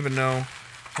responsibly. I don't even know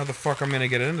how the fuck I'm gonna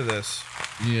get into this.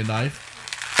 You need a knife?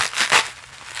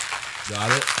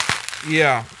 Got it.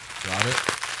 Yeah. Got it.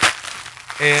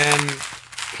 And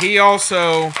he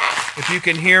also, if you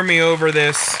can hear me over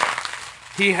this,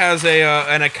 he has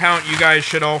an account you guys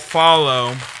should all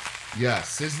follow. Yeah,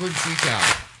 Sizzling Sea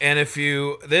Cow. And if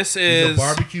you, this He's is a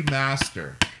barbecue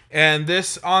master. And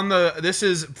this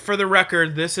is for the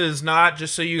record, this is not,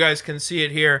 just so you guys can see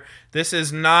it here, this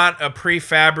is not a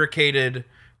prefabricated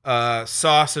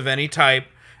sauce of any type.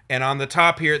 And on the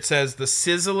top here it says the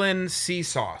Sizzlin' Sea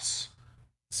Sauce.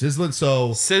 Sizzling. So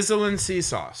Sizzlin' Sea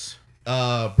Sauce.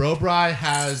 Bro Bry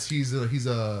he's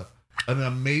an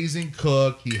amazing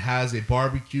cook. He has a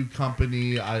barbecue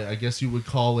company, I guess you would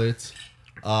call it.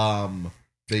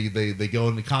 They go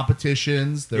into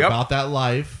competitions. They're about that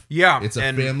life. Yeah. It's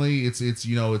a family. It's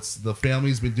the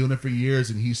family's been doing it for years,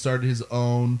 and he started his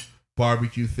own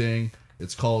barbecue thing.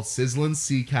 It's called Sizzlin'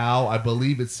 Sea Cow. I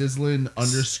believe it's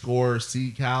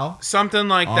Sizzlin_Sea Cow. Something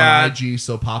like on that. IG,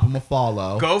 so pop him a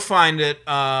follow. Go find it.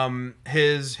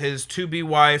 His to-be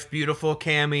wife, beautiful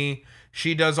Cammy,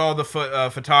 she does all the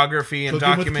photography and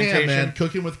Cooking documentation. With Cam, man.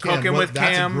 Cooking with Cam. Cooking with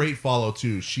That's Cam. a great follow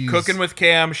too. She's Cooking with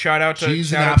Cam. Shout out to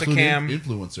she's an absolute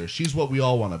influencer. She's what we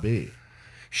all want to be.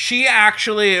 She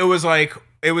actually,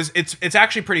 it's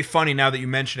actually pretty funny now that you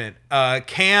mention it.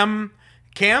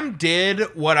 Cam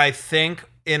did what I think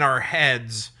in our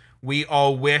heads we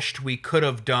all wished we could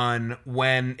have done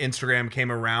when Instagram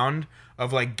came around,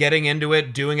 of like getting into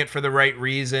it, doing it for the right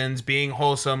reasons, being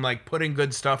wholesome, like putting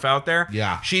good stuff out there.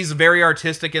 Yeah. She's very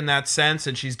artistic in that sense,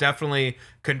 and she's definitely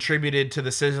contributed to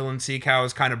the Sizzlin' Sea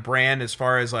Cow's kind of brand as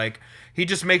far as like, he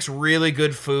just makes really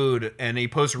good food and he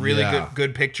posts really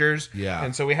good pictures. Yeah.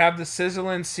 And so we have the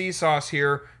Sizzlin' Sea Sauce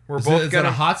here. Is that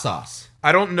a hot sauce?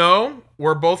 I don't know.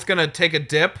 We're both gonna take a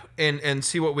dip and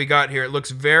see what we got here. It looks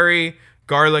very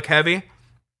garlic heavy.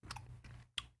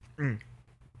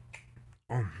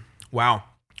 Oh, wow.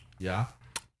 Yeah.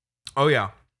 Oh yeah.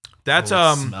 That's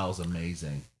it smells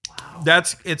amazing. Wow.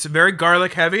 It's very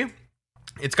garlic heavy.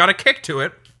 It's got a kick to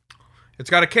it.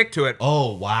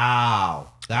 Oh wow.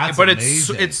 That's but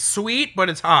amazing. it's sweet, but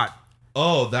it's hot.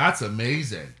 Oh, that's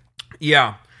amazing.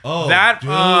 Yeah. Oh, that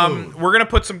dude. we're gonna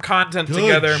put some content Good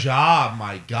together. job,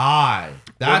 my guy.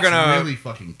 That's really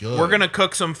fucking good. We're gonna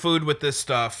cook some food with this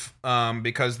stuff,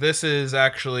 because this is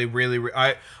actually really.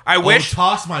 I wish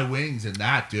toss my wings in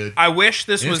that, dude. I wish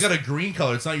this and was. It's got a green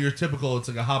color. It's not your typical. It's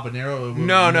like a habanero.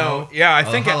 No. Yeah, I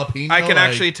think jalapeno, I can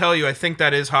actually tell you. I think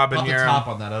that is Pop the habanero. top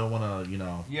on that. I don't want to,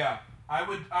 Yeah, I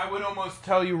would almost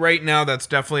tell you right now that's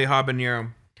definitely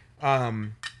habanero.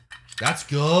 That's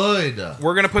good.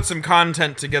 We're gonna put some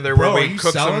content together Bro, where are we you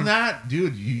cook selling some. that,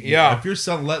 dude? Yeah. If you're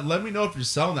selling, let me know if you're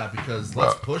selling that, because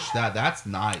let's push that. That's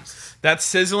nice. That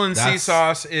Sizzlin' Sea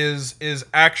Sauce is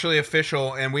actually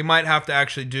official, and we might have to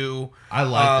actually do I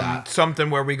like that. something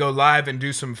where we go live and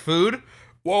do some food.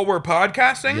 while we're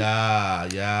podcasting.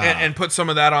 Yeah. And put some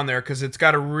of that on there because it's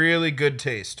got a really good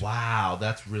taste. Wow,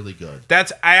 that's really good.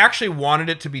 I actually wanted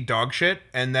it to be dog shit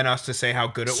and then us to say how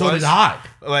good it was. So did I.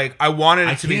 Like, I wanted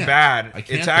it to be bad. I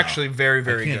can't, it's actually very,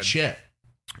 very I can't good. shit.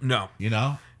 No. You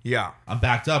know? Yeah. I'm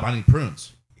backed up. I need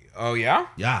prunes. Oh, yeah?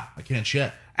 Yeah, I can't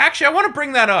shit. Actually, I want to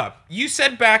bring that up. You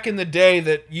said back in the day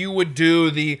that you would do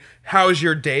the how's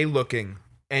your day looking?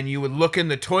 And you would look in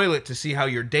the toilet to see how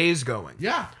your day's going.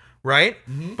 Yeah. Right?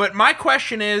 Mm-hmm. But my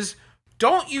question is,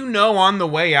 don't you know on the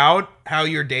way out how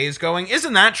your day's going?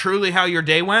 Isn't that truly how your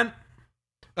day went?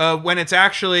 When it's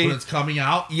actually... When it's coming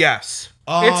out? Yes.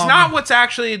 It's not what's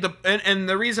actually... And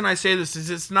the reason I say this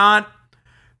is it's not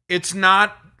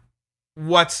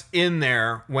what's in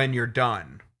there when you're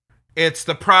done. It's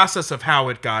the process of how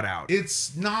it got out.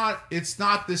 It's not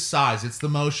this size. It's the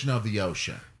motion of the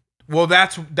ocean. Well,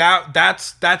 that's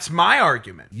my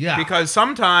argument. Yeah. Because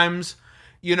sometimes,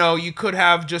 you could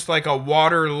have just like a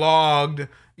waterlogged,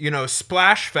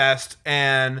 splash fest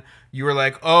and you were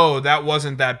like, "Oh, that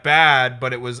wasn't that bad,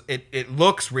 but it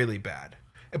looks really bad."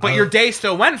 But your day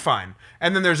still went fine.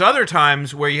 And then there's other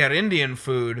times where you had Indian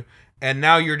food and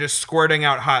now you're just squirting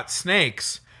out hot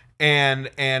snakes. And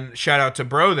shout out to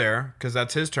Bro there, because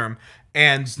that's his term.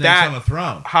 And snakes on a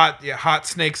throne. Hot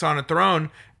snakes on a throne.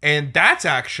 And that's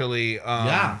actually,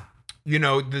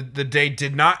 the day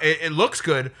did not, it looks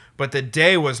good, but the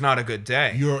day was not a good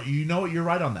day. You're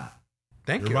right on that.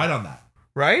 Thank you. You're right on that.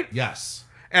 Right? Yes.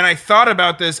 And I thought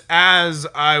about this as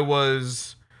I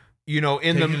was, in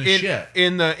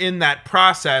that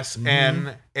process. Mm-hmm.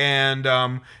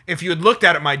 And if you had looked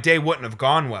at it, my day wouldn't have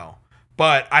gone well.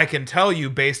 But I can tell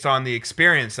you based on the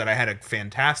experience that I had a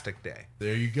fantastic day.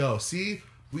 There you go. See,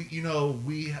 we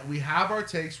have our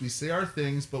takes, we say our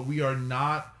things, but we are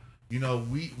not,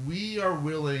 we are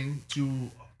willing to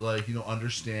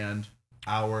understand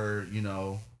our,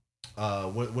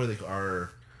 what are they,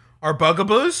 our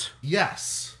bugaboos?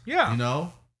 Yes. Yeah.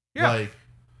 Yeah.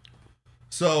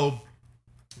 So,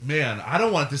 man, I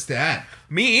don't want this to end.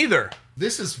 Me either.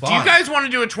 This is fun. Do you guys want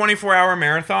to do a 24-hour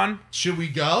marathon? Should we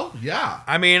go? Yeah.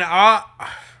 I mean,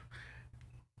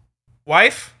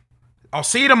 wife, I'll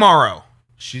see you tomorrow.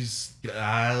 She's,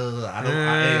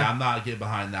 I'm not getting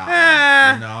behind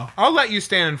that one, I'll let you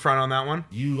stand in front on that one.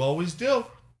 You always do.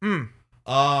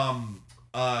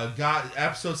 Got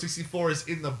episode 64 is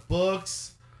in the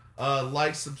books.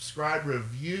 Like, subscribe,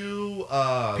 review.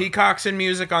 Peacocks and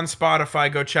Music on Spotify.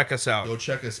 Go check us out. Let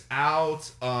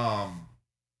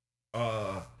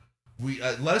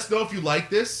us know if you like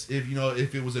this.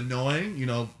 If it was annoying,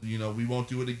 we won't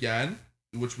do it again,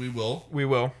 which we will. We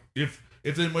will. If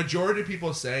the majority of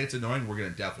people say it's annoying, we're gonna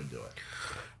definitely do it.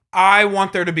 I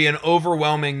want there to be an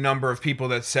overwhelming number of people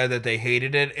that said that they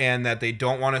hated it and that they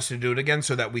don't want us to do it again,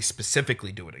 so that we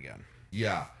specifically do it again.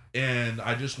 Yeah, and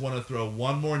I just want to throw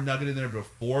one more nugget in there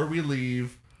before we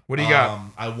leave. What do you got?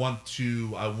 I want to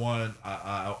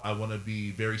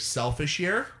be very selfish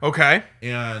here. Okay.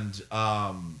 And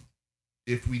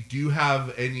if we do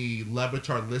have any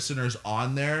Levitar listeners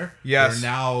on there, yes, that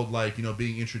are now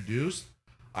being introduced,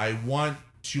 I want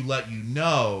to let you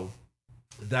know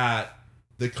that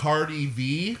the Cardi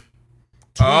V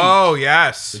tweet, oh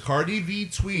yes, the Cardi V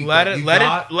tweet, let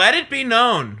it be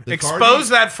known. Expose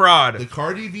that fraud. The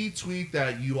Cardi V tweet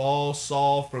that you all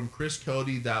saw from Chris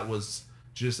Cody, that was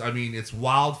just, it's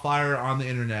wildfire on the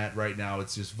internet right now.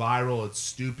 It's just viral. It's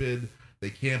stupid. They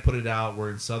can't put it out.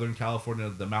 We're in Southern California.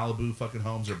 The Malibu fucking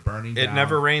homes are burning down. It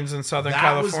never rains in Southern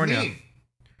California. Was me.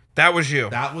 That was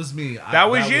you. That was me. That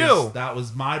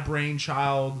was my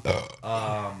brainchild.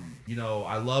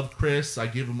 I love Chris. I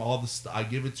give him I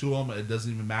give it to him. It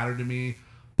doesn't even matter to me.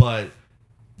 But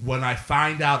when I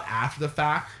find out after the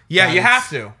fact, you have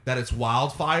to. That it's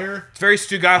wildfire. It's very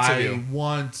Stugatz of you.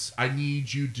 I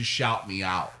need you to shout me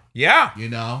out. Yeah.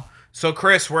 So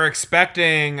Chris, we're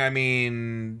expecting,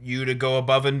 you to go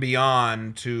above and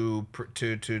beyond to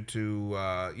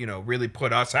really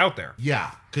put us out there.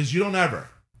 Yeah, because you don't ever.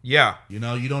 Yeah. You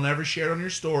don't ever share it on your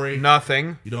story.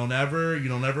 Nothing. You don't ever.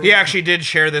 He actually did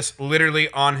share this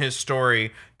literally on his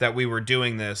story that we were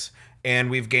doing this,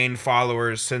 and we've gained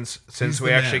followers since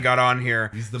we actually got on here.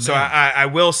 He's the man. So I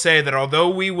will say that although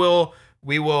we will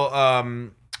indict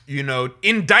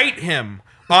him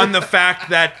on the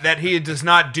fact that he does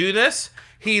not do this,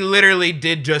 he literally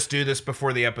did just do this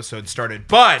before the episode started.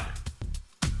 But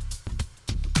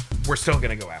we're still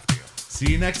gonna go after you.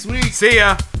 See you next week. See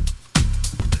ya.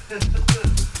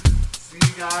 See you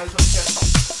guys.